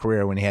his whole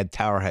career when he had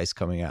Tower Heist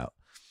coming out,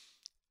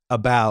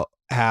 about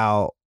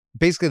how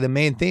basically the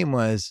main theme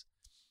was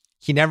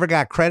he never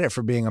got credit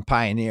for being a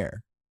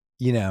pioneer.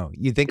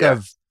 You think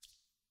of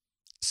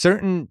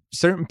certain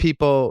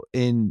people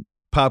in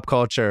pop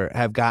culture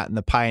have gotten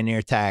the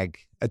pioneer tag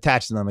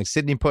attached to them. Like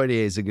Sidney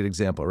Poitier is a good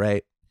example,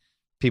 right?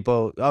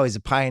 People, he's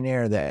a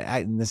pioneer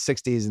that in the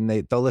 60s, and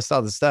they'll list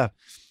all the stuff.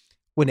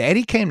 When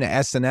Eddie came to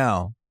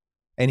SNL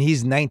and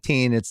he's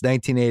 19, it's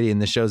 1980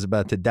 and the show's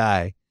about to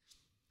die,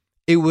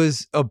 it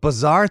was a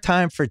bizarre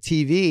time for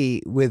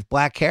TV with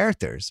black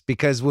characters,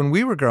 because when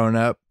we were growing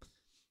up,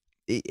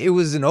 it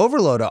was an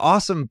overload of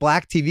awesome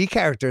black TV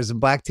characters and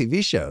black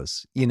TV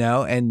shows,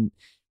 and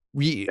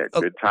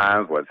Good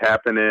Times, What's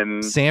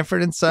Happening,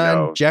 Sanford and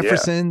Son,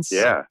 Jeffersons,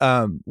 White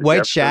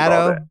Jeffersons,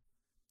 Shadow.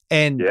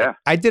 And Yeah.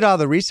 I did all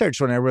the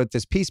research when I wrote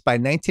this piece. By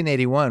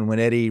 1981, when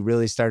Eddie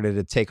really started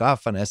to take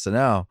off on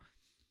SNL,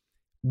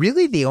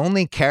 really the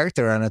only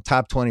character on a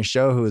top 20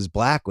 show who was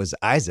black was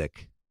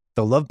Isaac,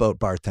 the Love Boat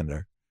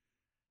bartender.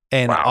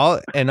 And all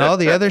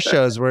the other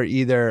shows were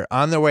either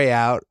on their way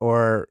out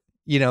or,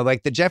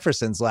 like the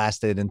Jeffersons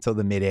lasted until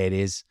the mid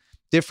 80s.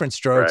 Different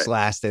Strokes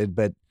lasted,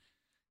 but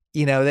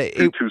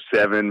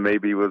 227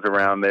 maybe was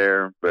around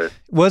there, but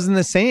wasn't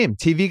the same.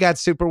 TV got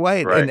super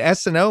white. Right. And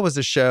SNL was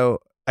a show.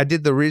 I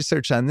did the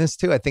research on this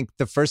too. I think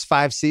the first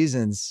 5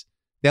 seasons,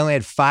 they only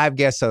had 5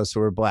 guest hosts who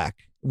were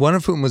black, one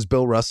of whom was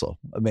Bill Russell,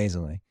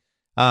 amazingly.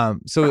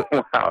 So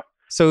wow.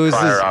 So it was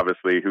Pryor,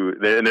 obviously,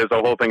 and there's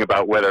a whole thing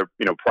about whether,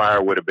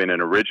 Pryor would have been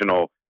an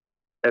original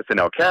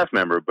SNL cast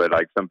member, but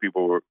like some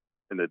people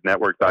in the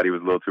network thought he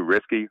was a little too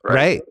risky.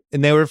 Right.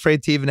 And they were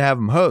afraid to even have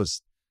him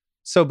host.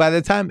 So by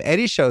the time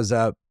Eddie shows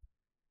up,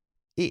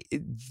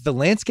 the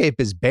landscape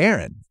is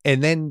barren.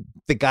 And then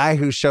the guy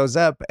who shows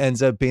up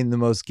ends up being the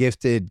most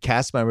gifted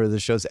cast member the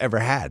show's ever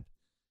had,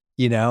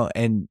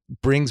 and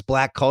brings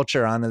black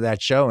culture onto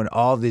that show in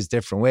all these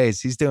different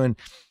ways. He's doing,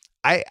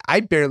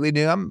 I barely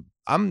knew,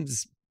 I'm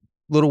this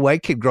little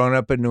white kid growing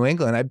up in New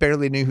England. I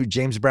barely knew who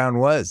James Brown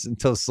was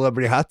until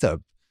Celebrity Hot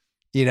Tub.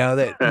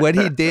 That what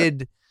he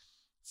did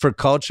for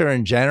culture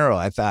in general,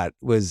 I thought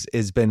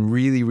has been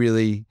really,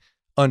 really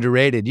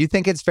underrated. You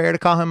think it's fair to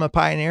call him a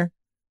pioneer?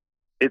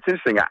 It's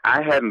interesting.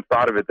 I hadn't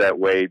thought of it that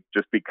way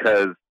just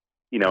because,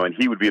 and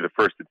he would be the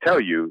first to tell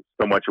you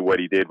so much of what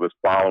he did was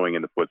following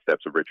in the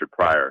footsteps of Richard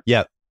Pryor.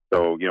 Yep.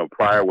 So,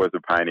 Pryor was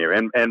a pioneer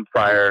and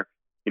Pryor,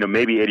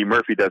 maybe Eddie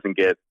Murphy doesn't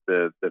get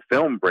the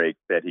film break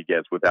that he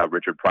gets without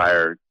Richard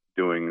Pryor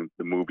doing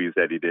the movies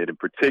that he did, in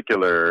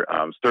particular,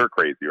 Stir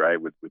Crazy, right,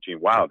 with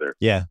Gene Wilder,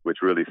 which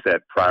really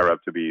set Pryor up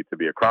to be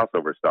a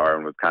crossover star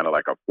and was kind of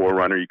like a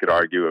forerunner, you could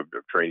argue, of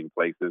Trading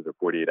Places or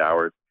 48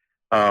 Hours.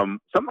 Something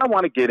I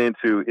want to get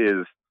into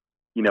is,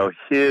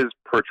 his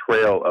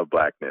portrayal of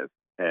blackness,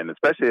 and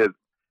especially as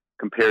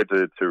compared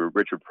to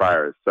Richard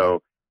Pryor.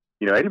 So,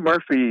 Eddie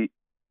Murphy,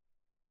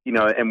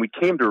 and we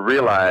came to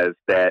realize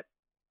that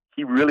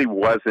he really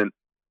wasn't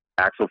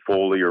Axel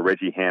Foley or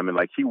Reggie Hammond.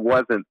 Like, he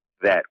wasn't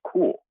that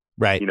cool.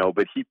 Right.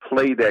 But he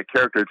played that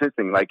character. It's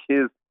interesting. Like,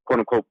 his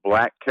quote-unquote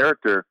black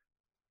character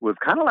was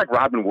kind of like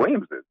Robin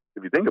Williams is,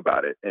 if you think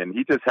about it. And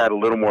he just had a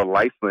little more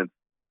license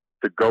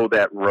to go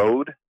that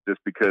road just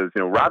because,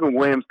 Robin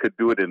Williams could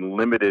do it in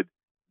limited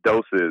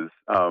doses.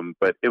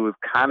 But it was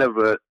kind of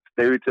a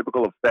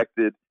stereotypical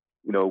affected,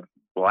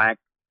 black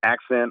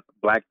accent,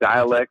 black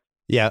dialect.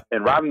 Yeah.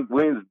 And Robin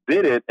Williams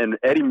did it, and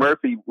Eddie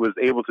Murphy was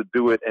able to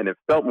do it, and it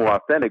felt more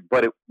authentic,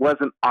 but it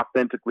wasn't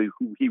authentically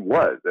who he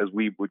was, as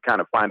we would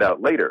kind of find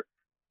out later.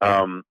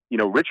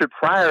 Richard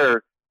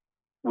Pryor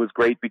was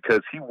great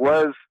because he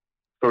was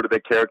sort of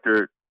that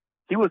character.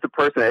 He was the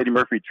person Eddie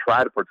Murphy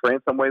tried to portray in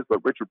some ways,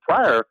 but Richard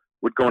Pryor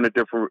would go in a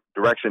different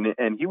direction,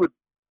 and he would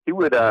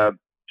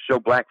show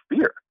black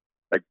fear.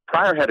 Like,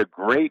 Pryor had a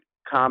great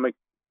comic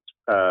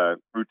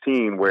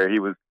routine where he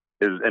was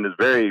is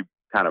very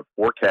kind of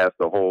forecast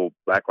the whole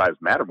Black Lives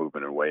Matter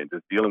movement in a way, and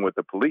just dealing with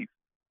the police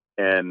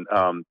and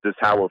just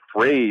how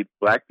afraid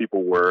black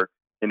people were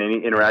in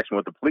any interaction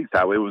with the police,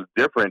 how it was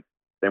different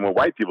than when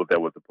white people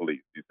dealt with the police.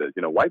 He says,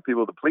 white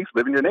people, the police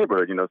live in your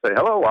neighborhood, say,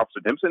 hello, Officer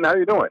Dempson, how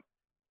you doing?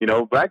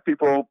 Black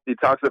people, he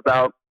talks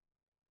about,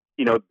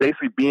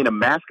 basically being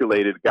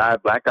emasculated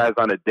black guys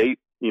on a date,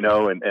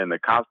 and the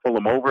cops pull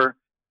him over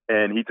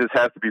and he just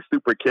has to be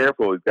super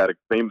careful. He's got a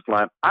famous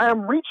line, I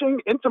am reaching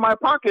into my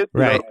pocket,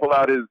 to pull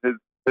out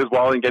his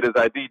wallet and get his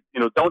ID,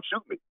 don't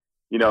shoot me,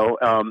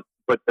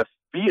 but the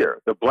fear,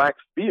 the black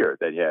fear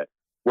that he had.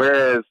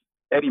 Whereas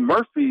Eddie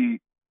Murphy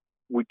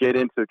would get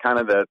into kind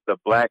of the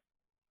black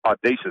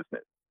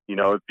audaciousness.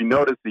 If you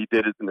notice, he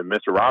did it in the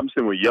Mr.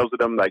 Robinson where he yells at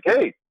them like,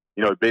 hey,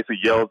 basically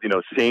yells,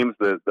 shames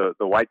the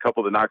white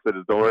couple that knocks at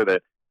his door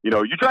that, you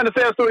trying to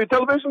say I stole your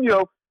television,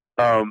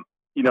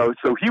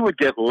 so he would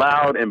get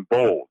loud and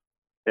bold.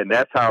 And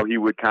that's how he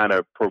would kind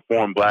of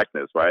perform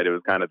blackness, right? It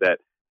was kind of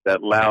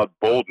that loud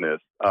boldness.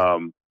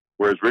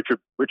 Whereas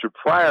Richard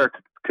Pryor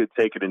could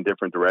take it in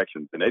different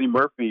directions. And Eddie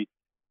Murphy,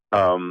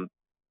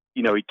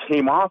 he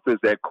came off as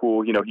that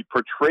cool, he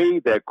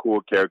portrayed that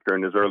cool character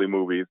in his early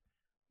movies,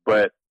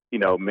 but,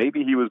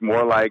 maybe he was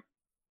more like,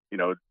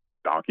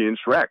 Donkey and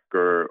Shrek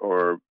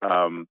or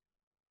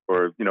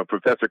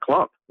Professor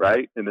Clump,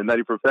 right? In The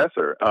Nutty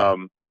Professor.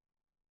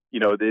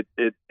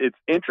 It's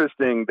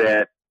interesting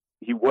that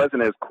he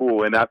wasn't as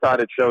cool. And I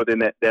thought it showed in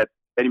that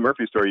Eddie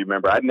Murphy story, you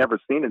remember, I'd never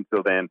seen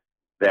until then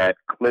that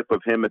clip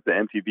of him at the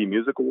MTV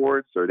Music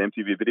Awards or the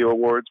MTV Video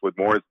Awards with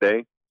Morris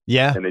Day.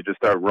 Yeah. And they just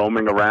start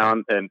roaming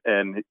around and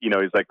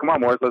he's like, come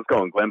on, Morris, let's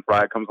go. And Glenn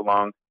Frey comes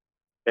along.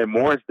 And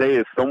Morris Day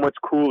is so much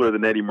cooler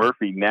than Eddie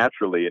Murphy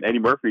naturally. And Eddie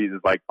Murphy is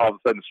like all of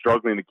a sudden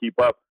struggling to keep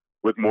up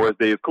with Morris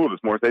Day's coolness.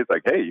 Morris Day's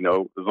like, hey, as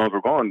long as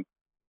we're going,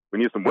 we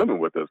need some women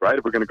with us, right?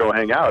 If we're going to go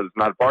hang out, it's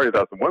not a party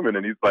without some women.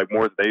 And he's like,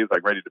 Morris Day is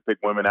like ready to pick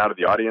women out of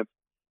the audience.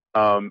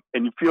 And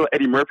you feel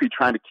Eddie Murphy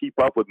trying to keep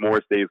up with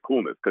Morris Day's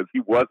coolness because he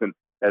wasn't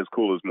as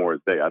cool as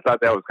Morris Day. I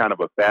thought that was kind of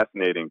a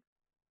fascinating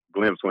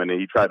glimpse when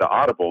he tried to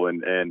audible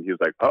and he was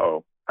like,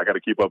 oh, I got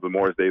to keep up with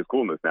Morris Day's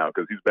coolness now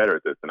because he's better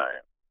at this than I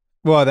am.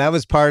 Well, that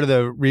was part of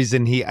the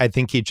reason I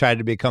think he tried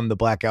to become the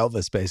Black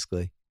Elvis,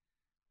 basically.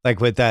 Like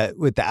with the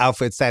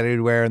outfits that he'd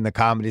wear in the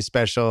comedy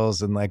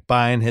specials and like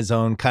buying his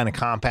own kind of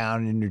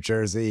compound in New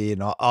Jersey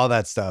and all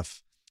that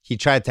stuff. He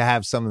tried to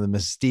have some of the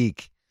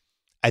mystique,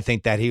 I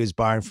think, that he was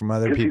borrowing from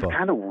other people. He's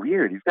kind of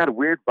weird. He's got a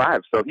weird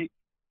vibe. So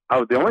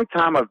the only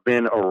time I've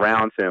been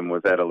around him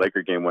was at a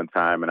Laker game one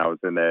time, and I was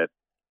in that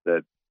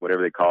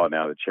whatever they call it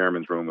now, the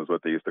chairman's room was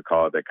what they used to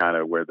call it, that kind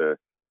of where the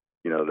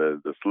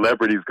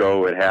celebrities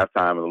go at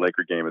halftime of the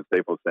Laker game at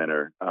Staples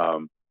Center.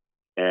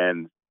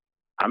 And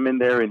I'm in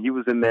there and he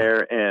was in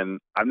there, and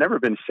I've never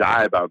been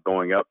shy about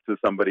going up to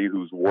somebody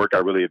whose work I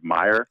really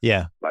admire.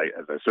 Yeah. Like,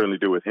 as I certainly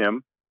do with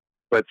him.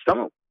 But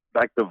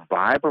like the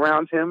vibe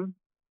around him,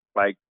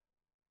 like,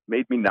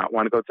 made me not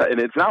want to go. And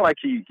it's not like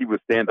he was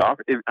standoff.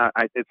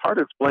 It's hard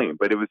to explain,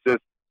 but it was just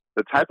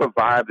the type of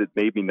vibe that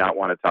made me not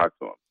want to talk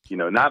to him. You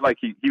know, not like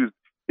he's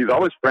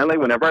always friendly.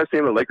 Whenever I see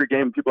him at a Laker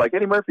game, people are like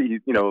Eddie Murphy,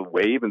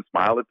 wave and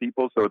smile at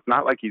people. So it's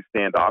not like he's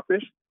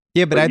standoffish.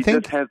 Yeah, but I he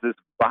think just has this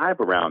vibe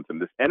around him,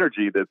 this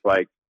energy that's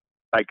like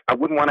I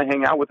wouldn't want to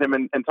hang out with him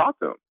and talk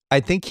to him. I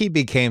think he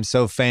became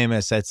so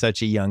famous at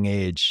such a young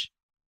age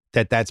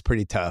that's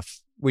pretty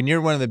tough. When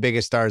you're one of the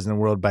biggest stars in the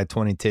world by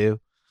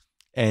 22,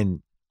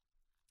 and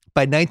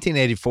by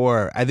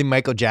 1984, I think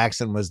Michael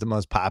Jackson was the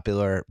most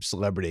popular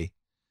celebrity,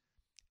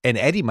 and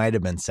Eddie might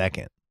have been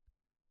second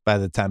by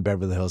the time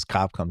Beverly Hills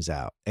Cop comes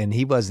out, and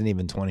he wasn't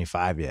even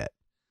 25 yet.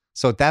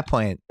 So at that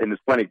point, and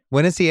it's funny,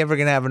 when is he ever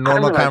going to have a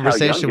normal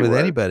conversation with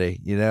anybody?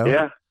 You know?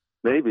 Yeah,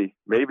 maybe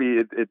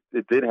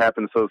it did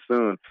happen so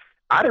soon.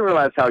 I didn't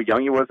realize how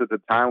young he was at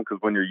the time, because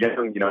when you're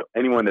young,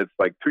 anyone that's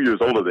like 2 years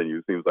older than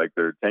you seems like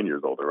they're 10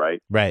 years older,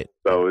 right? Right.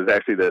 So it was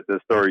actually the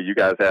story you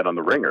guys had on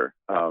The Ringer,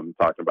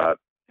 talking about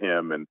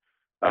him and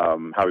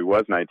how he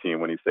was 19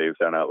 when he saved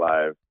Saturday Night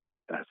Live.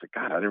 And I said,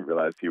 God, I didn't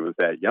realize he was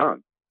that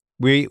young.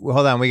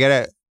 Hold on.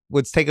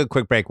 Let's take a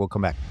quick break. We'll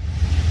come back.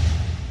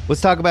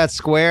 Let's talk about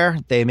Square.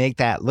 They make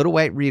that little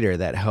white reader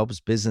that helps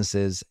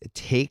businesses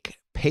take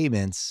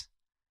payments,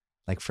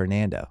 like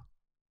Fernando,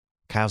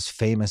 Kyle's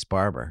famous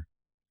barber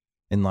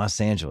in Los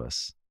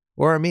Angeles,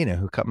 or Amina,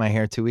 who cut my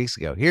hair 2 weeks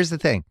ago. Here's the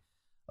thing.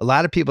 A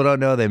lot of people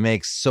don't know they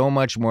make so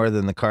much more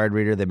than the card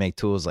reader. They make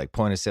tools like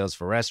point of sales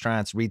for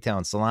restaurants, retail,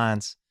 and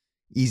salons,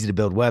 easy to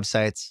build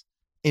websites,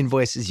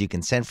 invoices you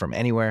can send from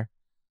anywhere,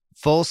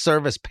 full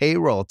service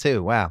payroll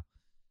too. Wow.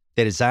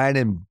 They design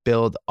and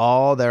build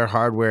all their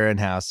hardware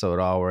in-house so it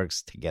all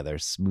works together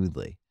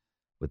smoothly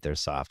with their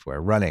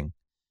software. Running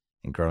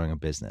and growing a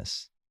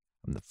business,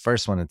 I'm the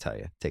first one to tell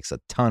you, it takes a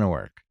ton of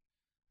work.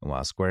 And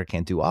while Square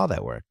can't do all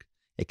that work,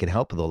 it can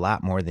help with a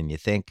lot more than you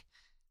think.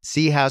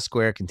 See how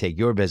Square can take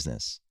your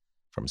business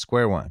from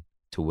square one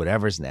to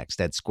whatever's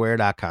next at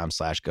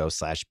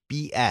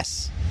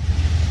square.com/go/BS.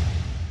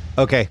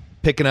 Okay,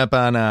 picking up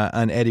on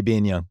Eddie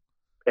being young.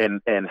 And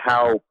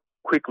how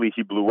quickly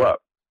he blew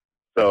up.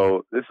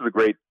 So this is a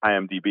great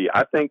IMDb.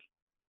 I think,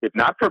 if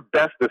not for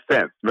Best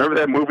Defense, remember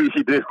that movie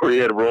he did where he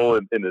had a role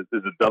in a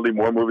Dudley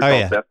Moore movie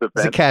called Best Defense?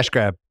 It's a cash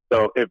grab.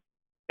 So if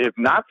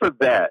not for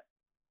that,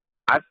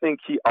 I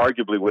think he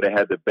arguably would have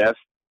had the best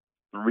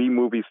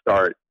 3-movie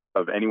start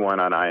of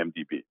anyone on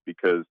IMDb,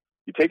 because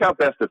you take out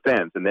Best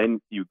Defense and then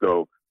you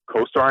go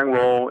co-starring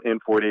role in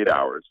 48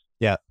 Hours.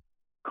 Yeah.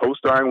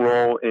 Co-starring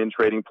role in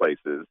Trading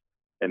Places,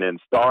 and then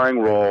starring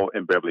role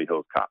in Beverly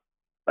Hills Cop.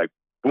 Like,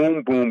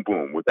 boom, boom,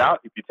 boom.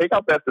 If you take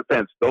out Best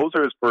Defense, those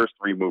are his first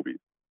 3 movies.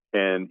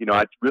 And,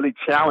 I really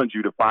challenge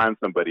you to find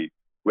somebody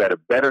who had a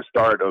better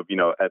start of,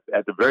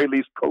 at the very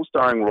least,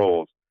 co-starring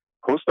or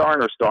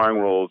starring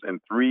roles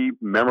in 3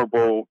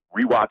 memorable,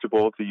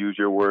 rewatchable, to use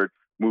your word,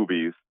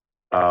 movies,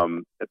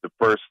 at the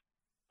first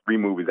 3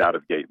 movies out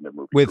of the gate in their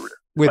movie career.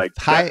 Like,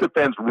 Best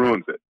Defense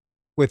ruins it.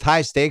 With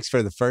high stakes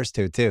for the first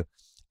 2, too.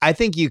 I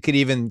think you could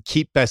even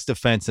keep Best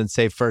Defense and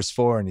say first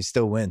 4 and he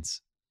still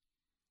wins.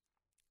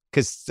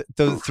 Because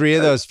the 3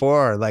 of those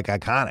 4 are like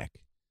iconic,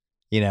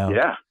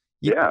 Yeah.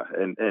 Yeah.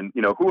 And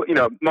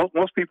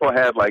most people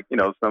had like,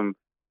 some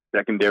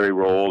secondary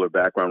role or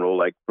background role.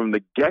 Like, from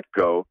the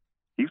get-go,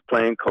 he's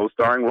playing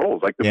co-starring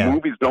roles. Like, the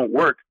movies don't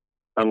work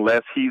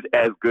unless he's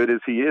as good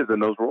as he is in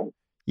those roles.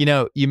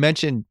 You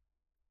mentioned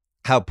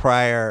how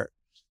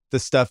the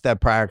stuff that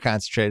Pryor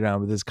concentrated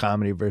on with his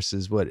comedy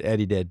versus what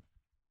Eddie did.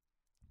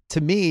 To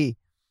me,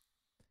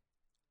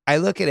 I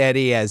look at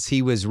Eddie as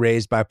he was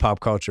raised by pop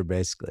culture,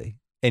 basically.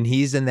 And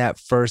he's in that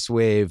first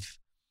wave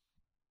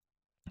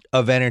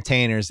of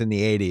entertainers in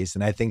the 80s.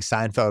 And I think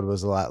Seinfeld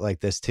was a lot like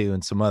this too,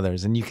 and some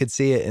others. And you could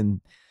see it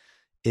in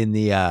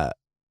the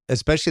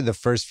especially the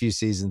first few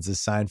seasons of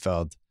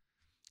Seinfeld,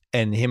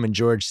 and him and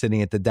George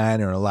sitting at the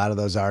diner, and a lot of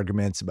those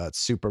arguments about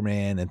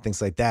Superman and things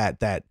like that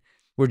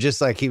were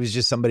just like he was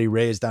just somebody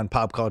raised on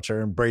pop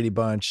culture and Brady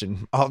Bunch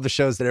and all the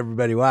shows that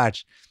everybody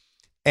watched.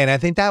 And I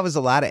think that was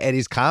a lot of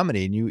Eddie's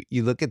comedy. And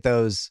you look at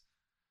those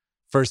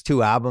first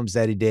 2 albums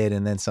that he did,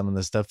 and then some of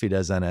the stuff he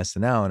does on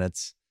SNL, and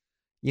it's,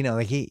 you know,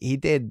 like he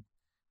did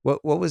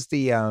what was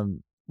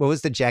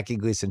the Jackie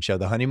Gleason show,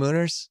 The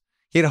Honeymooners?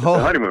 He had a whole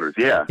The Honeymooners,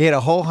 yeah. He had a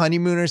whole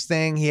Honeymooners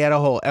thing. He had a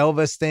whole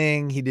Elvis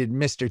thing. He did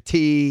Mr.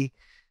 T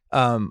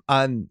on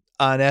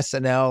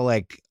SNL.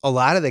 Like a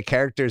lot of the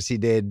characters he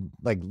did,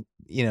 like,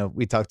 you know,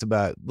 we talked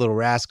about Little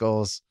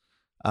Rascals.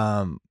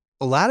 A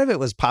lot of it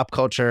was pop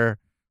culture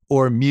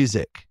or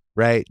music,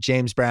 right?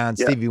 James Brown,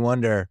 Stevie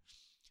Wonder.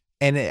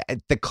 And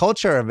the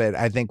culture of it,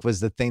 I think, was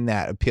the thing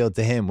that appealed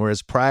to him.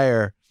 Whereas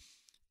prior,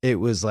 it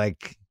was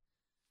like,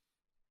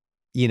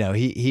 you know,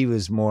 he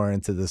was more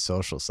into the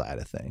social side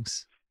of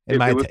things. It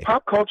was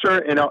pop culture,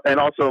 and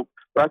also,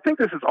 but I think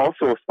this is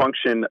also a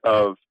function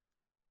of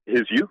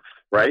his youth,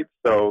 right?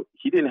 So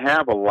he didn't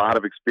have a lot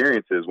of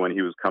experiences when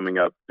he was coming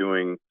up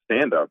doing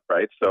stand-up,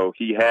 right? So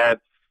he had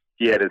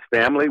his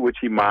family, which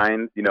he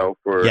mined, you know,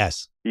 for,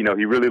 you know,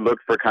 he really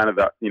looked for kind of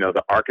the, you know,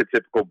 the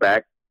archetypical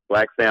black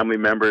family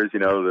members, you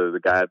know, the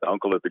guy, the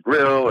uncle at the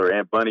grill, or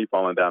Aunt Bunny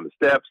falling down the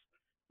steps,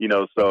 you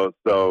know,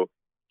 so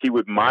he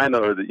would mine,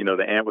 or the, you know,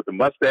 the aunt with the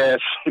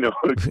mustache, you know,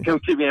 come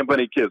give Aunt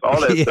Bunny a kiss, all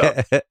that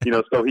stuff, you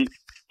know. So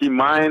he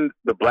mined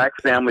the black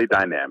family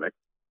dynamic,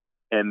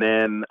 and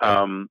then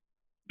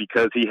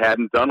because he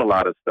hadn't done a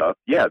lot of stuff,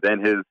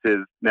 then his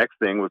next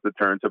thing was to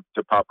turn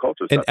to pop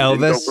culture stuff. And Elvis, he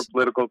didn't go for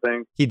political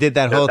things. He did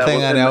that whole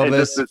thing on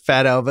Elvis,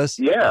 Fat Elvis.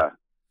 Yeah,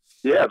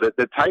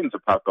 the titans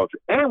of pop culture.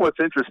 And what's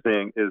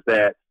interesting is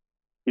that,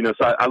 you know,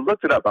 so I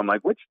looked it up. I'm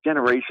like, which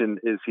generation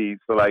is he?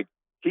 So like,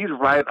 he's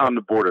right on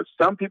the border.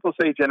 Some people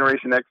say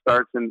Generation X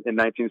starts in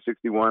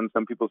 1961.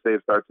 Some people say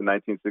it starts in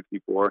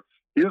 1964.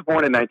 He was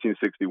born in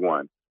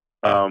 1961.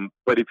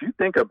 But if you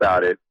think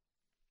about it,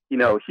 you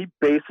know, he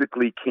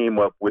basically came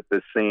up with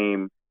the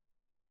same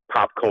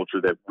pop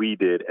culture that we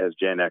did as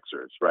Gen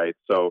Xers, right?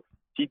 So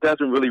he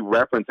doesn't really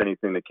reference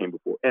anything that came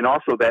before. And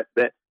also that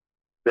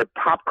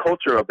pop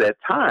culture of that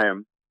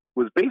time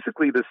was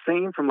basically the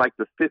same from like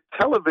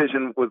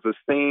television was the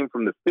same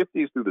from the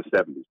 50s through the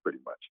 70s, pretty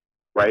much.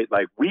 Right?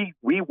 Like we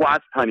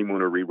watched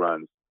Honeymooner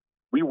reruns.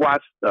 We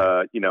watched,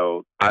 you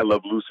know, I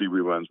Love Lucy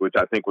reruns, which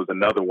I think was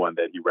another one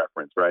that he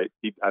referenced, right?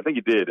 I think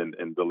he did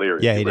in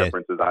Delirious. Yeah, he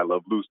references I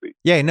Love Lucy.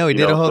 Yeah, no, he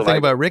did a whole thing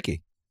about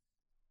Ricky.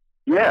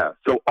 Yeah.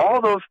 So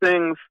all those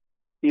things,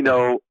 you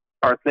know,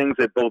 are things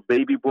that both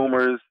baby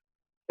boomers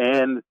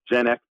and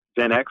Gen X,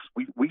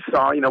 we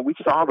saw, you know, we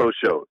saw those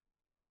shows.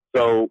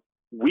 So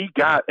we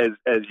got, as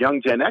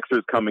young Gen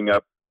Xers coming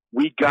up,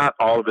 we got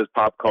all of his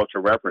pop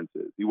culture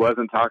references. He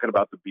wasn't talking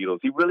about the Beatles.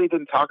 He really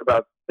didn't talk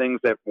about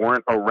things that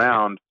weren't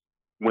around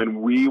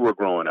when we were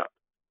growing up.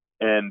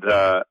 And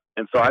so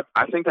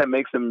I think that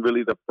makes him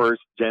really the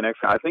first Gen X.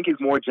 I think he's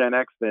more Gen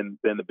X than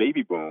the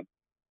baby boom.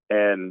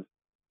 And,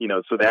 you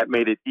know, so that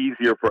made it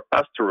easier for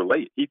us to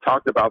relate. He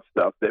talked about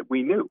stuff that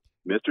we knew.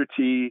 Mr.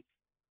 T,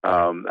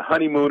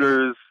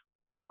 Honeymooners,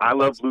 I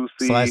Love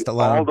Lucy,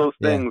 all those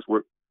things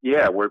were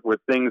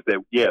things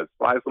that,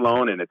 Sly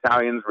Stallone and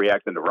Italians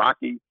reacting to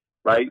Rocky.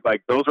 Right?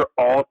 Like those are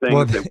all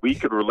things that we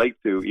could relate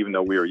to, even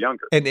though we were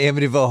younger. And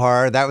Amityville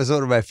Horror, that was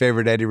one of my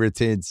favorite Eddie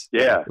routines.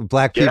 Yeah.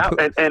 Black Get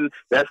people. Out. And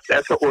that's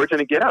the origin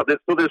of Get Out.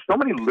 So there's so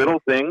many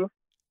little things.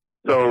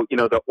 So, you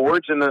know, the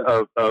origin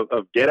of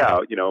Get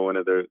Out, you know, one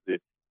of the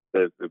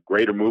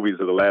greater movies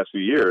of the last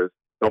few years,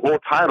 the whole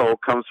title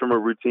comes from a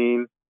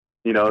routine,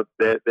 you know,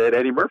 that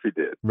Eddie Murphy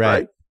did.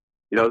 Right.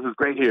 You know, this is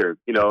great here.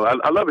 You know,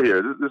 I love it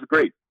here. This is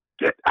great.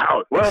 Get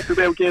out. Well, too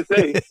bad we can't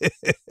say.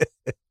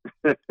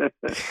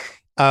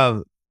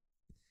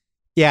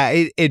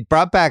 It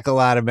brought back a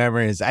lot of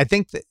memories. I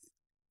think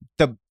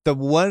the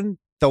one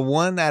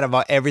out of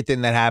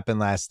everything that happened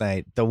last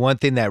night, the one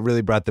thing that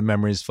really brought the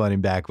memories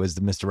flooding back was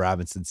the Mr.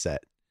 Robinson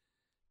set,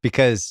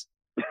 because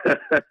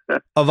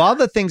of all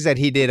the things that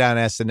he did on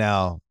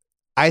SNL,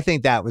 I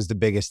think that was the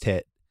biggest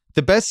hit,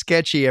 the best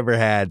sketch he ever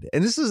had.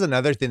 And this was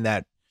another thing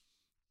that,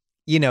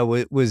 you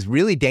know, was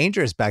really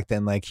dangerous back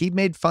then. Like he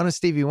made fun of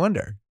Stevie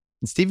Wonder,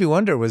 and Stevie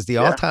Wonder was the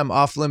all-time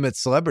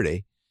off-limits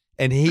celebrity.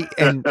 And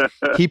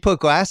he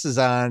put glasses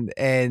on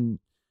and,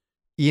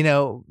 you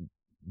know,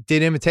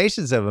 did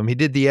imitations of him. He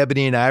did the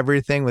Ebony and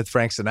Ivory thing with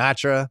Frank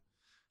Sinatra.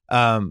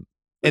 And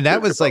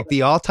that was like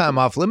the all-time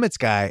off-limits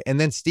guy. And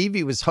then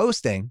Stevie was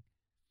hosting.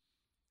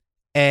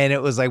 And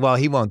it was like, well,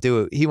 he won't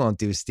do it. He won't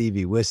do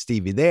Stevie with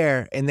Stevie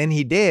there. And then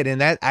he did.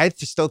 And that, I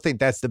still think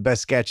that's the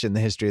best sketch in the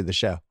history of the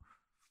show.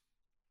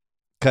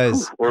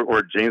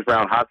 Or James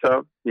Brown Hot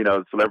Tub, you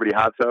know, Celebrity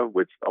Hot Tub,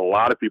 which a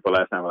lot of people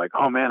last time were like,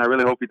 oh man, I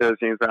really hope he does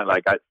James Brown.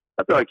 Like I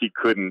feel like he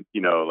couldn't,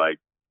 you know, like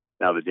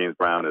now that James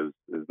Brown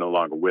is no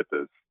longer with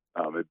us,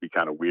 it'd be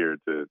kind of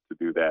weird to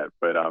do that.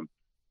 But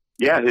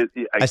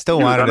I still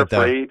wanted it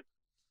though.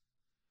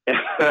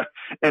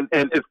 and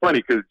it's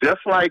funny because just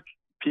like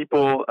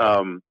people,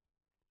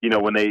 you know,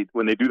 when they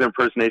do the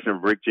impersonation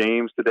of Rick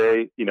James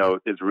today, you know,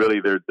 it's really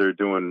they're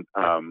doing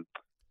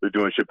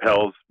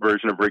Chappelle's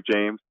version of Rick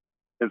James.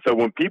 And so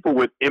when people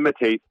would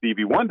imitate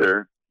Stevie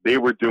Wonder, they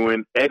were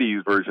doing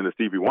Eddie's version of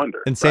Stevie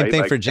Wonder. And same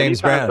thing for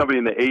James Brown. Somebody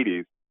in the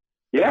 80s.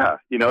 Yeah.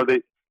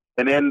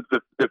 And then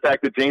the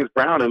fact that James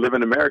Brown in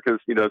Living America,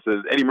 says,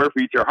 Eddie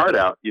Murphy, eat your heart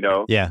out,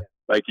 Yeah.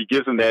 Like he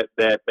gives him that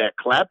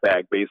clap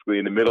back basically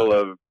in the middle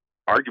of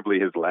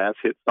arguably his last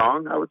hit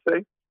song, I would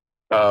say.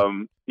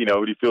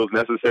 He feels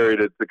necessary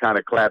to kind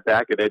of clap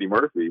back at Eddie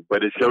Murphy,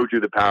 but it showed you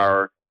the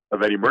power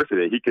of Eddie Murphy,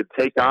 that he could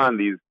take on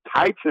these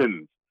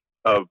titans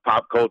of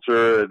pop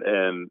culture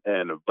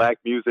and of black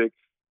music,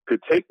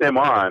 could take them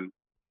on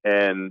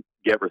and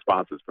get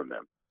responses from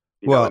them.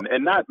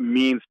 And not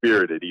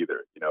mean-spirited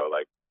either,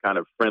 like kind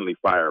of friendly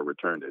fire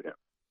returned at him.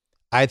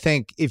 I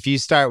think if you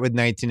start with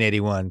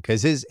 1981,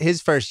 because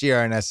his first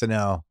year on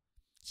SNL,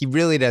 he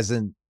really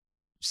doesn't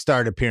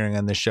start appearing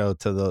on the show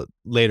till the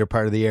later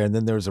part of the year. And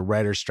then there was a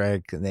writer's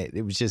strike, and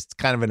it was just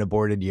kind of an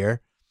aborted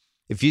year.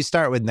 If you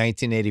start with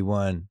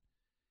 1981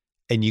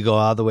 and you go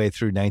all the way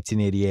through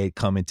 1988,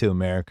 Coming to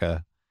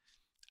America,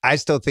 I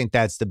still think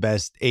that's the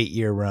best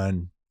 8-year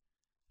run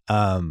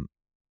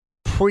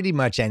pretty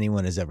much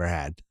anyone has ever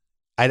had.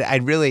 I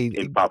really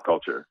in pop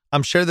culture.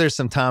 I'm sure there's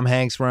some Tom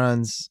Hanks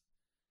runs.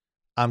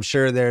 I'm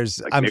sure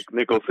there's like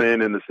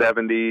Nicholson in the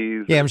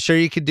 70s. Yeah, I'm sure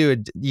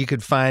you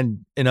could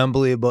find an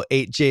unbelievable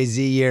 8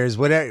 Jay-Z years,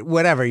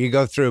 whatever you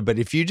go through. But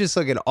if you just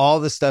look at all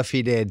the stuff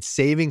he did,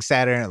 Saving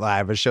Saturday Night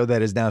Live, a show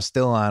that is now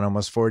still on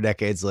almost 4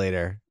 decades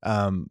later,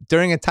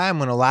 during a time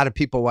when a lot of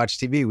people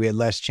watched TV, we had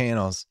less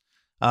channels.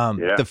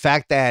 The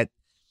fact that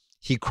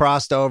he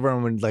crossed over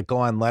and would like go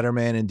on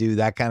Letterman and do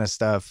that kind of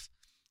stuff.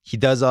 He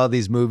does all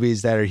these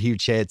movies that are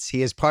huge hits.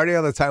 He has Party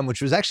All the Time,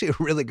 which was actually a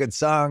really good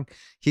song.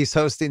 He's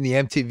hosting the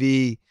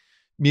MTV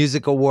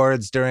Music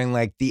Awards during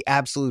like the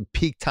absolute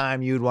peak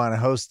time you'd want to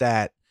host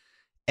that.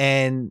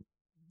 And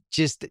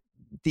just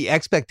the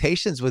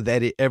expectations with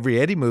every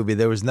Eddie movie,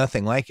 there was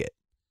nothing like it.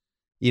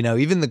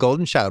 Even The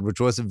Golden Child,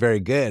 which wasn't very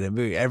good. I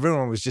mean,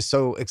 everyone was just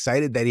so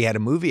excited that he had a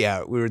movie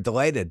out. We were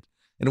delighted.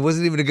 And it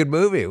wasn't even a good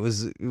movie. It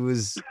was it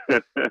was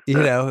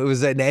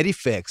an Eddie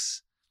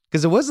fix.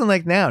 Because it wasn't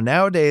like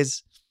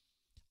nowadays,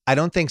 I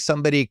don't think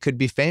somebody could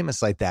be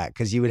famous like that,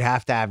 because you would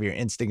have to have your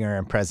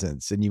Instagram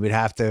presence and you would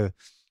have to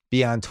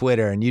be on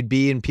Twitter and you'd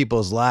be in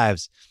people's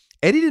lives.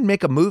 Eddie didn't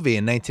make a movie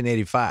in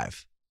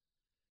 1985.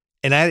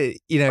 And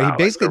he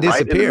basically disappeared.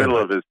 Right in the middle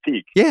of his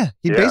peak. Yeah,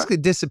 he basically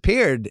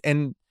disappeared,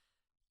 and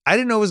I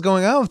didn't know what was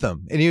going on with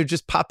him. And he would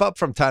just pop up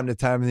from time to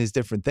time in these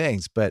different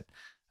things. But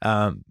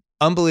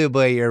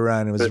unbelievable 8-year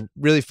run. It was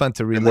really fun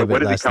to relive it.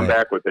 What did he come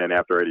back with then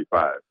after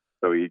 85?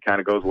 So he kind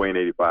of goes away in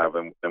 85,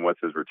 and what's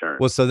his return?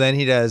 Well, so then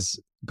he does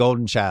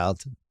Golden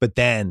Child, but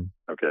then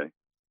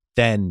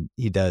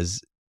he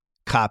does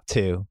Cop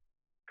 2.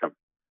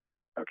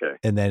 Okay.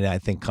 And then I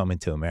think Coming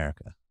to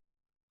America.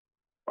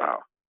 Wow.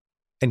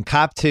 And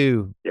Cop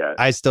 2,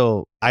 I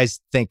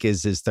think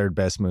is his third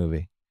best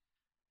movie.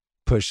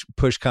 Push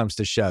comes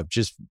to shove.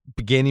 Just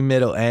beginning,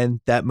 middle, end.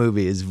 That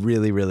movie is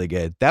really, really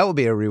good. That will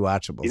be a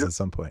rewatchables at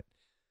some point.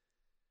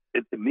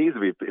 It needs to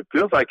be. It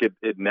feels like it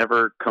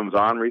never comes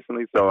on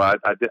recently. So I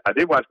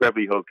did watch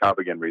Beverly Hills Cop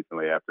again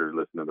recently after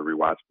listening to the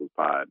Rewatchables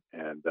pod,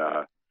 and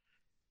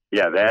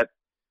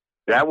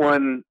that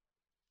one,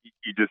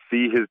 you just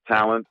see his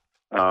talent.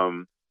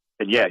 And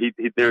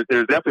there's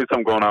definitely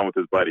something going on with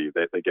his buddy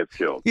that gets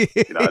killed.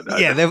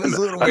 That was a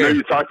little weird. I know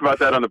you talked about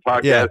that on the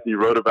podcast, and you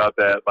wrote about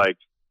that.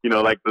 They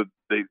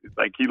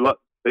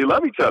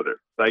love each other.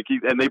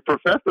 And they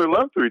profess their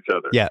love to each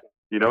other. Yeah.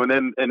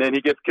 And then he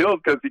gets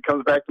killed because he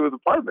comes back to his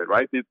apartment,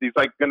 right? He's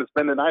like going to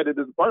spend the night at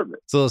his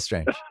apartment. It's a little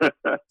strange.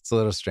 It's a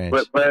little strange.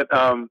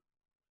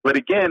 But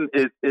again,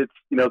 it's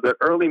the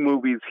early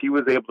movies, he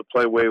was able to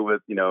play away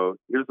with,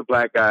 here's the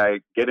black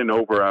guy getting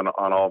over on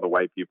all the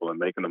white people and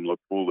making them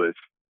look foolish,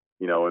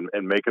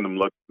 and making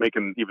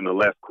even the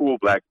less cool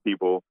black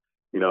people,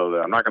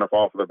 I'm not going to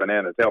fall for the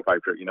banana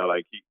tailpipe trick,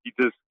 he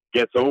just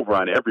gets over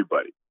on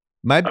everybody.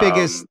 My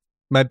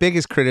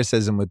biggest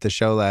criticism with the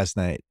show last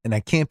night, and I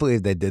can't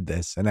believe they did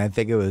this, and I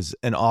think it was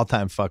an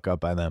all-time fuck up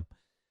by them.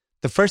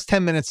 The first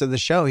 10 minutes of the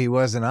show, he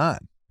wasn't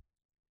on.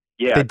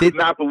 Yeah, I did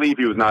not believe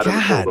he was not in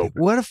the cold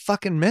open. What a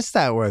fucking miss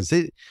that was.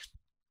 They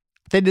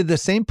did the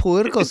same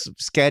political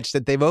sketch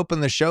that they've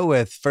opened the show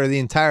with for the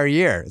entire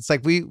year. It's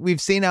like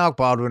we've seen Alec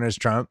Baldwin as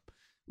Trump.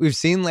 We've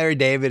seen Larry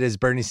David as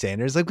Bernie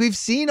Sanders. Like, we've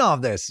seen all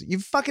this.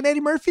 You've fucking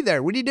Eddie Murphy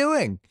there. What are you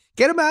doing?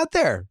 Get him out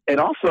there. And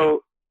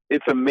also,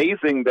 it's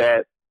amazing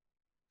that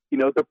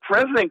the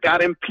president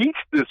got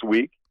impeached this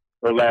week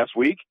or last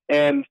week,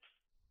 and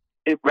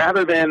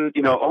rather than,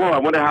 I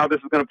wonder how this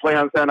is going to play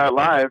on Saturday Night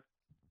Live,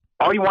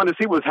 all you wanted to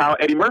see was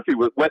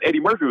what Eddie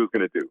Murphy was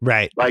going to do.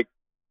 Right. Like,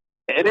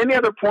 at any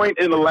other point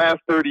in the last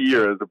 30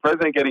 years, the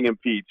president getting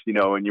impeached,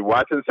 and you're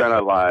watching Saturday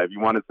Night Live,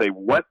 you want to say,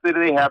 what did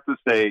they have to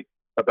say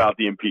about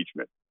the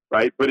impeachment,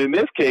 right? But in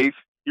this case,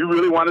 you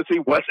really want to see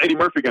what's Eddie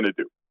Murphy going to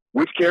do?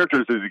 Which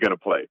characters is he going to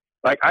play?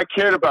 Like, I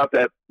cared about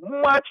that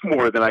much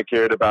more than I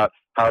cared about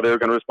how they were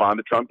going to respond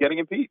to Trump getting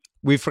impeached.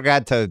 We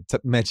forgot to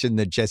mention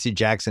the Jesse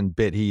Jackson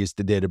bit he used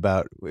to do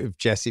about if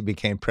Jesse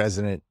became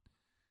president,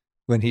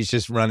 when he's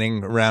just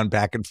running around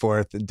back and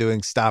forth and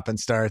doing stop and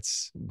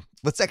starts.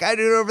 What's that guy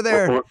doing over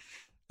there?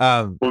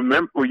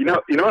 Remember, you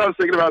know what I was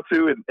thinking about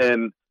too,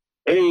 and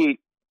I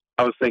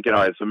was thinking, all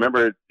right, so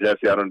remember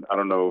Jesse, I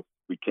don't know if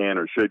we can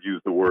or should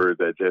use the word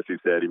that Jesse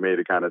said. He made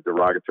a kind of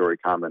derogatory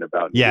comment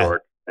about New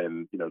York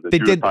and the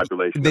Jewish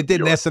population. They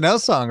did an SNL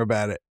song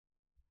about it.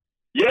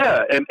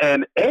 Yeah,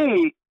 and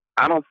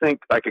I don't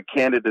think like a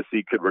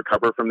candidacy could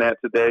recover from that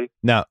today.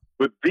 No,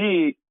 but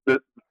B, the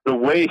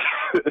way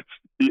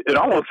it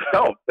almost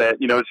helped that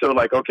it showed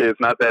like, okay, it's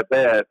not that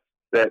bad.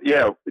 That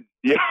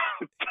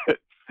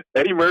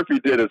Eddie Murphy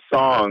did a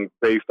song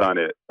based on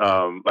it.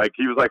 Like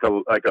he was like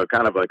a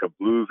kind of like a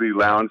bluesy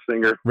lounge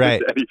singer.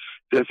 Right.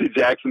 Jesse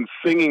Jackson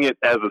singing it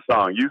as a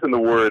song, using the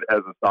word as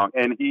a song,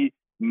 and he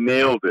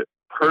nailed it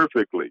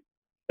perfectly.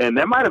 And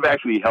that might have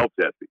actually helped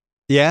Jesse.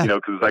 Yeah.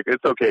 Because like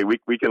it's okay,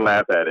 we can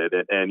laugh at it,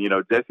 and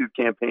Jesse's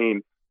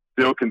campaign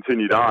still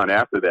continued on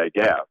after that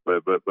gaffe.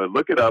 But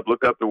look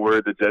up the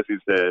word that Jesse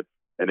said,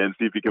 and then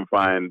see if you can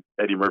find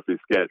Eddie Murphy's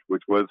sketch,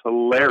 which was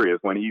hilarious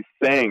when he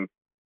sang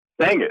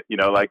it,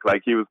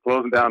 like he was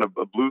closing down a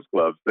blues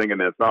club singing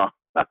that song.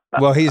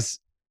 Well, he's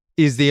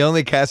the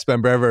only cast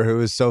member ever who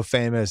was so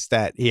famous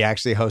that he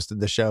actually hosted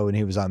the show and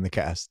he was on the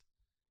cast.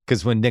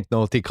 Because when Nick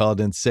Nolte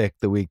called in sick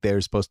the week they were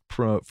supposed to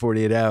promote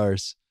 48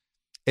 Hours,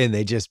 and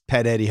they just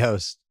pet Eddie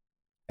host.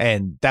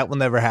 And that will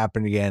never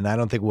happen again. I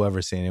don't think we'll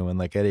ever see anyone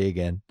like Eddie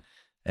again.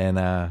 And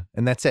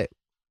that's it.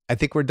 I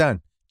think we're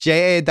done.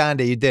 J.A.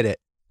 Adande, you did it.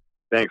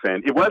 Thanks,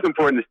 man. It was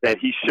important that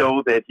he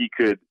showed that he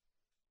could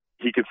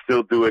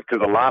still do it,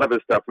 because a lot of his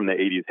stuff from the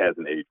 80s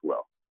hasn't aged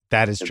well.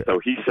 That is true. So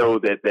he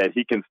showed that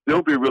he can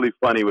still be really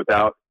funny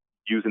without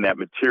using that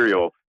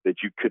material that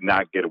you could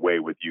not get away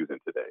with using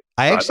today.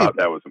 I thought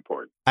that was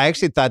important. I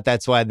actually thought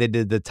that's why they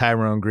did the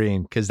Tyrone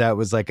Green, because that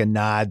was like a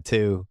nod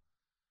to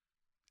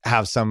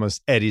how some of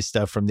Eddie's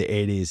stuff from the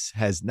 80s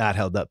has not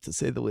held up, to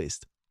say the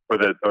least. Or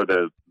the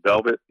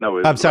Velvet?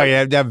 No, I'm sorry,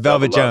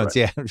 Velvet Jones.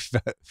 Right? Yeah,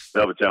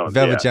 Velvet Jones.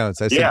 Velvet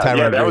Jones. I said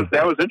Tyrone Green.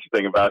 That was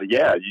interesting about it.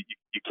 Yeah,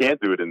 you can't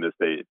do it in this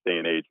day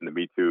and age, in the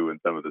Me Too and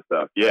some of the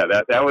stuff. Yeah,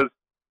 that was.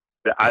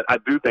 I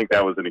do think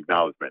that was an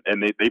acknowledgement,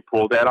 and they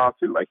pulled that off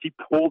too. Like he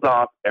pulled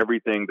off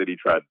everything that he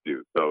tried to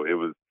do. So it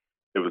was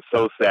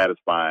so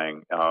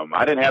satisfying.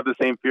 I didn't have the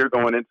same fear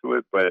going into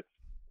it, but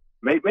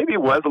maybe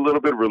it was a little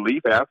bit of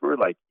relief afterward.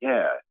 Like,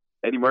 yeah,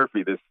 Eddie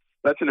Murphy, this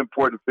such an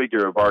important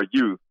figure of our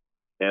youth.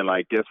 And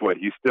like, guess what?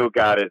 He still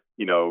got it.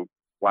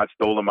 Watch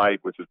Dolomite,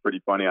 which is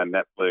pretty funny on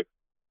Netflix.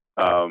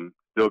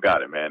 Still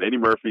got it, man. Eddie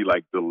Murphy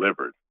like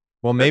delivered.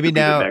 Well, maybe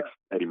now the next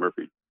Eddie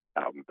Murphy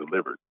album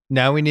delivered.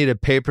 Now we need a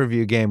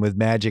pay-per-view game with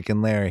Magic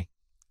and Larry.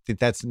 I think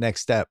that's the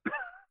next step.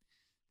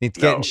 Need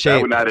to get in shape.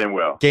 That would not end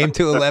well. Game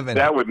 211.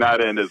 That would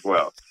not end as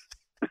well.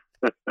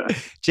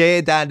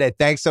 J.A. Adande,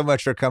 thanks so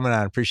much for coming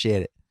on.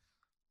 Appreciate it.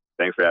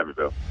 Thanks for having me,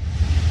 Bill.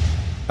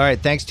 All right.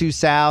 Thanks to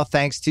Sal.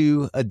 Thanks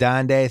to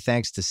Adande.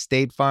 Thanks to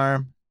State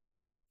Farm.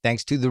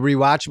 Thanks to the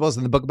Rewatchables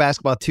and the Book of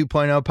Basketball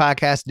 2.0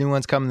 podcast. New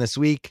one's coming this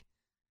week.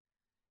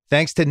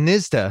 Thanks to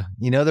NISTA.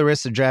 You know the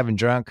risks of driving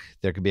drunk.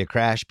 There could be a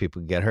crash.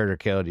 People can get hurt or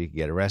killed. You can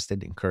get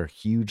arrested, incur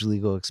huge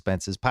legal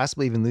expenses,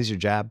 possibly even lose your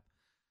job.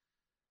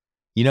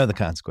 You know the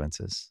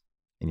consequences,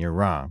 and you're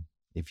wrong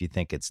if you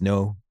think it's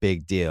no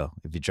big deal.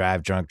 If you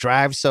drive drunk,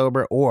 drive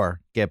sober, or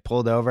get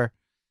pulled over.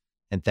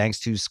 And thanks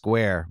to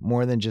Square,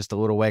 more than just a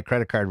little white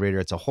credit card reader,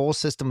 it's a whole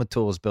system of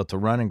tools built to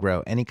run and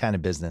grow any kind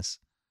of business,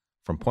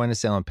 from point of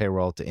sale and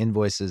payroll to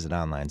invoices and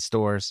online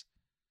stores.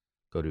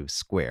 Go to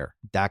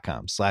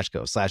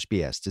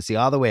square.com/go/BS to see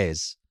all the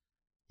ways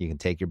you can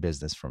take your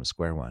business from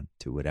square one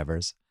to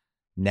whatever's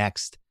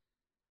next.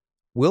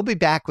 We'll be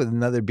back with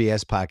another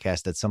BS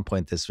podcast at some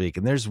point this week,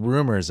 and there's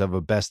rumors of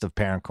a Best of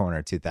Parent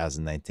Corner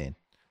 2019.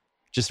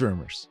 Just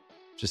rumors.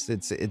 Just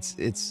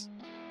it's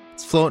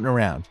floating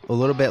around a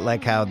little bit,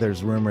 like how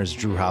there's rumors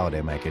Drew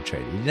Holiday might get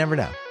traded. You never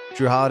know.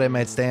 Drew Holiday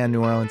might stay on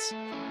New Orleans.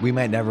 We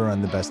might never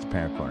run the Best of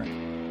Parent Corner.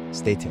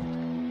 Stay tuned.